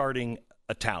myself starting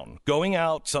a town, going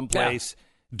out someplace,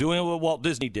 doing what Walt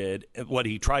Disney did, what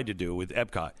he tried to do with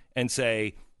Epcot, and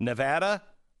say, Nevada,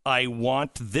 I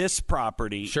want this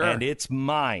property, and it's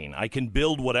mine. I can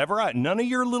build whatever none of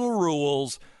your little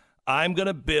rules. I'm going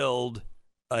to build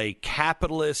a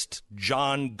capitalist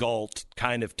John Galt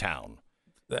kind of town.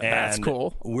 That's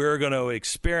cool. We're going to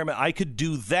experiment. I could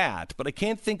do that, but I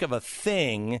can't think of a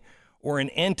thing or an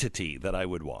entity that I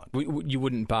would want. You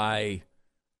wouldn't buy,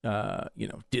 some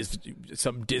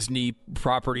Disney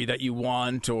property that you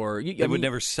want, or they would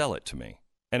never sell it to me.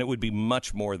 And it would be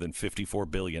much more than $54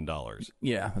 billion.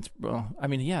 Yeah.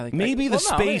 Maybe the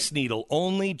Space Needle,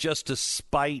 only just to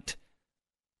spite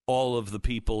all of the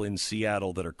people in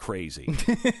Seattle that are crazy.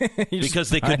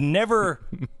 Because they could never,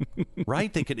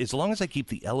 right? They could, as long as I keep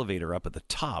the elevator up at the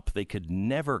top, they could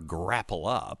never grapple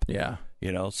up. Yeah.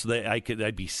 So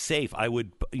I'd be safe. I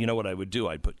would, what I would do?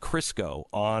 I'd put Crisco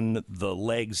on the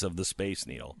legs of the Space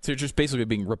Needle. So you're just basically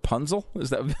being Rapunzel? Is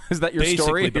that your basically,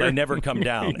 story? But I never come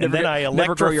down. And then I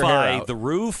electrify the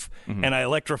roof, and I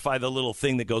electrify the little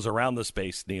thing that goes around the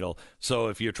Space Needle. So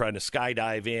if you're trying to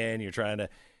skydive in,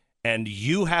 and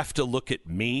you have to look at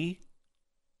me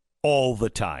all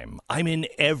the time. I'm in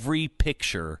every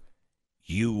picture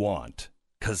you want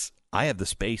because I have the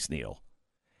Space Needle.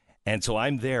 And so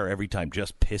I'm there every time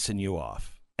just pissing you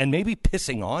off. And maybe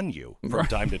pissing on you from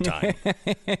time to time.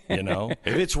 If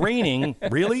it's raining,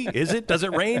 really? Is it? Does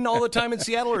it rain all the time in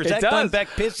Seattle? Or is that Glenn Beck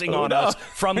pissing on us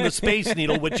from the Space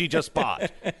Needle, which he just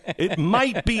bought? It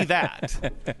might be that.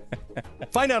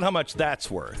 Find out how much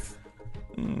that's worth.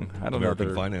 I don't American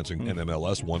know. Financing,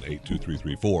 NMLS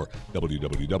 182334,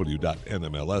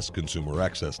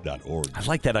 www.nmlsconsumeraccess.org. I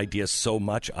like that idea so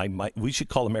much. We should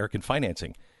call American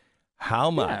Financing.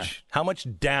 How much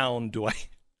down do I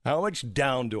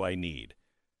need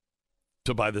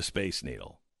to buy the Space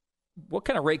Needle? What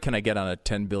kind of rate can I get on a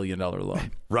 $10 billion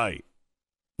loan? Right.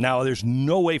 Now, there's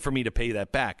no way for me to pay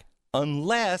that back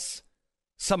unless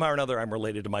somehow or another I'm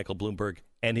related to Michael Bloomberg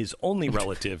and his only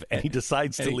relative, and he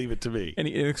decides to leave it to me. And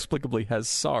he inexplicably has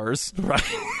SARS. Right.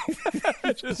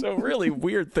 Which is a really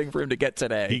weird thing for him to get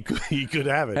today. He could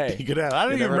have it. Hey, he could have it. I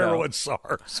don't even remember what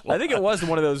SARS was. I think it was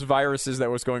one of those viruses that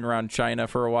was going around China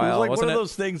for a while. It was like wasn't one of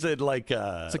those things that it's like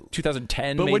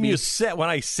 2010, but maybe. when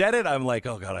I said it, I'm like,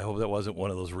 oh, God, I hope that wasn't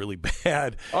one of those really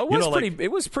bad. Oh,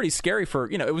 it was pretty scary for,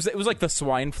 it was like the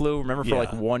swine flu. Remember for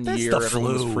like 1 year,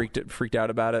 everyone was freaked out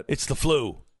about it. It's the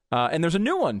flu. And there's a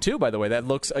new one, too, by the way, that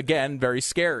looks, again, very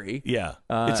scary. Yeah.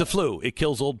 It's a flu. It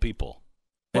kills old people.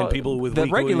 Well, and people with the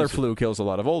regular flu kills a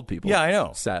lot of old people. Yeah, I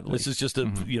know. Sadly. This is just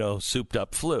a, souped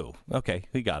up flu. Okay,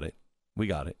 we got it.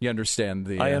 You understand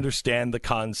the... I understand the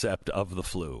concept of the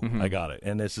flu. I got it.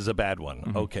 And this is a bad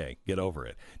one. Okay, get over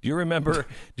it. Do you remember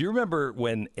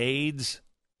when AIDS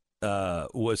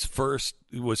was first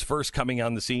coming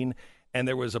on the scene? And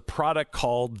there was a product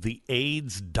called the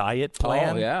AIDS Diet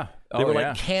Plan. Oh, yeah. They were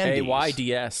like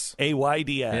candies. AYDS.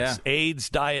 Yeah. AIDS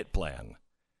Diet Plan.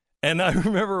 And I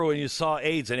remember when you saw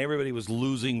AIDS and everybody was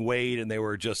losing weight and it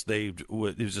was just a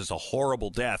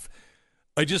horrible death.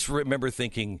 I just remember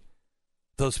thinking,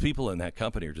 those people in that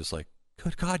company are just like,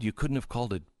 good God, you couldn't have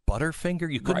called it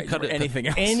Butterfinger? You couldn't cut it anything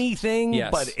else. Anything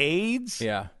but AIDS?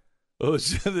 Yeah.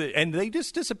 And they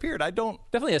just disappeared.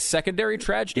 Definitely a secondary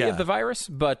tragedy of the virus,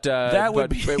 but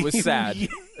it was sad.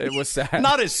 It was sad.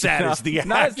 Not as sad as the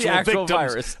actual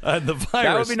virus. The virus.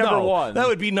 That would be number one. That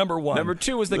would be number one. Number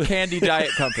two was the Candy Diet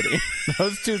Company.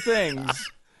 Those two things.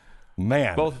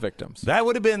 Man, both victims. That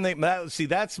would have been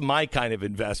that's my kind of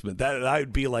investment. That I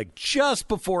would be like just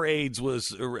before AIDS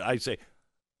was. I'd say $1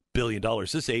 billion.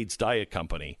 This AIDS Diet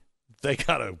Company. They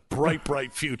got a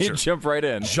bright future. You'd jump right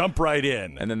in.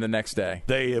 And then the next day,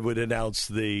 they would announce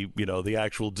the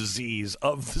actual disease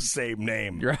of the same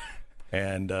name. Right.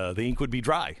 And the ink would be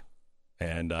dry.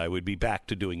 And I would be back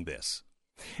to doing this.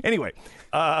 Anyway,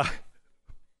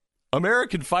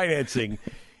 American Financing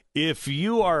If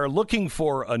you are looking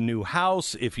for a new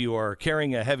house, if you are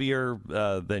carrying a heavier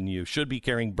than you should be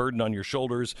carrying burden on your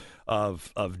shoulders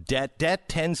of debt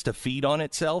tends to feed on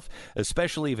itself,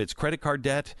 especially if it's credit card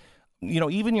debt.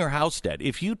 Even your house debt.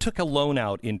 If you took a loan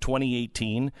out in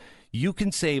 2018, you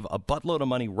can save a buttload of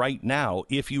money right now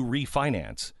if you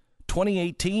refinance.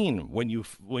 2018, when you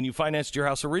financed your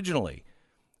house originally.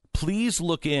 Please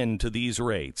look into these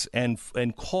rates and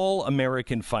call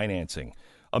American Financing.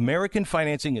 American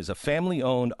Financing is a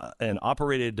family-owned and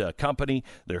operated company.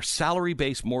 They're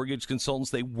salary-based mortgage consultants.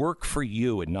 They work for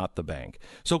you and not the bank.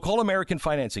 So call American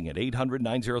Financing at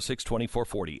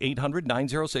 800-906-2440,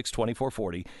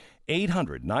 800-906-2440,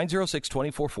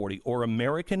 800-906-2440, or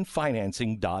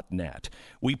AmericanFinancing.net.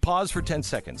 We pause for 10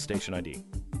 seconds. Station ID.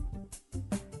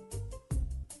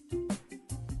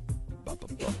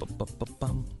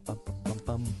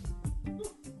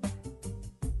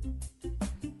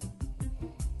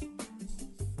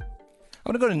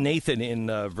 I'm going to go to Nathan in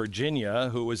Virginia,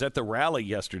 who was at the rally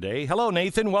yesterday. Hello,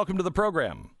 Nathan. Welcome to the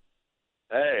program.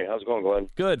 Hey, how's it going, Glenn?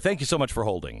 Good. Thank you so much for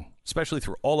holding, especially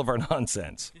through all of our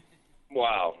nonsense.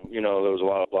 Wow. There was a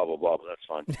lot of blah, blah, blah, but that's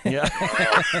fine. Yeah.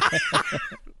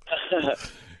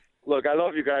 Look, I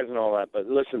love you guys and all that, but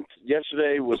listen,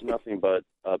 yesterday was nothing but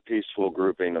a peaceful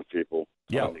grouping of people.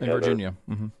 Yeah, in Virginia.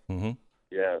 Mm-hmm. Mm-hmm.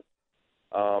 Yeah.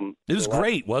 It was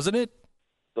great, wasn't it?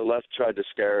 The left tried to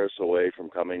scare us away from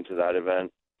coming to that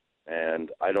event,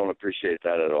 and I don't appreciate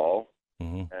that at all.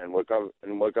 Mm-hmm. And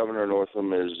what Governor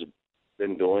Northam has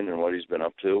been doing and what he's been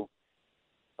up to,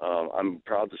 I'm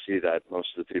proud to see that most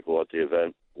of the people at the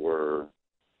event were.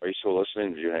 Are you still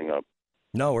listening? Did you hang up?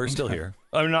 No, we're still here.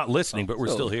 I'm not listening, but we're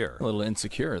still here. A little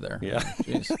insecure there. Yeah.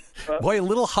 Boy, a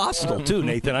little hostile, too,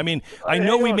 Nathan. I mean, I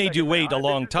know we made you wait a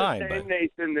long time.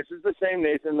 This is the same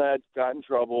Nathan that got in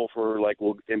trouble for,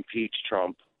 will impeach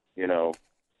Trump,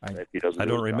 if he doesn't I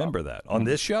don't remember that. On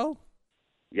this show?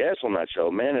 Yes, on that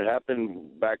show. Man, it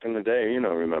happened back in the day.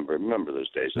 Remember those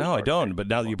days. No, I don't. But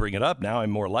now that you bring it up, now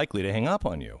I'm more likely to hang up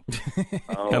on you.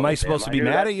 Am I supposed to be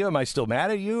mad at you? Am I still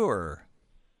mad at you, or...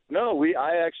 No,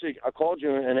 I called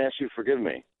you and asked you to forgive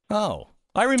me. Oh,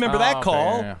 I remember that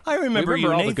call. Okay, yeah. I remember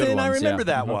you, Nathan. I remember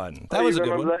that Mm-hmm. one. That was a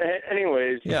good one.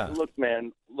 Anyways, yeah. Look,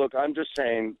 I'm just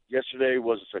saying, yesterday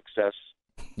was a success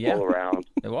all around.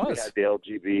 It was. We had the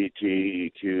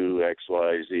LGBTQ,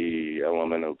 XYZ,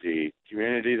 LMNOP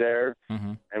community there,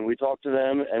 and we talked to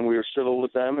them, and we were civil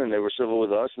with them, and they were civil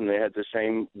with us, and they had the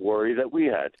same worry that we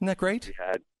had. Isn't that great?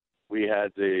 We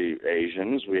had the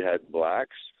Asians, we had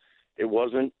blacks. There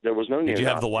was no neo-Nazis. Did you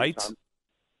have the whites?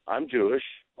 I'm Jewish.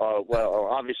 Well,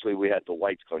 obviously we had the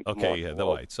whites. Okay, yeah, the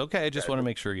whites. Okay, I just want to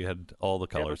make sure you had all the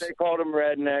colors. Yeah, but they called them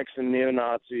rednecks and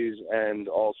neo-Nazis and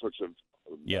all sorts of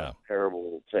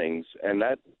terrible things, and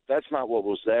that's not what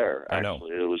was there. Actually. I know.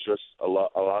 It was just a lot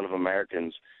of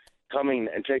Americans coming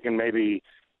and taking maybe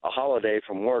a holiday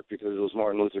from work because it was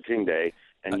Martin Luther King Day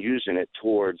and using it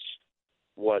towards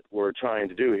what we're trying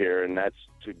to do here, and that's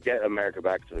to get America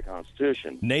back to the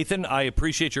Constitution. Nathan, I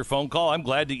appreciate your phone call. I'm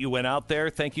glad that you went out there.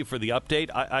 Thank you for the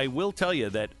update. I will tell you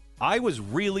that I was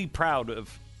really proud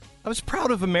of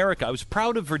America. I was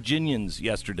proud of Virginians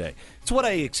yesterday. It's what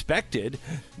I expected.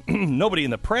 Nobody in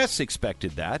the press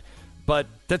expected that, but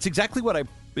that's exactly what I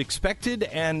expected,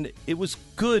 and it was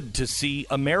good to see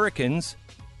Americans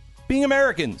being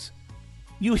Americans.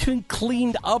 You even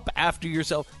cleaned up after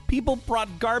yourself. People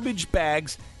brought garbage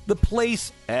bags. The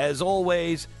place, as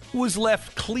always, was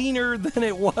left cleaner than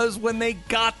it was when they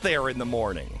got there in the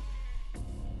morning.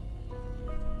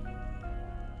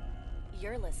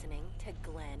 You're listening to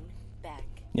Glenn Beck.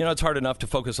 It's hard enough to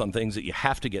focus on things that you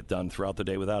have to get done throughout the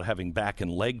day without having back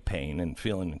and leg pain and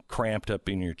feeling cramped up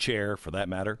in your chair, for that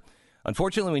matter.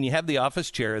 Unfortunately, when you have the office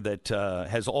chair that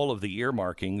has all of the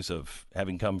earmarkings of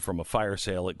having come from a fire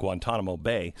sale at Guantanamo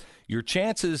Bay, your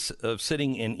chances of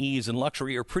sitting in ease and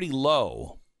luxury are pretty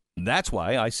low. That's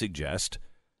why I suggest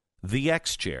the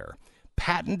X chair.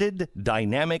 Patented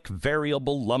dynamic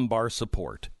variable lumbar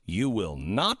support. You will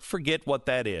not forget what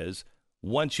that is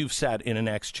once you've sat in an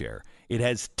X chair. It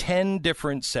has 10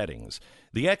 different settings.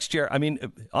 The X chair,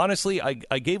 honestly,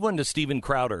 I gave one to Steven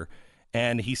Crowder.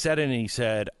 And he said it, and he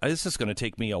said, this is going to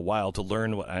take me a while to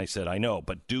learn what I said. I know,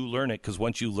 but do learn it, because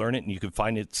once you learn it and you can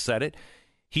find it, set it.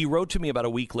 He wrote to me about a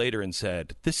week later and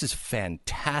said, this is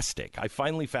fantastic. I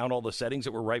finally found all the settings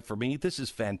that were right for me. This is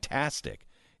fantastic.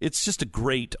 It's just a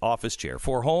great office chair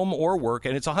for home or work,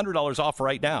 and it's $100 off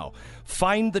right now.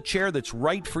 Find the chair that's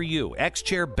right for you.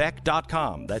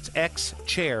 xchairbeck.com. That's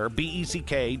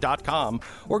xchairbeck.com.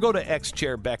 Or go to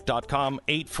xchairbeck.com,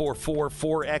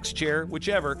 844-4XChair,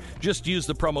 whichever. Just use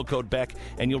the promo code BECK,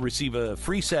 and you'll receive a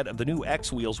free set of the new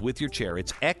X wheels with your chair.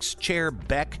 It's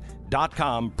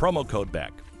xchairbeck.com, promo code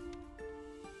BECK.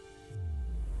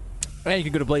 And you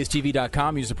can go to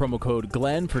blazetv.com, use the promo code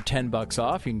Glenn for $10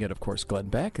 off. You can get, of course, Glenn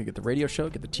Beck. You get the radio show,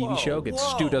 get the TV show, get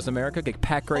Stu Does America, get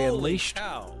Pat Gray Unleashed.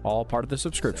 Cow. All part of the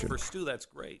subscription. For Stu, that's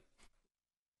great.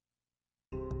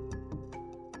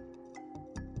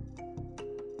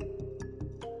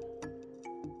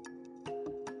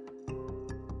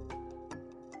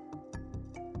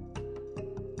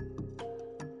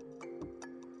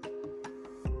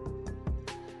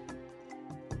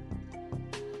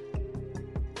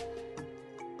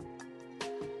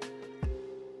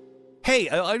 Hey,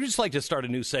 I'd just like to start a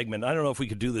new segment. I don't know if we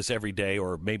could do this every day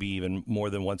or maybe even more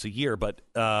than once a year, but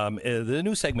the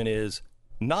new segment is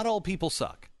Not All People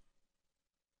Suck.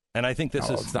 And I think this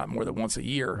is... It's not more than once a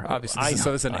year, obviously.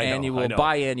 So it's an annual,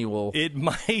 biannual... It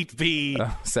might be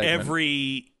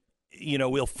every...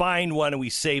 we'll find one and we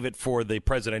save it for the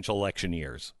presidential election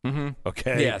years. Mm-hmm.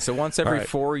 Okay? Yeah, so once every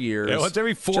 4 years. Yeah, once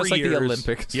every 4 years. Just like the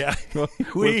Olympics. Yeah.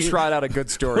 We've tried out a good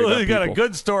story about we got people. a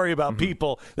good story about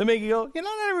people that make you go,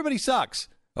 not everybody sucks.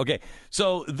 Okay,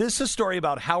 so this is a story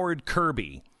about Howard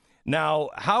Kirby.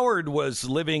 Now, Howard was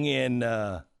living in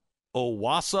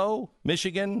Owasso,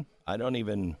 Michigan. I don't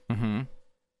even...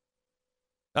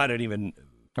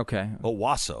 Okay.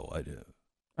 Owasso.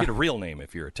 Get a real name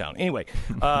if you're a town. Anyway,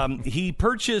 he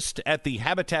purchased at the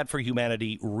Habitat for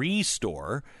Humanity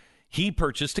Restore, he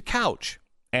purchased a couch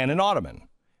and an ottoman.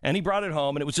 And he brought it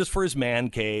home, and it was just for his man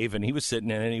cave, and he was sitting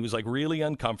in it, and he was, like, really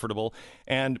uncomfortable.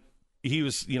 And he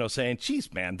was, saying,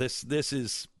 geez, man, this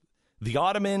is... The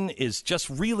ottoman is just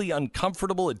really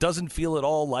uncomfortable. It doesn't feel at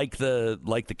all like the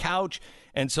couch.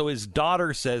 And so his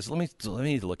daughter says, let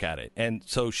me look at it. And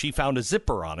so she found a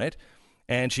zipper on it,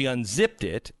 and she unzipped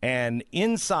it, and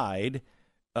inside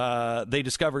they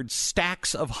discovered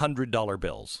stacks of $100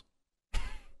 bills.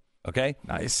 Okay?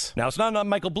 Nice. Now, it's not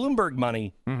Michael Bloomberg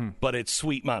money, but it's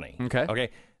sweet money.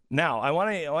 Okay? Now, I want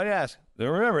to ask,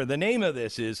 remember, the name of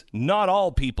this is Not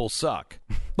All People Suck,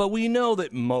 but we know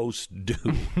that most do.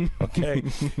 Okay?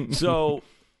 So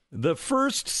the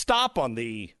first stop on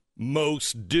the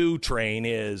most do train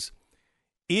is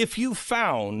if you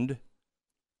found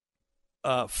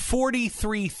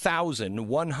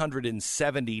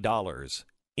 $43,170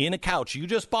 in a couch you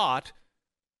just bought,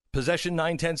 possession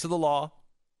 9/10 of the law.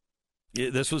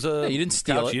 This was a you didn't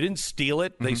steal couch. it. You didn't steal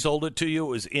it. They sold it to you. It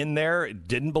was in there. It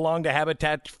didn't belong to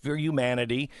Habitat for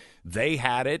Humanity. They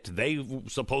had it. They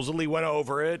supposedly went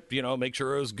over it, make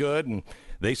sure it was good, and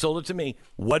they sold it to me.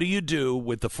 What do you do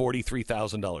with the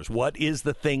 $43,000? What is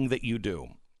the thing that you do?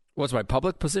 What's my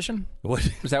public position? What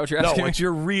is that? What you're asking? No, what's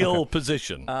your real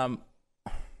position? I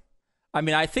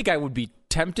think I would be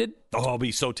tempted. Oh, I'll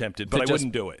be so tempted, but I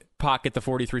wouldn't do it. Pocket the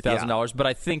 $43,000, but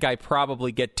I think I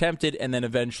probably get tempted and then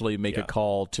eventually make a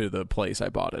call to the place I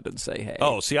bought it and say, hey.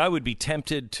 Oh, see, I would be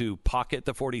tempted to pocket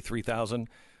the $43,000,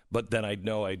 but then I'd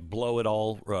know I'd blow it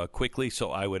all quickly, so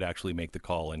I would actually make the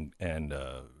call and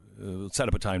set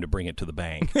up a time to bring it to the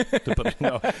bank. I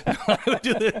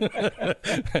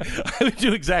would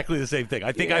do exactly the same thing.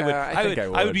 I think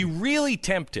I would be really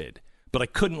tempted, but I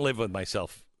couldn't live with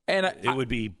myself. And it would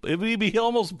be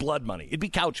almost blood money. It'd be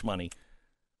couch money.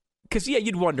 Because,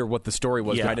 you'd wonder what the story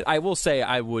was behind it. I will say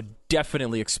I would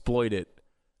definitely exploit it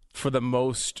for the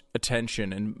most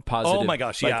attention and positive. Oh, my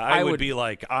gosh, I would be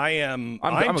like, I'm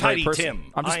Tiny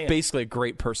Tim. I'm just basically a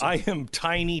great person. I am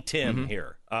Tiny Tim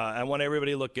here. I want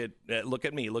everybody to look at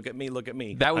me.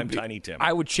 I'm Tiny Tim.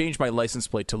 I would change my license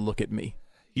plate to look at me.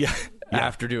 Yeah.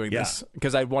 After doing this.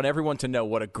 Because I want everyone to know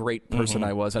what a great person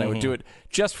I was, and I would do it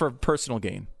just for personal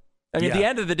gain. I mean, at the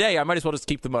end of the day, I might as well just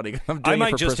keep the money. I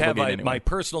might just have my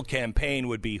personal campaign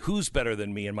would be who's better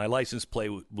than me, and my license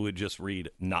plate would just read,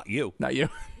 not you. Not you.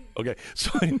 Okay.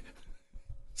 So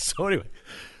anyway.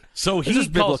 So this is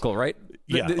biblical, right?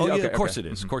 Yeah. Of course it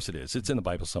is. Of course it is. It's in the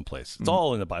Bible someplace. It's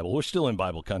all in the Bible. We're still in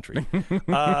Bible country.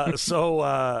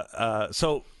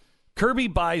 So Kirby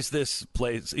buys this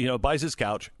place, buys his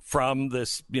couch from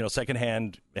this,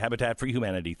 secondhand Habitat for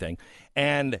Humanity thing.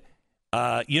 And,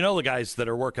 the guys that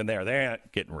are working there, they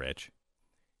aren't getting rich.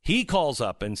 He calls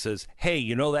up and says,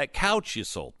 hey, that couch you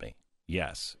sold me?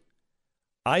 Yes.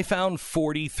 I found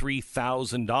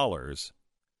 $43,000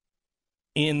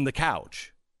 in the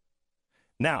couch.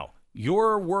 Now,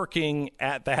 you're working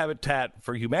at the Habitat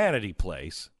for Humanity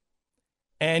place,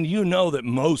 and you know that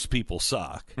most people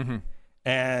suck,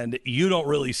 and you don't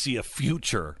really see a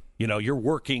future. You're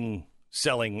working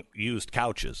selling used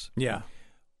couches. Yeah.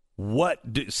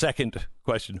 Second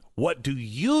question, what do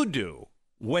you do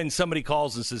when somebody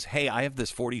calls and says, hey, I have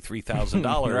this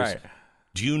 $43,000. Right.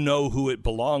 Do you know who it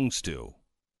belongs to?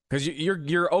 Because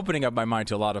you're opening up my mind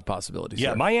to a lot of possibilities. Yeah,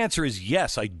 here. my answer is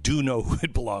yes, I do know who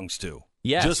it belongs to.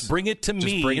 Yes. Just bring it to me.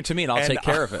 Just bring it to me, and I'll take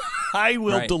care of it. I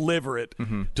will Right. deliver it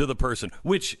to the person.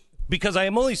 Because I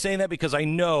am only saying that because I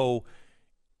know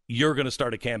you're going to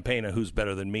start a campaign of who's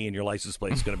better than me, and your license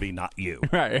plate is going to be not you.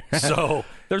 Right. So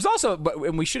there's also,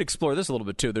 and we should explore this a little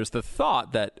bit too. There's the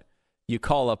thought that you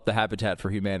call up the Habitat for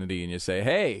Humanity and you say,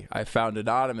 "Hey, I found an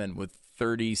ottoman with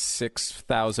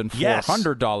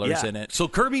 $36,400 in it." So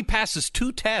Kirby passes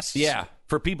 2 tests. Yeah.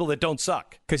 For people that don't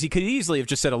suck, because he could easily have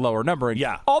just said a lower number. And,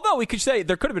 although we could say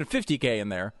there could have been $50K in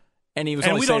there. And he was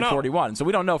only saying 41, so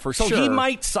we don't know for sure. So he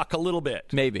might suck a little bit.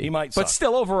 Maybe. He might suck. But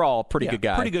still, overall, pretty good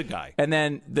guy. Pretty good guy. And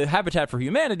then the Habitat for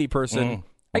Humanity person,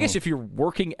 I guess if you're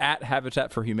working at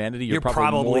Habitat for Humanity, you're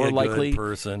probably more likely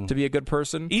person. to be a good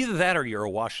person. Either that or you're a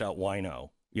washed-out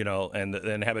wino, and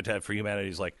then Habitat for Humanity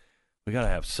is like, we got to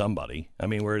have somebody. I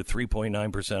mean, we're at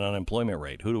 3.9% unemployment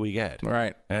rate. Who do we get?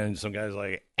 Right. And some guy's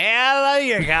like, I love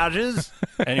your couches.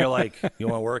 And you're like, you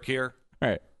want to work here?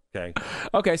 Right.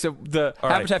 Okay, so the All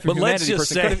Habitat right. for Humanity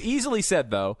person could have easily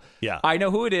said, though, I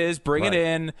know who it is, bring it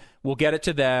in, we'll get it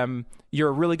to them. You're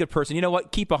a really good person. You know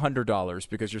what? Keep $100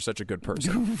 because you're such a good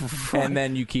person. And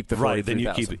then you keep the $43,000. Then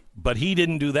you keep it. But he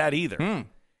didn't do that either.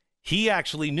 He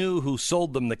actually knew who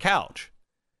sold them the couch.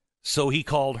 So he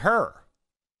called her.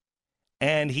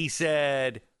 And he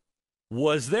said,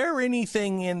 was there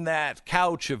anything in that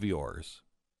couch of yours?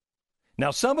 Now,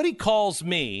 somebody calls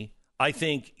me, I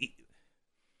think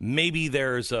maybe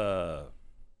there's a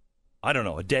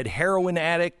dead heroin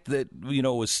addict that,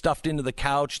 was stuffed into the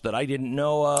couch that I didn't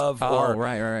know of. Oh,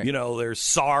 right. There's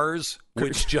SARS,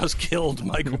 which just killed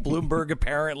Michael Bloomberg,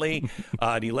 apparently.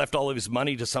 And he left all of his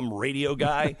money to some radio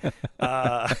guy.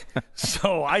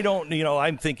 So I don't,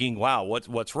 I'm thinking, wow,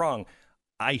 what's wrong?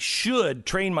 I should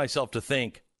train myself to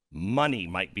think money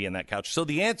might be in that couch. So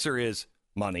the answer is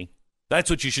money.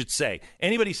 That's what you should say.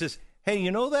 Anybody says, hey,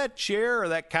 you know that chair or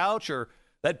that couch or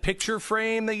that picture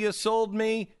frame that you sold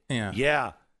me?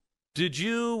 Yeah.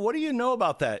 What do you know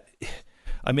about that?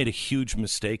 I made a huge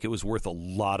mistake. It was worth a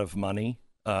lot of money.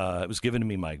 It was given to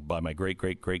me by my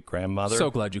great-great-great-grandmother.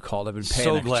 So glad you called. I've been panicked.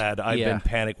 So glad I've been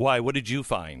panicked. Why? What did you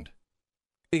find?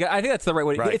 I think that's the right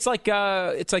way. Right. It's like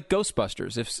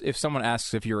Ghostbusters. If someone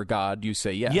asks if you're a god, you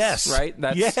say yes. Yes. Right?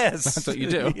 That's what you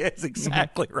do. Yes,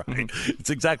 exactly right. It's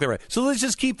exactly right. So let's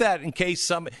just keep that in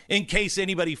case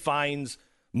anybody finds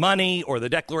money or the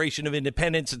Declaration of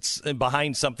Independence it's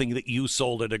behind something that you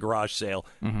sold at a garage sale.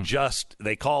 Just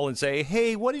they call and say,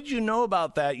 hey, what did you know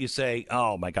about that? You say,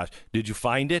 oh my gosh, did you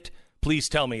find it? Please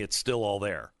tell me it's still all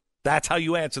there. That's how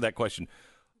you answer that question.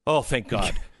 Oh, thank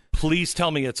God. Please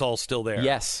tell me it's all still there.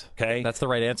 Yes. Okay. That's the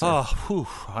right answer.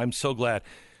 Oh, I'm so glad.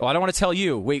 Oh, I don't want to tell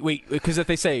you. Wait, because if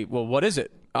they say, well, what is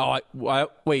it? Oh,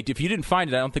 wait, if you didn't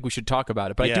find it, I don't think we should talk about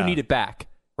it. But I do need it back.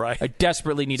 Right. I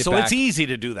desperately need it back. So it's easy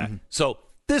to do that. So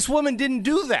this woman didn't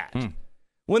do that.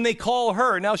 When they call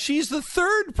her, now she's the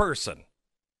third person.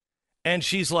 And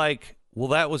she's like, well,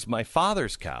 that was my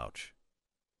father's couch.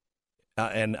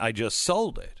 And I just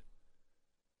sold it.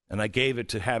 And I gave it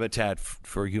to Habitat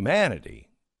for Humanity.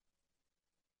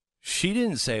 She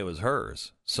didn't say it was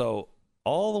hers. So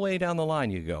all the way down the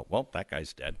line, you go, well, that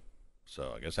guy's dead.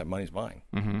 So I guess that money's mine.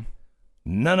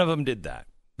 None of them did that.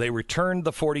 They returned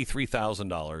the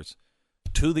 $43,000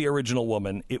 to the original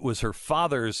woman. It was her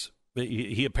father's.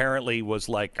 He apparently was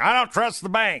like, I don't trust the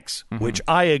banks, which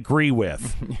I agree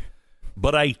with.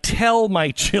 But I tell my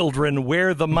children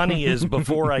where the money is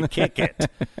before I kick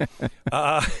it.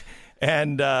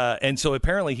 And so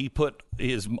apparently he put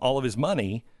all of his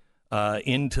money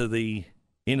into the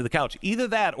couch. Either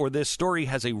that or this story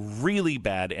has a really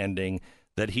bad ending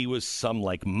that he was some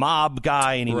like mob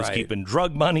guy and he was keeping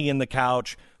drug money in the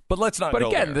couch. But let's not go there.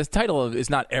 But again, the title is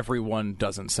not everyone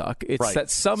doesn't suck. It's that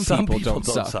some people don't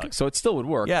suck. So it still would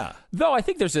work. Yeah. Though I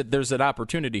think there's an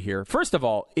opportunity here. First of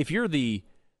all, if you're the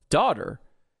daughter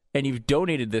and you've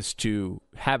donated this to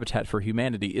Habitat for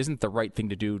Humanity, isn't the right thing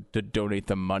to do to donate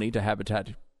the money to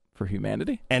Habitat for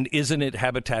Humanity? And isn't it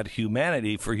Habitat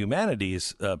for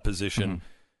Humanity's position?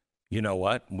 You know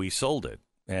what? We sold it.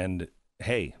 And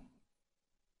hey,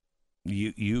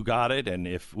 you got it. And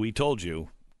if we told you,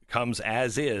 it comes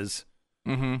as is.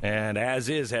 And as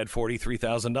is had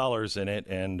 $43,000 in it.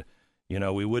 And,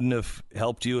 we wouldn't have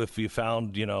helped you if you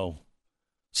found,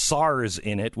 SARS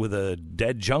in it with a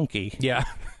dead junkie. Yeah.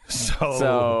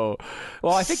 So,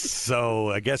 well, I think so.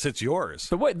 I guess it's yours.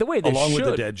 The way this along should,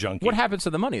 with the dead junkie. What happens to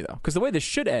the money though? Because the way this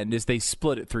should end is they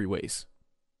split it 3 ways.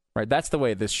 Right, that's the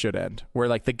way this should end. Where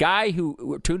like the guy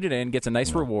who tuned it in gets a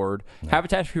nice reward,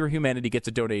 Habitat for Humanity gets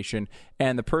a donation,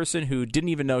 and the person who didn't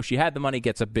even know she had the money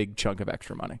gets a big chunk of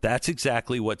extra money. That's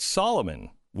exactly what Solomon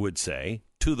would say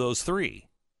to those 3.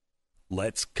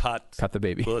 Let's cut the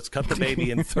baby. Let's cut the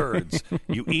baby in thirds.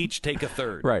 You each take a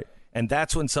third. Right. And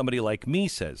that's when somebody like me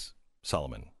says,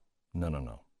 Solomon,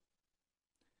 no.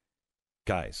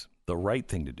 Guys, the right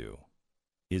thing to do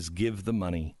is give the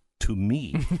money to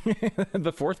me.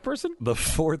 The fourth person? The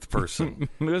fourth person.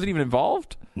 He wasn't even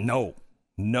involved? No.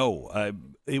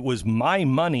 It was my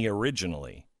money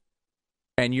originally.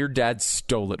 And your dad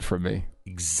stole it from me.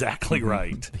 Exactly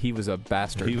right. He was a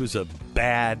bastard. He was a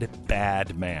bad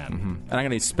man. Mm-hmm. And I'm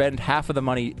going to spend half of the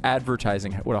money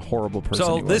advertising what a horrible person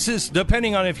So he was. this is,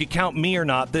 depending on if you count me or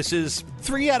not, this is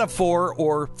 3 out of 4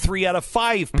 or 3 out of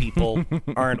 5 people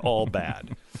aren't all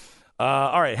bad.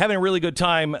 All right, having a really good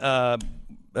time.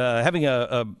 Having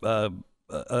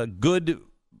a good.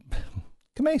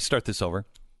 Can I start this over?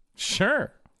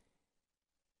 Sure.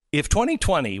 If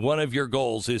 2020, one of your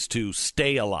goals is to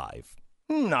stay alive,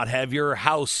 not have your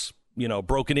house,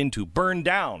 broken into, burned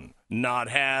down, not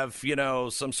have,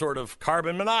 some sort of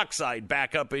carbon monoxide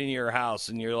back up in your house,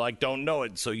 and you're like, don't know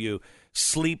it, so you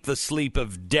sleep the sleep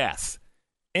of death.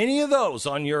 Any of those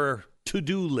on your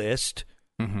to-do list,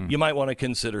 you might want to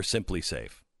consider Simply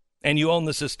Safe. And you own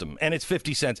the system, and it's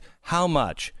 50 cents. How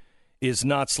much is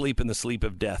not sleeping the sleep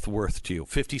of death worth to you?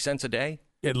 50 cents a day?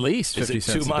 At least 50 cents a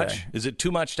day. Is it too much? Is it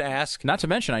too much to ask? Not to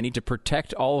mention, I need to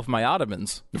protect all of my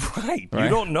ottomans. Right. You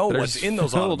don't know what's in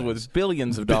those filled ottomans. With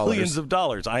billions of dollars. Billions of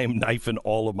dollars. I am knifing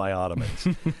all of my ottomans.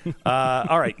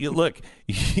 All right. Look,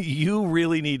 you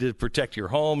really need to protect your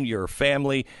home, your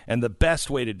family, and the best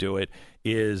way to do it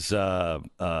is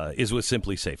with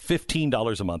Simply Safe.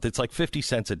 $15 a month. It's like 50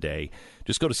 cents a day.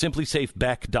 Just go to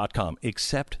simplysafebeck.com.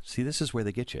 Except, see, this is where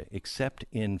they get you. Except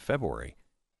in February.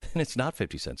 And it's not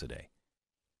 50 cents a day.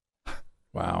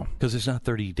 Wow. Because it's not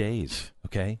 30 days,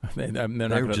 okay? They're not even They're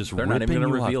going to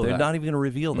reveal that. They're not even going to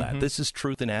reveal that. This is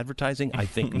truth in advertising? I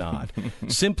think not.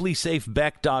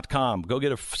 SimplySafeBeck.com. Go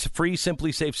get a free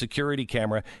Simply Safe security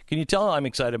camera. Can you tell I'm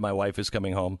excited my wife is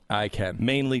coming home? I can.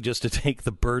 Mainly just to take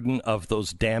the burden of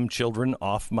those damn children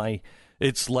off my...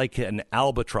 It's like an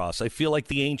albatross. I feel like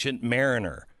the ancient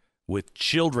mariner with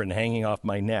children hanging off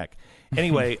my neck.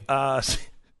 Anyway,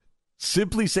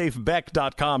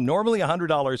 SimplySafeBeck.com. Normally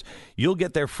 $100. You'll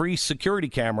get their free security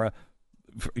camera,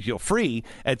 free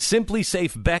at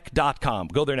SimplySafeBeck.com.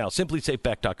 Go there now.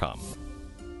 SimplySafeBeck.com.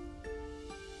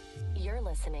 You're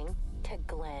listening to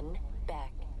Glenn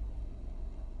Beck.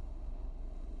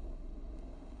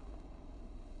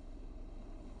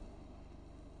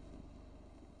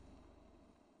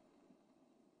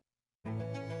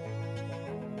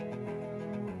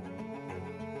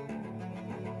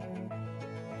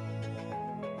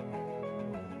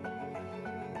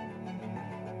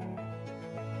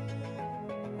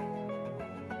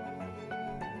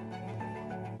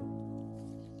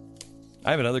 I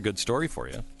have another good story for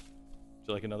you. Would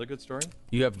you like another good story?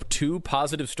 You have 2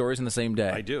 positive stories in the same day.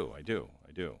 I do.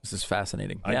 This is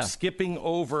fascinating. I'm skipping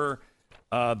over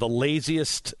the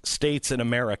laziest states in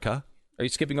America. Are you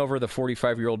skipping over the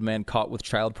 45-year-old man caught with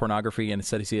child pornography and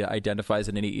said he identifies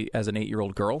as an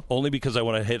 8-year-old girl? Only because I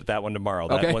want to hit that one tomorrow.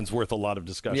 Okay. That one's worth a lot of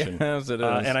discussion. Yes, it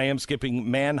is. And I am skipping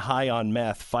man high on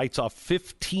meth fights off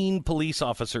 15 police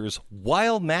officers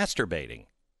while masturbating.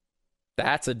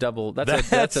 That's a double.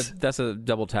 That's a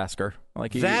double tasker.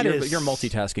 Like you're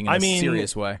multitasking in a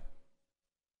serious way.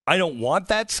 I don't want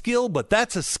that skill, but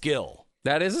that's a skill.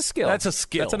 That is a skill. That's a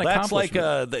skill. That's an That's like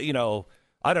accomplishment.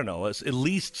 I don't know, at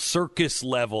least circus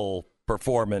level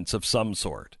performance of some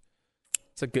sort.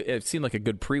 It seemed like a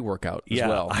good pre-workout as yeah,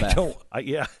 well.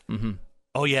 Mm-hmm.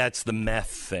 Oh yeah, it's the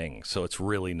meth thing, so it's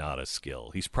really not a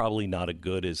skill. He's probably not as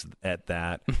good at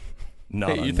that.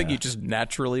 You think he just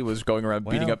naturally was going around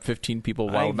beating up 15 people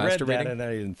while masturbating? I read that and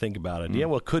I didn't think about it. Yeah,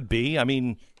 well, it could be. I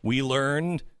mean, we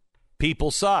learned people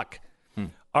suck.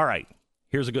 All right,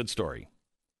 here's a good story.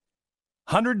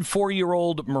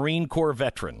 104-year-old Marine Corps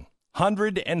veteran,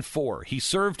 104. He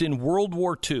served in World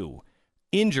War II,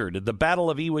 injured at the Battle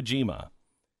of Iwo Jima.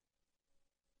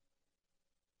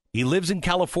 He lives in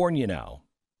California now,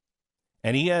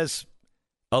 and he has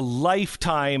a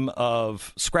lifetime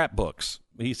of scrapbooks.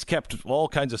 He's kept all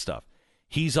kinds of stuff.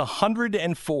 He's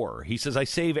 104. He says, I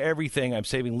save everything. I'm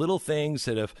saving little things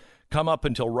that have come up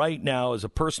until right now as a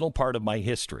personal part of my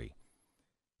history.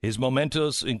 His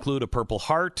mementos include a Purple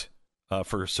Heart,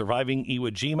 for surviving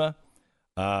Iwo Jima.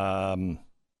 And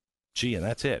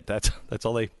that's it. That's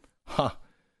all they.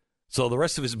 So the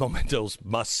rest of his mementos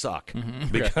must suck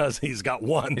because he's got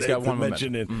one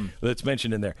that's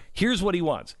mentioned in there. Here's what he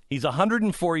wants. He's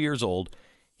 104 years old.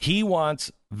 He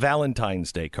wants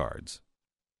Valentine's Day cards.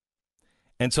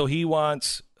 And so he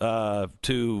wants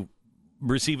to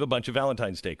receive a bunch of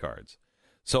Valentine's Day cards.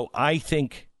 So I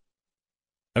think,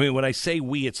 when I say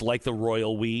we, it's like the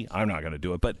royal we. I'm not going to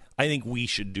do it, but I think we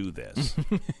should do this.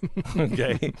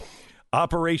 Okay?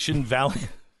 Operation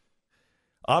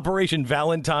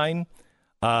Valentine,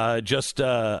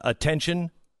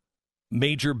 attention,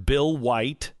 Major Bill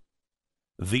White,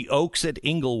 The Oaks at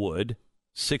Inglewood,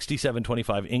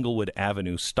 6725 Inglewood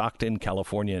Avenue, Stockton,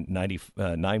 California,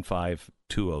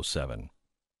 95207.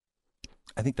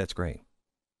 I think that's great.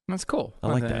 That's cool. I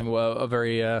like that. A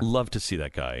very love to see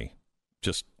that guy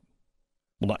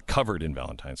not covered in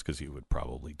Valentine's because he would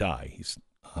probably die.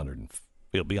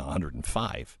 He'll be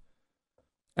 105.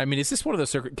 Is this one of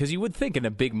those because you would think in a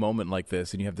big moment like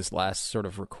this, and you have this last sort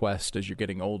of request as you're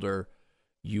getting older,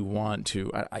 you want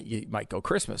to. You might go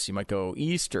Christmas, you might go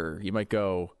Easter, you might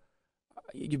go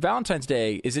Valentine's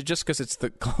Day. Is it just because it's the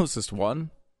closest one?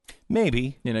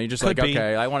 Maybe. You're just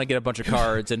okay, I want to get a bunch of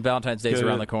cards, and Valentine's Day's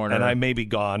around the corner, and I may be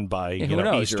gone by who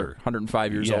knows? Easter. You're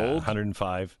 105 years old.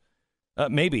 105.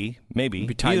 Maybe. Be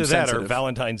time either sensitive. That or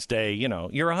Valentine's Day.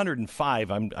 You're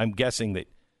 105. I'm guessing that.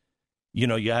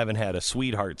 You haven't had a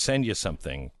sweetheart send you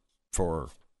something for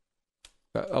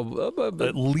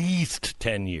at least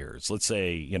 10 years. Let's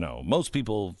say, most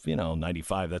people,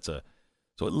 95, so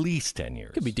at least 10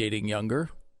 years. Could be dating younger,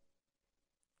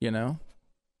 maybe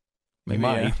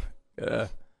might. a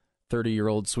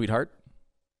 30-year-old sweetheart.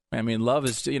 Love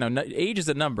is, age is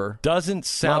a number. Doesn't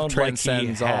sound like he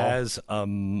transcends has a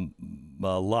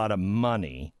lot of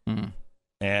money,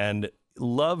 and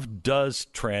love does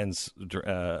transcend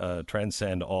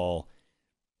all,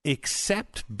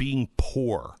 except being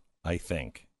poor, I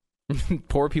think.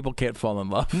 Poor people can't fall in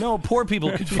love. No, poor people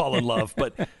can fall in love,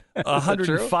 but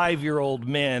 105-year-old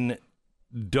men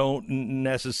don't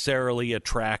necessarily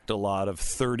attract a lot of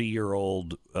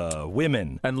 30-year-old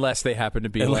women. Unless they happen to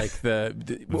be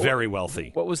very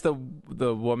wealthy. What was the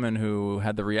woman who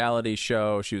had the reality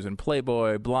show? She was in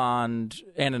Playboy, blonde,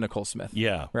 Anna Nicole Smith.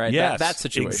 Yeah. Right? Yes, that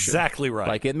situation. Exactly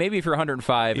right. Maybe if you're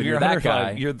 105 and you're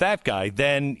that guy,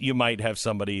 then you might have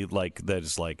somebody that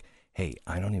is like, hey,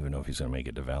 I don't even know if he's going to make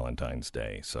it to Valentine's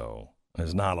Day, so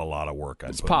there's not a lot of work.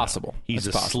 It's possible. He's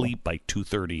asleep by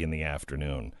 2:30 in the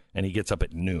afternoon, and he gets up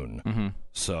at noon.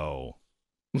 So,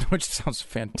 which sounds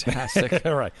fantastic.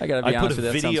 All right, I got to be honest with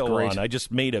you. I put a video on. I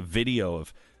just made a video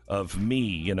of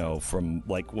me, from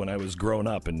when I was growing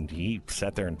up, and he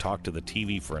sat there and talked to the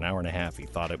TV for an hour and a half. He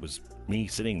thought it was me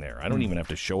sitting there. I don't even have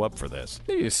to show up for this.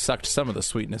 Maybe you sucked some of the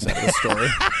sweetness out of the story.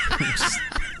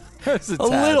 A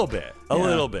little bit.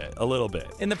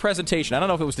 In the presentation. I don't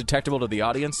know if it was detectable to the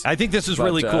audience. I think this is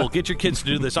really cool. Get your kids to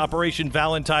do this. Operation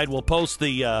Valentine. We'll post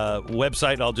the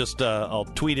website. I'll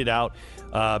tweet it out.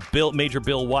 Major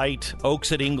Bill White,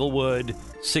 Oaks at Inglewood,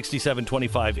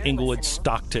 6725 Inglewood,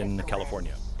 Stockton,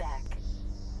 California.